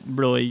like that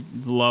really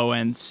low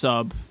end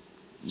sub.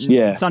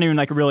 Yeah, it's not even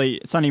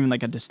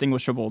like a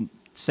distinguishable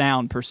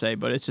sound per se,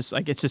 but it's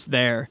just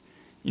there.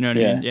 You know what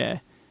I mean? Yeah.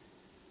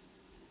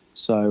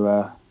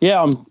 So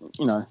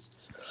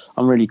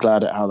I'm really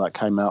glad at how that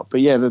came out.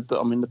 But yeah, the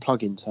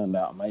plugin turned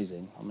out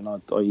amazing. I mean,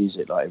 I use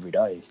it like every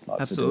day,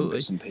 like absolutely, for doing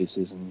bits and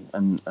pieces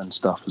and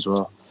stuff as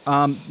well.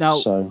 Now,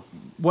 so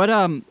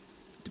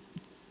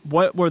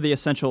what were the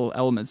essential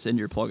elements in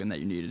your plugin that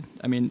you needed?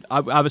 I mean,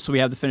 obviously we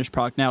have the finished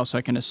product now, so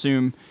I can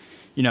assume,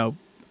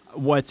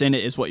 what's in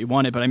it is what you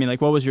wanted. But I mean,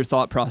 like, what was your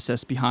thought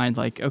process behind,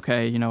 like,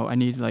 okay, I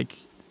need like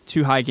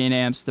 2 high gain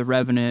amps, the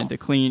Revenant, the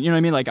Clean, you know what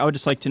I mean? Like, I would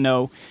just like to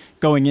know,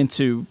 going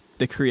into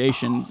the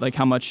creation, like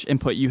how much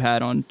input you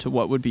had on to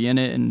what would be in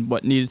it and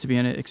what needed to be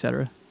in it,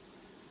 etc.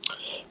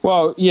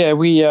 Well, yeah,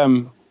 we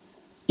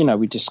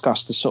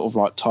discussed the sort of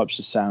like types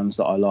of sounds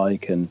that I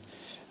like, and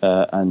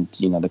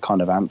the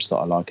kind of amps that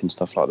I like and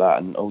stuff like that.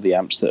 And all the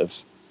amps that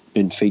have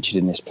been featured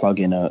in this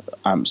plugin are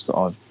amps that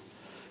I've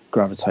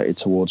gravitated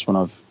towards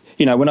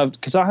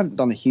because I haven't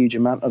done a huge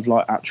amount of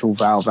like actual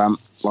valve amp,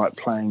 like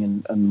playing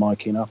and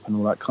miking up and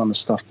all that kind of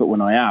stuff. But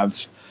when I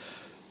have,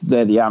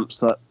 they're the amps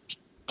that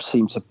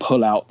seem to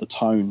pull out the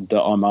tone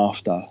that I'm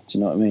after. Do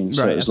you know what I mean?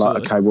 So it's like,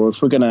 okay, well,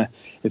 if we're gonna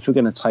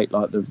take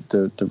like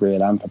the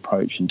real amp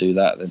approach and do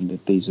that, then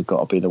these have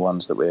got to be the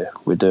ones that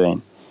we're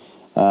doing.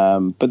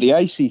 But the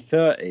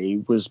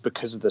AC30 was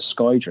because of the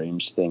Sky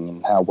Dreams thing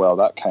and how well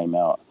that came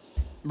out.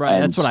 Right,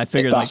 and that's what I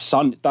figured.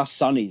 That's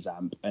Sonny's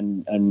amp,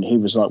 and he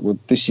was like, "Well,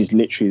 this is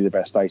literally the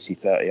best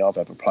AC30 I've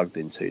ever plugged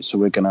into. So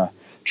we're gonna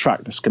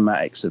track the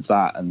schematics of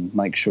that and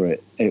make sure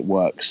it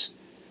works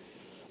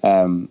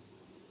the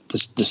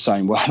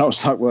same way." And I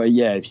was like, "Well,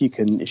 yeah, if you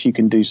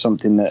can do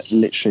something that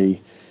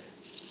literally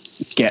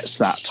gets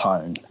that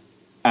tone,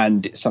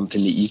 and it's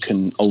something that you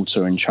can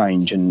alter and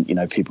change, and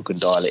people can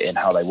dial it in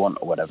how they want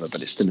or whatever,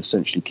 but it still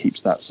essentially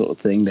keeps that sort of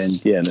thing, then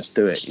yeah, let's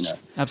do it."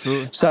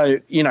 Absolutely. So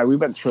we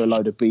went through a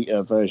load of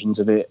beta versions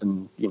of it,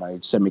 and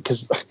send me,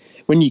 because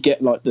when you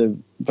get like the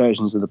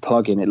versions of the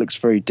plugin, it looks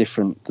very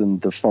different than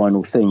the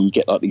final thing. You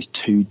get like these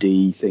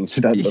 2D things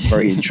that don't look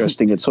very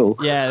interesting at all.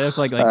 Yeah, they look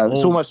like old,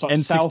 it's almost like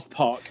South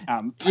Park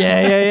amp.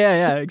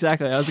 Yeah,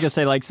 exactly. I was gonna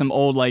say like some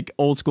old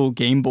school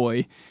Game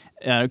Boy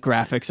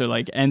graphics, or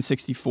like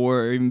N64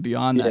 or even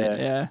beyond that.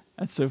 Yeah,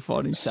 that's so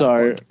funny.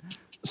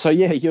 So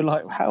yeah, you're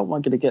like, how am I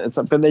going to get it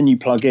up? But then you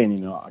plug in, and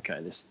you're like,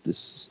 okay, this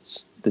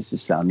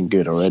is sounding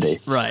good already.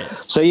 Right.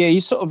 So yeah,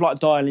 you sort of like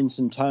dial in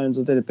some tones.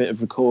 I did a bit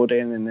of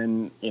recording, and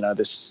then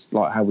this,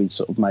 like how we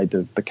sort of made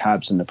the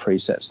cabs and the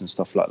presets and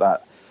stuff like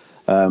that,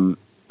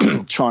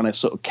 trying to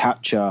sort of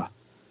capture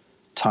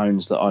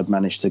tones that I'd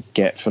managed to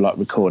get for like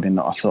recording,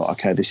 that I thought,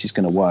 okay, this is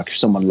going to work if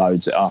someone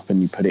loads it up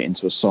and you put it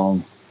into a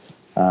song.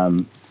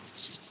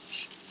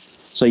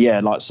 So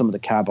yeah, like some of the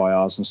cab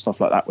IRs and stuff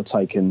like that were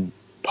taken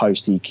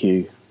post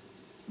EQ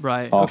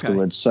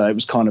afterwards. Okay. So it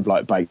was kind of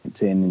like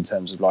baked in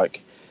terms of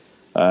like,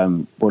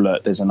 well,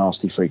 look, there's a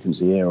nasty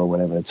frequency here or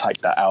whatever, take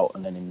that out,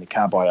 and then in the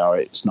cab IR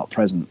it's not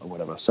present or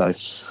whatever.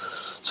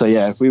 So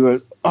yeah,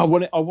 I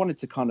wanted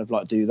to kind of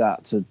like do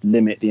that to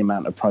limit the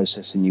amount of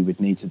processing you would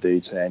need to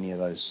do to any of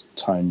those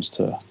tones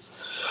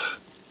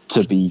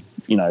to be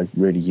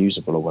really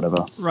usable or whatever.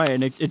 Right,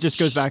 and it just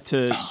goes back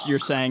to your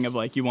saying of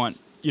like you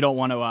don't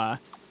want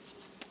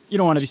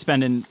to be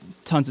spending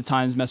tons of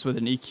time messing with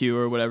an EQ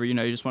or whatever. You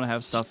just want to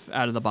have stuff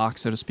out of the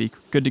box, so to speak,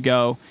 good to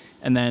go,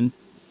 and then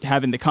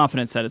having the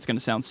confidence that it's going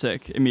to sound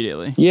sick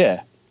immediately.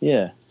 Yeah,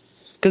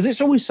 because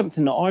it's always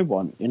something that I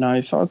want.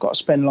 If I've got to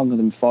spend longer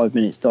than 5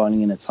 minutes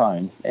dialing in a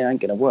tone, it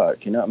ain't going to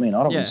work. You know what I mean?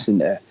 I don't want to sit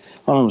there.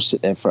 I don't want to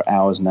sit there for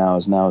hours and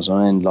hours and hours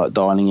on end, like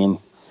dialing in.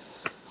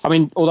 I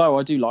mean, although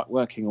I do like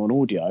working on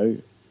audio,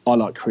 I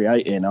like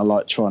creating. I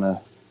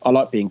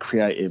like being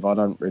creative. I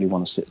don't really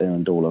want to sit there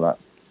and do all of that.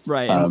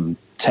 Right.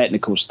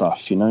 Technical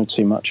stuff,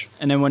 too much.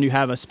 And then when you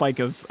have a spike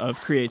of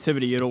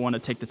creativity, you don't want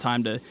to take the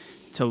time to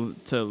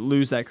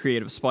lose that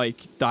creative spike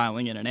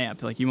dialing in an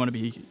amp. Like, you want to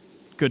be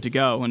good to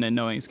go, and then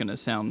knowing it's going to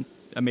sound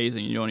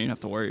amazing. You don't even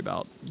have to worry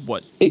about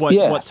what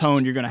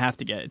tone you're going to have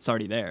to get. It's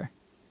already there.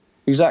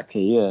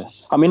 Exactly. Yeah.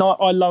 I mean,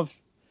 I love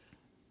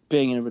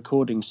being in a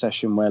recording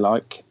session where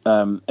like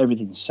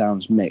everything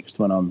sounds mixed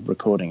when I'm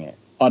recording it.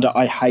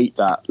 I hate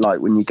that. Like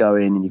when you go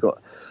in and you've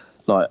got,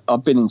 like,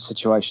 I've been in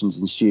situations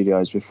in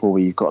studios before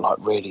where you've got like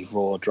really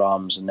raw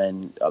drums, and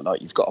then like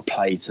you've got to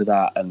play to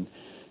that, and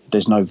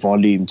there's no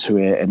volume to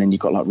it, and then you've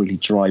got like really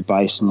dry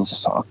bass, and it's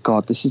just like, oh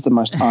god, this is the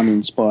most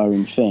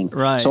uninspiring thing.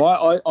 Right. So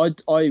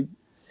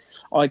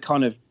I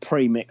kind of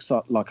pre-mix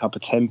up a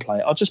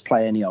template. I'll just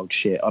play any old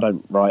shit. I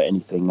don't write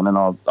anything, and then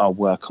I'll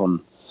work on,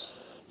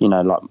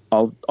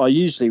 I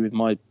usually, with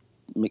my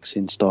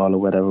mixing style or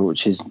whatever,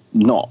 which is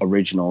not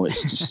original,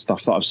 it's just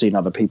stuff that I've seen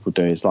other people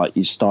do. It's like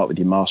you start with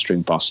your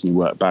mastering bus and you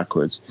work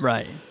backwards.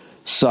 Right.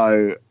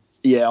 So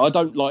yeah, I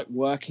don't like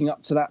working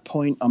up to that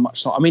point. I'm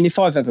much like, I mean, if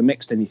I've ever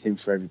mixed anything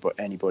for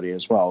anybody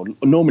as well,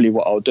 normally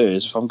what I'll do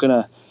is if I'm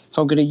gonna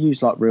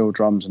use like real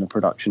drums in a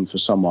production for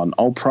someone,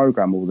 I'll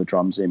program all the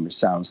drums in with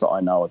sounds that I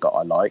know that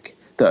I like,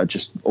 that are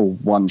just all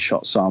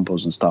one-shot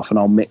samples and stuff, and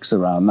I'll mix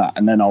around that,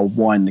 and then I'll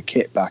wind the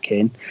kit back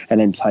in and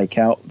then take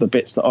out the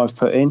bits that I've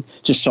put in,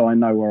 just so I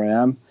know where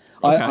I am.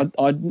 Okay.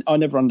 I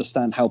never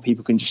understand how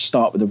people can just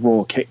start with a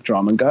raw kick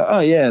drum and go, oh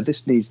yeah,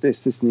 this needs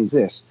this needs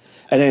this,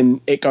 and then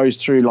it goes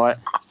through like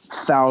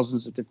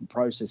thousands of different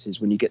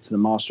processes when you get to the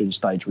mastering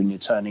stage, when you're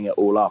turning it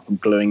all up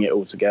and gluing it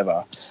all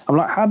together. I'm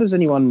like, how does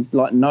anyone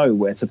like know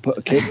where to put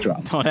a kick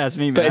drum? Don't ask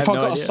me, man. But if I've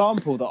got a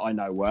sample that I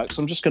know works,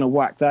 I'm just going to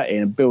whack that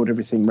in and build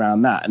everything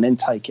around that, and then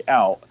take it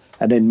out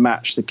and then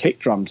match the kick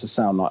drum to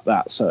sound like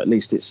that, so at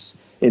least it's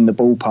in the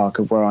ballpark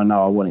of where I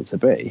know I want it to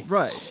be.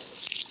 Right.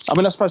 I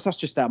mean, I suppose that's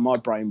just how my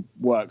brain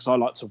works. I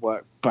like to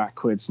work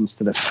backwards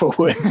instead of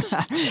forwards.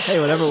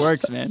 Hey, whatever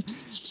works, man.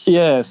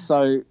 Yeah,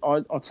 so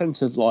I tend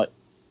to like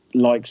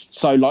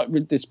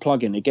with this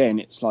plugin, again,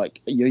 it's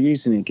like you're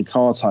using a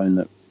guitar tone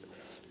that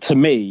to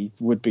me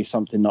would be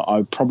something that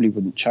I probably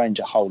wouldn't change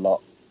a whole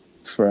lot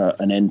for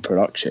an end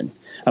production.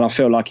 And I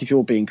feel like if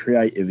you're being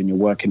creative and you're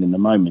working in the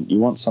moment, you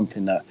want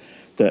something that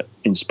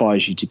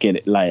inspires you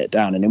to lay it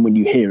down, and then when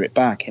you hear it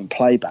back in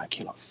playback,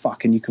 you're like,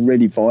 fuck, and you can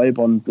really vibe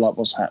on like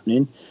what's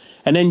happening.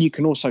 And then you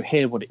can also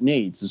hear what it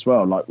needs as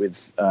well, like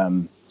with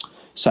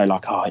say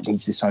like, oh, it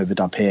needs this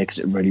overdub here because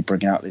it really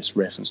bring out this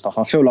riff and stuff.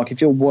 I feel like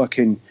if you're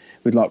working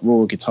with like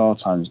raw guitar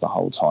tones the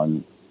whole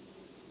time,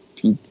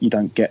 you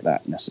don't get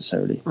that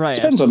necessarily. Right.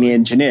 Depends on the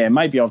engineer.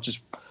 Maybe I've just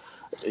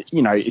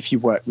you know, if you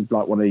work with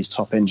like one of these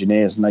top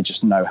engineers and they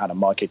just know how to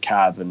mic a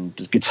cab and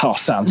the guitar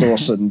sounds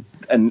awesome,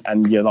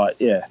 and you're like,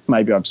 yeah,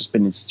 maybe I've just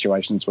been in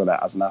situations where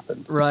that hasn't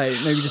happened. Right.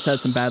 Maybe just had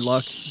some bad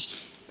luck.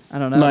 I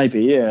don't know.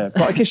 Maybe, yeah.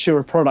 But I guess you're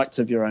a product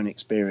of your own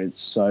experience,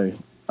 so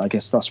I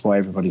guess that's why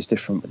everybody's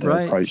different with their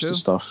approach to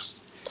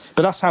stuff.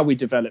 But that's how we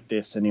developed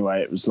this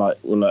anyway. It was like,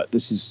 well, look,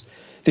 this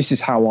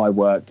is how I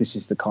work. This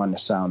is the kind of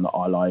sound that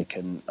I like,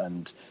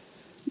 and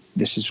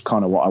this is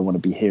kind of what I want to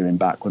be hearing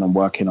back when I'm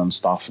working on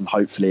stuff. And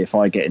hopefully if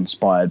I get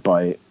inspired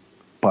by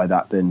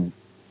that, then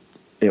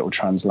it will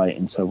translate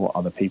into what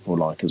other people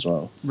like as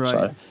well. Right.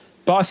 So,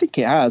 but I think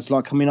it has.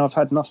 Like, I mean, I've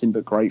had nothing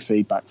but great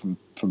feedback from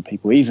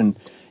people, even,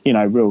 you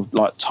know, real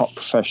like top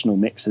professional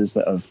mixers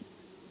that have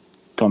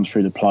gone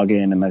through the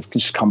plug-in and they've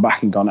just come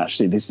back and gone,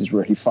 actually, this is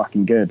really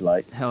fucking good.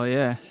 Like, hell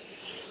yeah.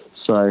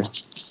 So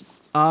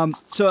I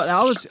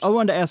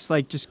wanted to ask,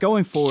 like, just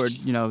going forward,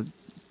 you know,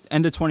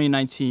 end of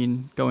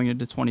 2019, going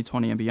into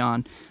 2020 and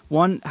beyond.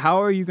 One,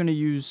 how are you going to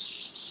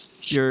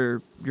use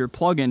your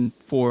plugin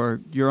for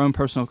your own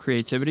personal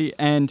creativity,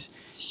 and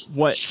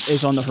what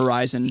is on the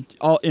horizon?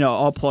 All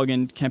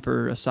plugin,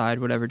 Kemper aside,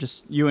 whatever,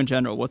 just you in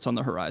general, what's on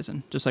the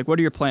horizon? Just like, what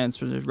are your plans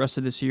for the rest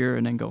of this year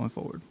and then going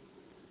forward?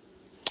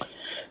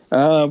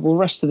 Well,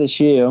 rest of this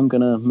year, I'm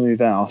going to move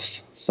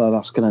house. So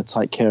that's going to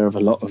take care of a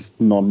lot of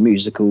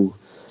non-musical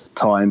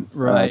time.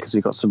 Right. Because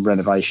we've got some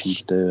renovation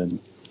to do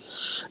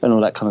and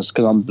all that kind of stuff.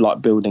 Because I'm like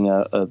building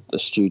a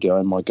studio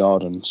in my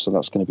garden. So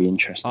that's going to be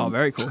interesting. Oh,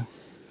 very cool.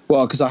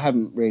 Well, because I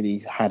haven't really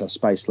had a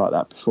space like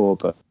that before.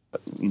 But,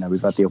 you know, we've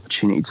had the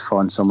opportunity to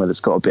find somewhere that's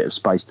got a bit of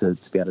space to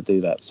be able to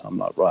do that. So I'm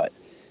like, right,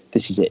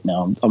 this is it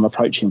now. I'm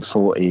approaching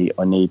 40.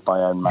 I need my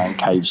own man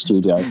cave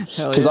studio.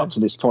 Because up to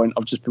this point,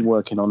 I've just been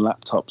working on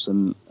laptops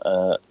and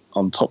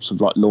on tops of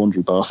like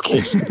laundry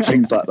baskets and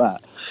things like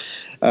that.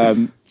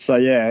 So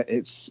yeah,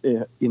 it's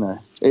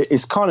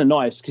it's kind of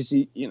nice because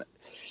you know,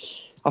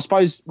 I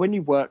suppose when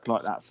you work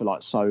like that for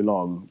like so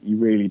long, you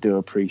really do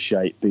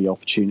appreciate the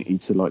opportunity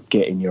to like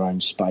get in your own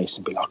space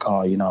and be like,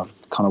 oh, you know,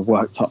 I've kind of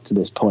worked up to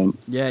this point.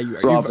 Yeah,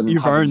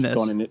 you've earned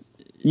this.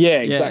 Yeah,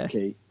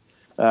 exactly.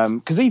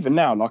 Because even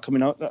now, like, I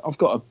mean, I've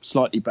got a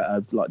slightly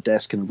better like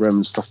desk and room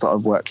and stuff that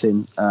I've worked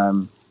in.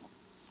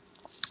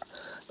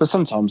 But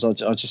sometimes I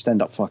just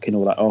end up fucking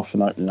all that off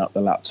and opening up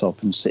the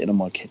laptop and sitting on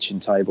my kitchen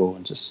table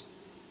and just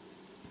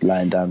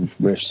laying down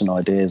riffs and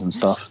ideas and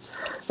stuff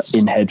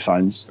in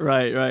headphones.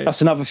 Right. That's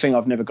another thing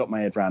I've never got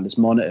my head around is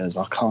monitors.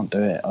 I can't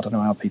do it. I don't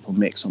know how people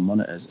mix on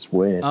monitors. It's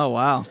weird. Oh,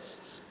 wow.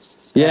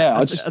 Yeah,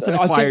 I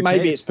think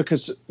maybe taste. it's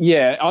because,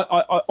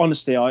 I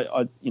honestly,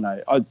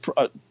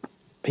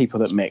 people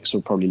that mix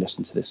will probably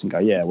listen to this and go,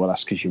 yeah, well,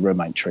 that's because your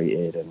room ain't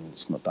treated and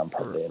it's not done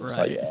properly. And it's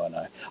like, yeah, I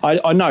know.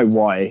 I know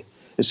why.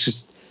 It's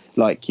just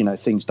like, you know,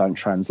 things don't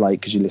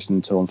translate because you listen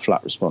to on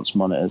flat response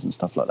monitors and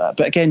stuff like that.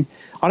 But again,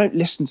 I don't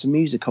listen to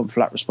music on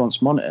flat response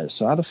monitors.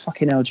 So how the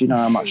fucking hell do you know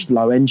how much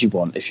low end you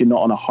want if you're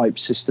not on a hype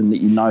system that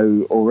you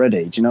know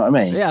already? Do you know what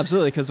I mean? Yeah,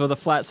 absolutely. Because with a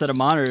flat set of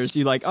monitors,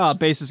 you like, oh,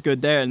 bass is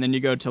good there. And then you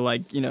go to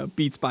like, you know,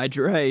 Beats by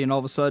Dre and all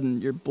of a sudden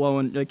you're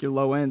blowing like your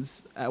low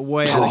ends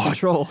way out of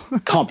control.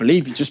 Can't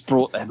believe you just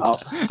brought them up.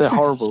 They're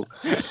horrible.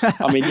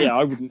 I mean,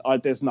 yeah,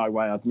 there's no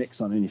way I'd mix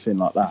on anything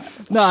like that.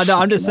 No,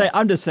 I'm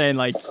just saying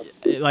like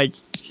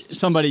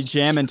somebody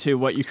jamming to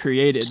what you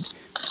created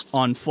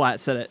on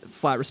flat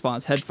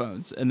response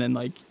headphones, and then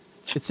like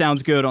it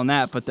sounds good on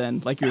that, but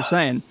then like you were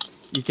saying,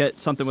 you get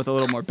something with a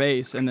little more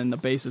bass, and then the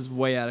bass is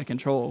way out of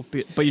control,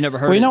 but you never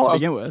heard it to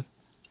begin with.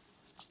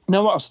 You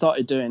know what I've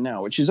started doing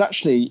now, which is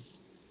actually,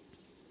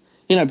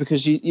 you know,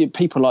 because you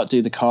people like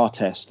do the car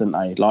test, don't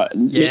they? Like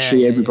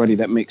literally everybody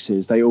that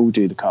mixes, they all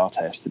do the car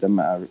test. It doesn't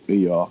matter who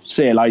you are.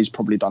 CLA's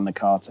probably done the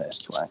car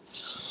test, right?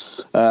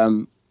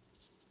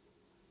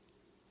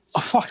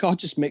 I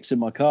just mix in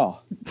my car.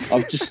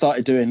 I've just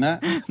started doing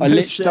that.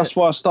 That's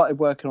why I started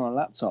working on a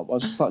laptop. I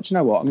was just like, you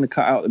know what? I'm going to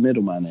cut out the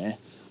middleman here.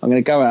 I'm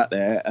going to go out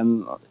there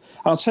and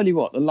I'll tell you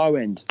what, the low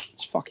end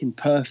is fucking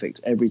perfect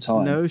every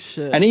time. No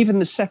shit. And even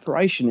the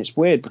separation, it's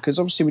weird because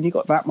obviously when you've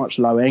got that much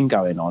low end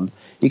going on,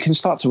 you can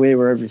start to hear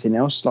where everything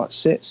else like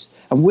sits.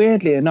 And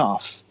weirdly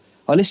enough,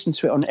 I listen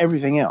to it on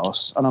everything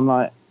else and I'm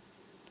like,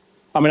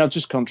 I mean, I've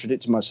just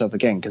contradicted myself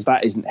again because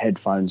that isn't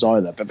headphones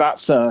either. But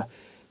that's an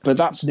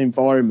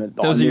environment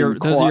that I'm in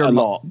quite a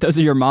lot. Those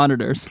are your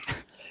monitors.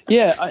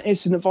 Yeah,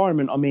 it's an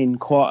environment I'm in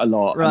quite a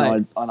lot,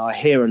 right. and I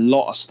hear a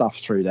lot of stuff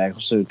through there. I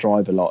also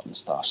drive a lot and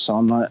stuff, so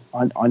I'm like,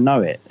 I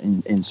know it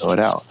inside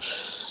out.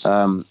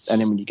 And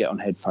then when you get on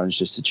headphones,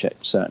 just to check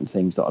certain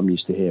things that I'm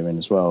used to hearing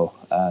as well.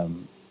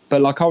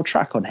 But like I'll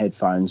track on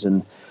headphones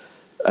and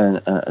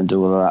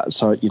do all of that,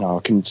 so you know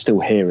I can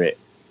still hear it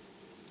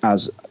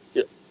as.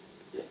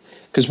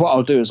 Because what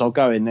I'll do is I'll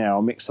go in there,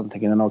 I'll mix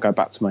something, and then I'll go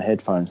back to my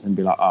headphones and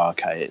be like, oh,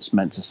 okay, it's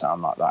meant to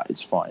sound like that.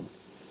 It's fine.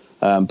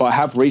 But I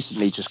have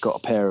recently just got a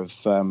pair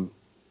of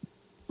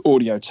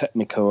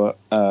Audio-Technica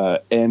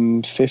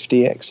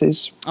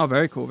M50Xs. Oh,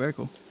 very cool, very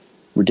cool.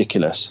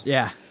 Ridiculous.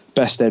 Yeah.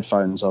 Best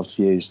headphones I've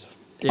used.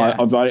 Yeah.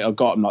 I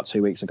got them like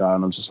 2 weeks ago,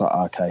 and I'm just like,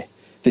 oh, okay,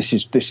 this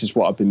is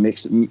what I've been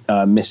missing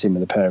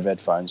with a pair of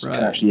headphones. Right. I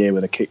can actually hear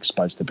where the kick's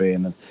supposed to be,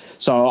 and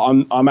so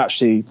I'm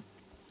actually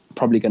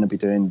probably going to be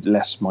doing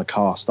less of my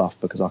car stuff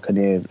because I can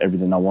hear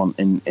everything I want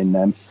in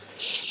them.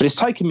 But it's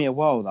taken me a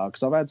while though,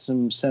 because I've had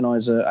some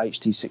Sennheiser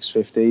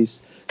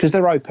HT650s, because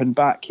they're open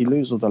back, you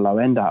lose all the low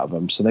end out of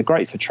them, so they're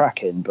great for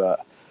tracking,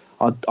 but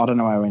I don't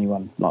know how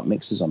anyone like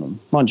mixes on them.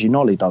 Mind you,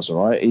 Nolly does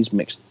all right. He's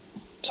mixed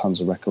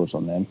tons of records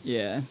on them.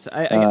 Yeah, so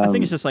I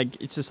think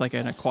it's just like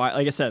an acquired,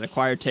 like I said,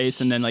 acquired taste,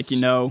 and then like you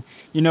know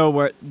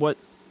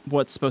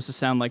what's supposed to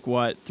sound like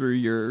what through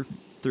your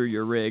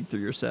rig, through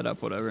your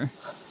setup, whatever.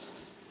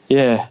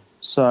 Yeah,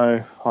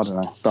 so I don't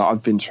know, but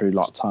I've been through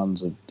like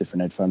tons of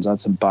different headphones. I had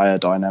some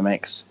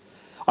Dynamics.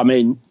 I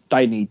mean,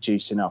 they need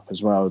juicing up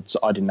as well. So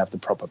I didn't have the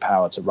proper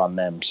power to run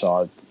them,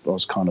 so I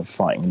was kind of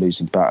fighting a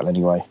losing battle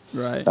anyway.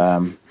 Right.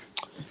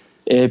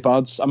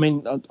 Earbuds. I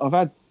mean, I've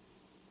had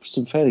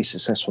some fairly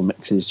successful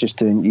mixes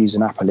just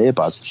using Apple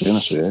earbuds, to be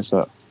honest with you.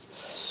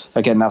 But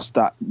again, that's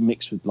that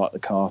mixed with like the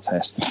car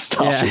test and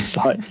stuff. Yeah. It's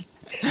like,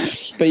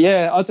 but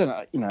yeah, I don't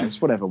know. You know,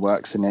 it's whatever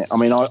works in it. I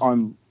mean,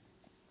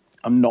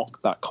 I'm not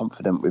that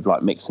confident with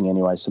like mixing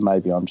anyway, so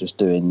maybe I'm just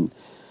doing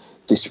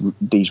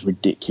these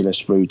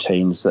ridiculous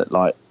routines that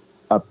like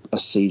a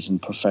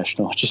seasoned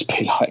professional would just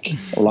be like,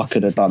 well, I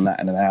could have done that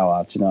in an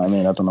hour. Do you know what I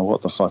mean? I don't know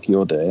what the fuck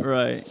you're doing.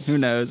 Right. Who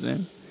knows,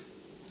 man?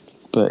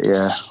 But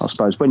yeah, I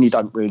suppose when you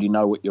don't really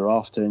know what you're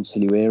after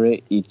until you hear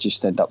it, you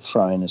just end up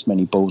throwing as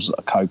many balls at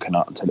a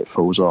coconut until it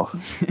falls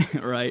off.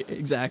 Right,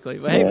 exactly.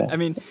 But Yeah. hey, I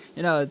mean,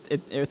 you know,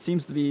 it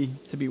seems to be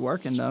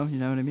working though. You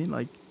know what I mean?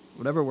 Like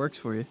whatever works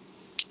for you.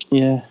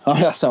 Yeah,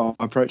 that's how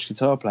I approach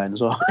guitar playing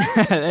as well.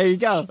 There you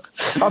go.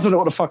 I don't know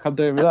what the fuck I'm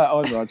doing with that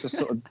either. I just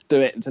sort of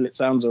do it until it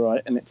sounds all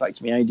right, and it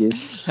takes me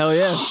ages. Hell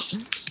yeah.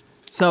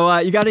 So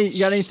you got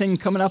anything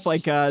coming up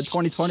like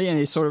 2020?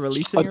 Any sort of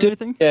releasing or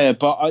anything? Yeah,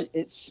 but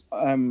it's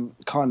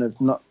kind of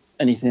not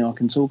anything I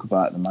can talk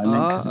about at the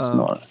moment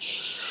because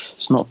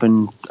it's not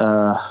been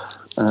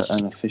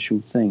an official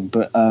thing.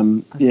 But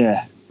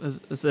yeah,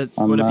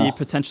 would it be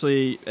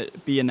potentially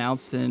be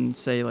announced in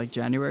say like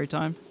January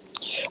time?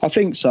 I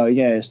think so.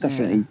 Yeah, it's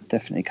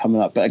definitely coming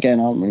up. But again,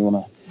 I don't really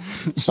want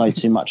to say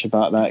too much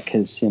about that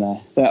because you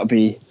know that'll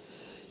be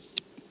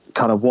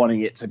kind of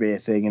wanting it to be a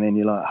thing, and then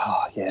you're like,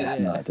 oh yeah.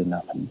 No, it didn't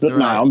happen. But right.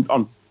 No,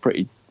 I'm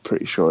pretty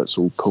sure it's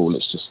all cool.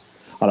 It's just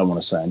I don't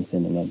want to say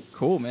anything, and then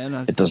cool, man.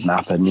 It doesn't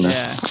happen, you know.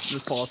 Yeah,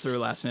 just falls through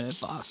last minute.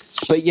 Fuck.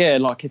 But yeah,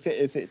 like if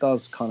it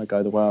does kind of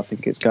go the way I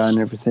think it's going and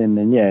everything,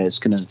 then yeah, it's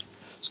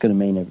gonna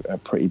mean a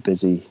pretty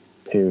busy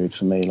period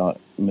for me, like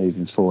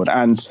moving forward,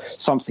 and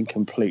something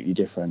completely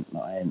different that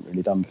I ain't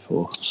really done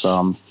before. So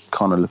I'm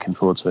kind of looking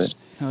forward to it.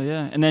 Oh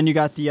yeah, and then you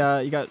got the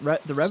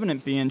the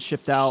Revenant being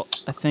shipped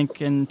out, I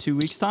think in 2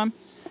 weeks' time.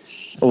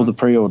 All the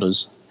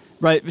pre-orders.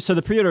 Right, so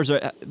the pre-orders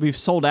we've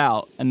sold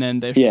out, and then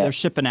they're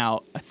shipping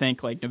out. I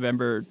think like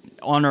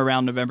on or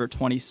around November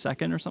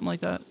 22nd or something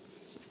like that.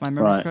 If my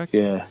memory's correct.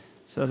 Yeah.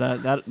 So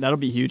that'll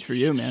be huge for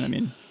you, man. I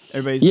mean,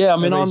 everybody's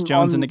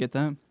jonesing to get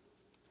them.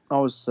 I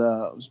was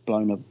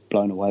blown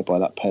away by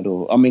that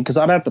pedal. I mean, because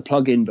I'd had the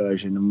plug-in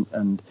version,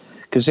 and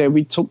because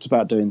we talked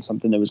about doing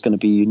something that was going to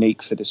be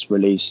unique for this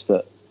release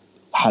that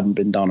hadn't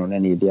been done on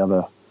any of the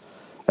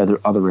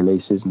other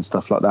releases and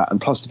stuff like that.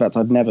 And plus the fact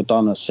I'd never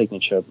done a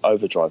signature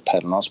overdrive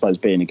pedal. And I suppose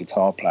being a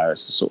guitar player,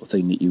 it's the sort of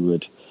thing that you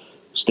would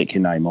stick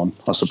your name on,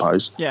 I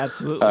suppose. Yeah,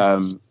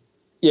 absolutely.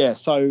 Yeah,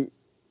 so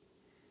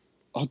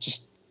I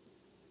just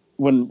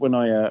when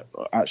I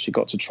actually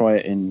got to try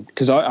it in,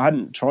 because I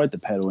hadn't tried the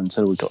pedal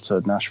until we got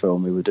to Nashville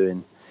and we were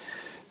doing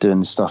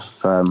the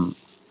stuff in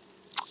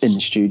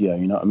the studio,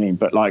 you know what I mean?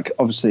 But like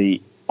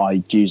obviously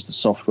I used the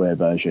software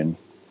version,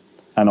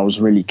 and I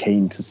was really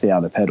keen to see how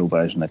the pedal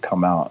version had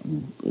come out.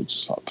 And it was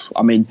just like,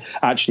 I mean,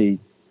 actually,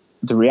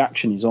 the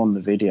reaction is on the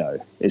video.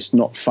 It's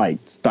not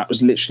faked. That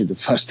was literally the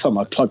first time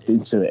I plugged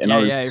into it, and I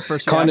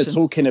was kind of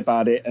talking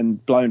about it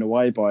and blown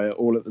away by it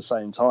all at the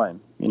same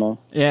time. You know?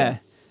 Yeah,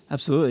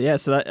 absolutely. Yeah.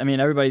 So that, I mean,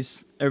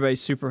 everybody's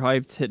super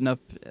hyped, hitting up,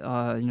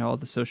 all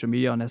the social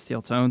media on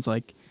STL Tones.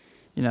 Like,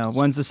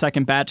 when's the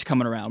second batch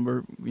coming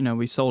around?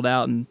 We sold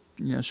out in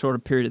shorter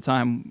period of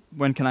time.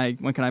 When can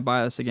I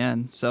buy this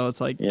again? So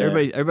it's like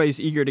everybody's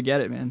eager to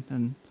get it, man.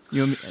 And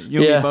you and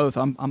me both.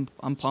 I'm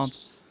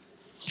pumped.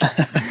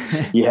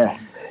 Yeah,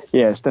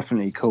 it's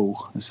definitely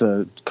cool. It's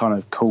a kind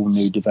of cool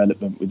new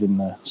development within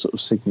the sort of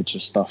signature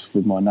stuff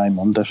with my name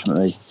on,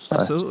 definitely. So.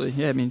 Absolutely,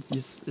 yeah. I mean,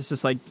 it's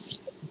just like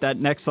that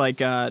next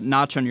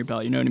notch on your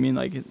belt. You know what I mean?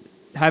 Like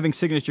having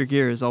signature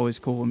gear is always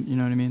cool. You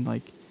know what I mean?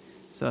 Like,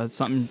 so it's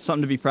something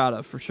to be proud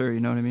of for sure.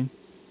 You know what I mean?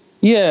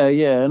 Yeah,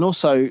 and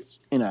also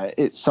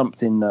it's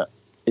something that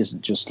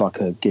isn't just like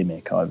a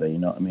gimmick either. You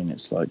know what I mean?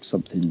 It's like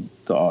something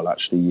that I'll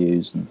actually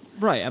use. And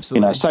right,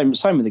 absolutely.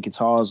 Same with the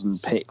guitars and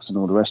picks and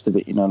all the rest of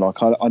it.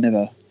 Like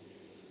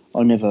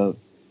I never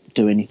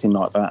do anything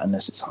like that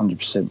unless it's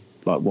 100%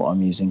 like what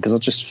I'm using, because I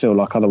just feel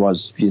like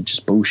otherwise you're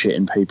just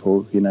bullshitting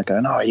people.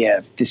 Going, oh yeah,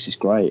 this is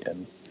great,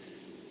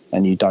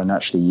 and you don't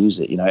actually use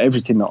it.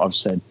 Everything that I've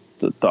said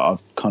that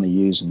I've kind of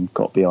used and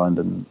got behind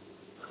and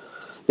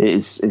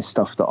it's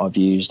stuff that I've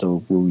used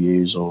or will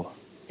use or,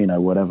 you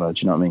know, whatever.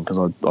 Do you know what I mean? Because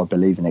I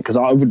believe in it. Because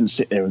I wouldn't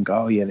sit there and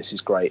go, oh yeah, this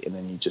is great, and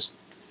then you just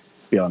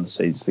behind the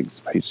scenes think it's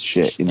a piece of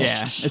shit. You know?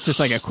 Yeah, it's just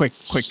like a quick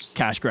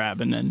cash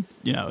grab, and then,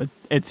 you know,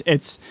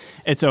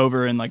 it's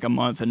over in like a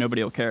month, and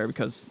nobody will care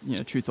because, you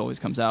know, truth always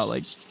comes out.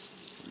 Like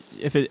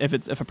if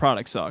a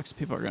product sucks,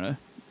 people are gonna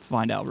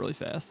find out really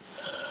fast.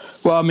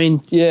 Well, I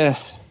mean, yeah,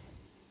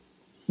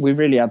 we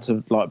really had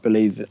to like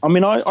believe it. I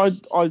mean, I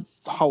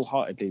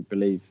wholeheartedly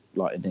believe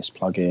like in this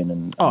plugin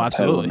and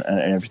absolutely and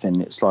everything.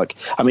 It's like,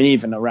 I mean,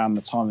 even around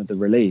the time of the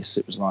release,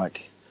 it was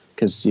like,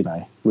 because, you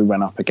know, we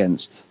went up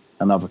against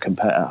another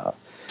competitor,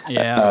 and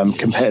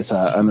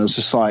it was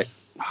just like,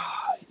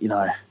 you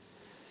know,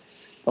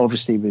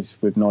 obviously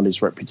with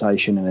knowledge,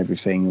 reputation, and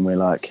everything, and we're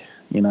like,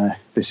 you know,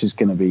 this is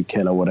going to be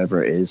killer,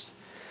 whatever it is,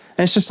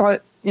 and it's just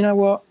like, you know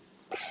what,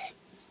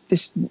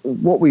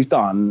 what we've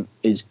done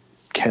is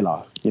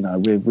killer. You know,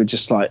 we're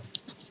just like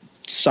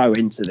so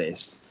into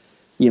this.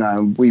 You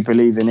know, we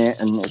believe in it,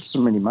 and it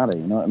doesn't really matter.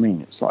 You know what I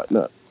mean? It's like,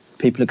 look,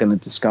 people are going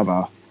to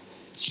discover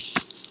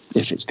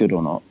if it's good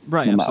or not,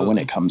 right? No matter absolutely. when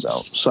it comes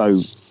out. So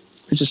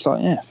it's just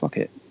like, yeah, fuck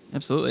it.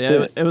 Absolutely,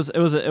 yeah. It was.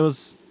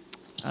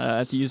 I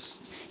have to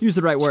use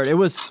the right word. It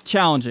was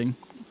challenging,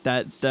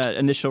 that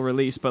initial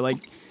release, but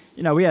like,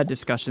 you know, we had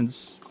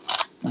discussions,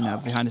 you know,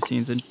 behind the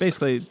scenes, and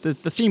basically the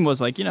theme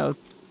was like, you know,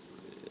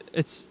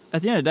 it's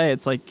at the end of the day,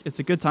 it's like, it's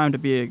a good time to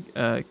be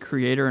a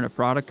creator and a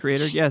product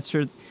creator. Yeah,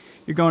 sure,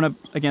 you're going up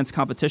against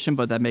competition,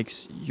 but that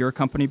makes your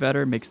company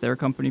better, makes their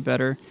company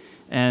better.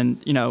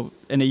 And, you know,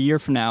 in a year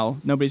from now,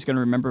 nobody's going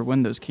to remember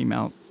when those came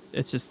out.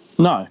 It's just,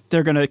 no,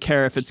 they're going to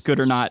care if it's good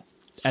or not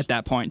at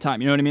that point in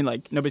time. You know what I mean?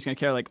 Like, nobody's going to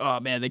care, like, oh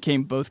man,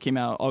 both came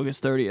out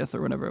August 30th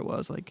or whatever it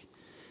was. Like,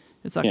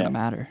 it's not going to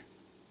matter.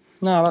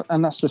 No,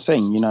 and that's the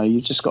thing, you know,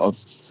 you just got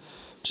to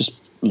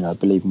just, you know,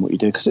 believe in what you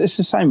do. Because it's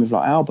the same with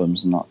like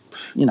albums, and like,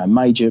 you know,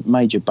 major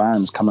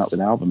bands come out with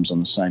albums on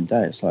the same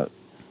day. It's like,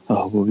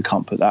 oh, well, we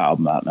can't put that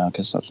album out now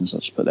because such and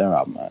such put their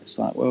album out. It's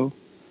like, well,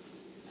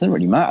 it doesn't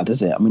really matter,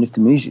 does it? I mean, if the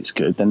music's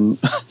good, then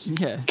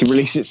yeah, you can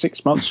release it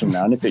 6 months from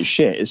now, and if it's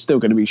shit, it's still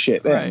going to be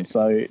shit then. Right.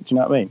 So, do you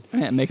know what I mean?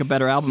 Yeah, make a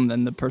better album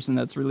than the person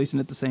that's releasing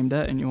it the same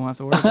day, and you won't have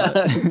to worry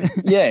about it.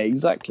 Yeah,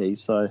 exactly.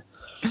 So,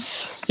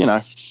 you know,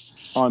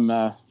 I'm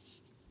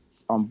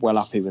well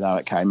happy with how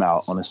it came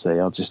out. Honestly,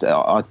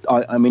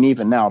 I mean,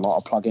 even now, like,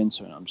 I plug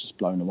into it, I'm just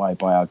blown away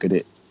by how good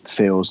it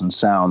feels and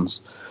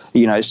sounds.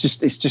 You know, it's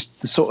just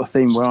the sort of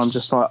thing where I'm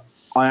just like,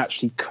 I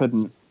actually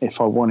couldn't, if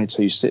I wanted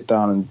to, sit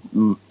down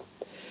and,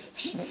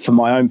 for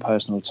my own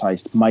personal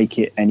taste, make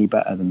it any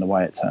better than the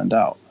way it turned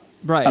out.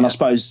 Right. And I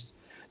suppose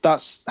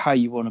that's how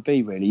you want to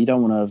be, really. You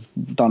don't want to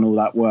have done all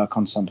that work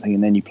on something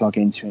and then you plug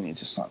into it and it's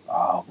just like,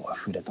 oh, what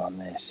if we'd have done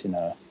this, you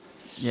know?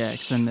 Yeah,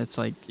 because then it's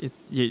like,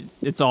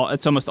 it's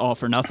almost all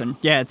for nothing.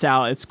 Yeah, it's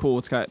out, it's cool,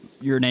 it's got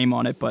your name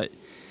on it, but,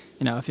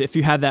 you know, if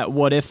you have that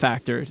what if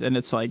factor, then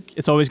it's like,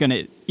 it's always going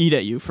to eat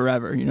at you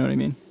forever, you know what I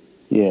mean?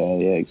 Yeah,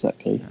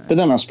 exactly. Right. But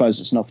then I suppose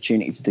it's an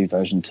opportunity to do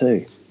version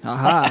 2.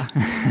 Aha.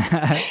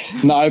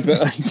 No,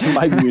 but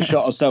maybe we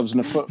shot ourselves in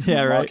the foot from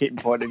a marketing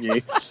point of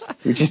view.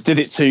 We just did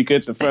it too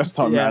good the first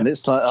time round.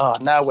 It's like, oh,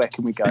 now where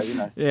can we go, you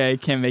know? Yeah, you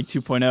can't make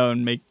 2.0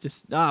 and make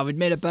just, we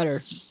made it better,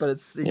 but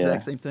it's the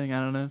exact same thing.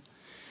 I don't know.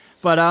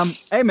 But,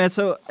 hey, man,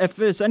 so if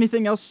there's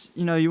anything else,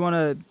 you know, you want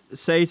to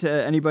say to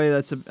anybody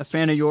that's a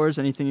fan of yours,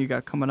 anything you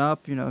got coming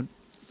up, you know,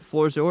 the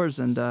floor is yours.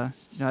 And,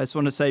 you know, I just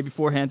want to say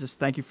beforehand, just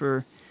thank you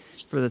for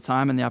the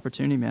time and the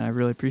opportunity, man. I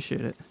really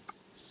appreciate it.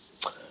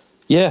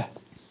 Yeah.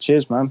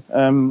 Cheers, man.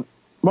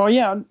 Well,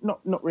 yeah,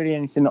 not really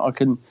anything that I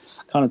can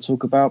kind of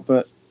talk about,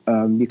 but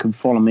you can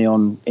follow me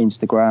on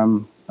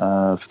Instagram,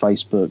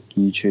 Facebook,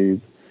 YouTube.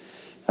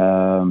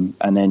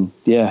 And then,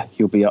 yeah,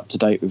 you'll be up to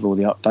date with all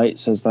the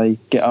updates as they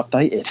get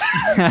updated.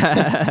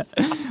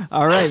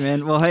 All right,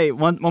 man. Well, hey,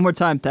 one more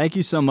time, thank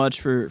you so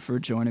much for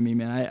joining me,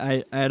 man.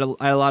 I had a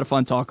lot of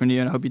fun talking to you,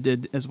 and I hope you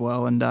did as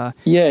well. And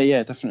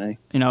yeah, definitely.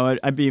 You know,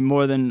 I'd be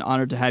more than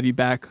honored to have you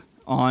back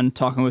on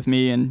talking with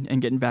me and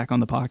getting back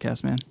on the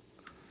podcast, man.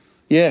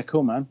 Yeah,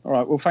 cool, man. All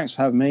right, well, thanks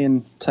for having me,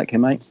 and take care,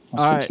 mate.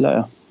 I'll speak to you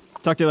later.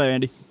 Talk to you later,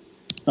 Andy.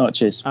 All right,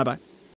 cheers. Bye-bye.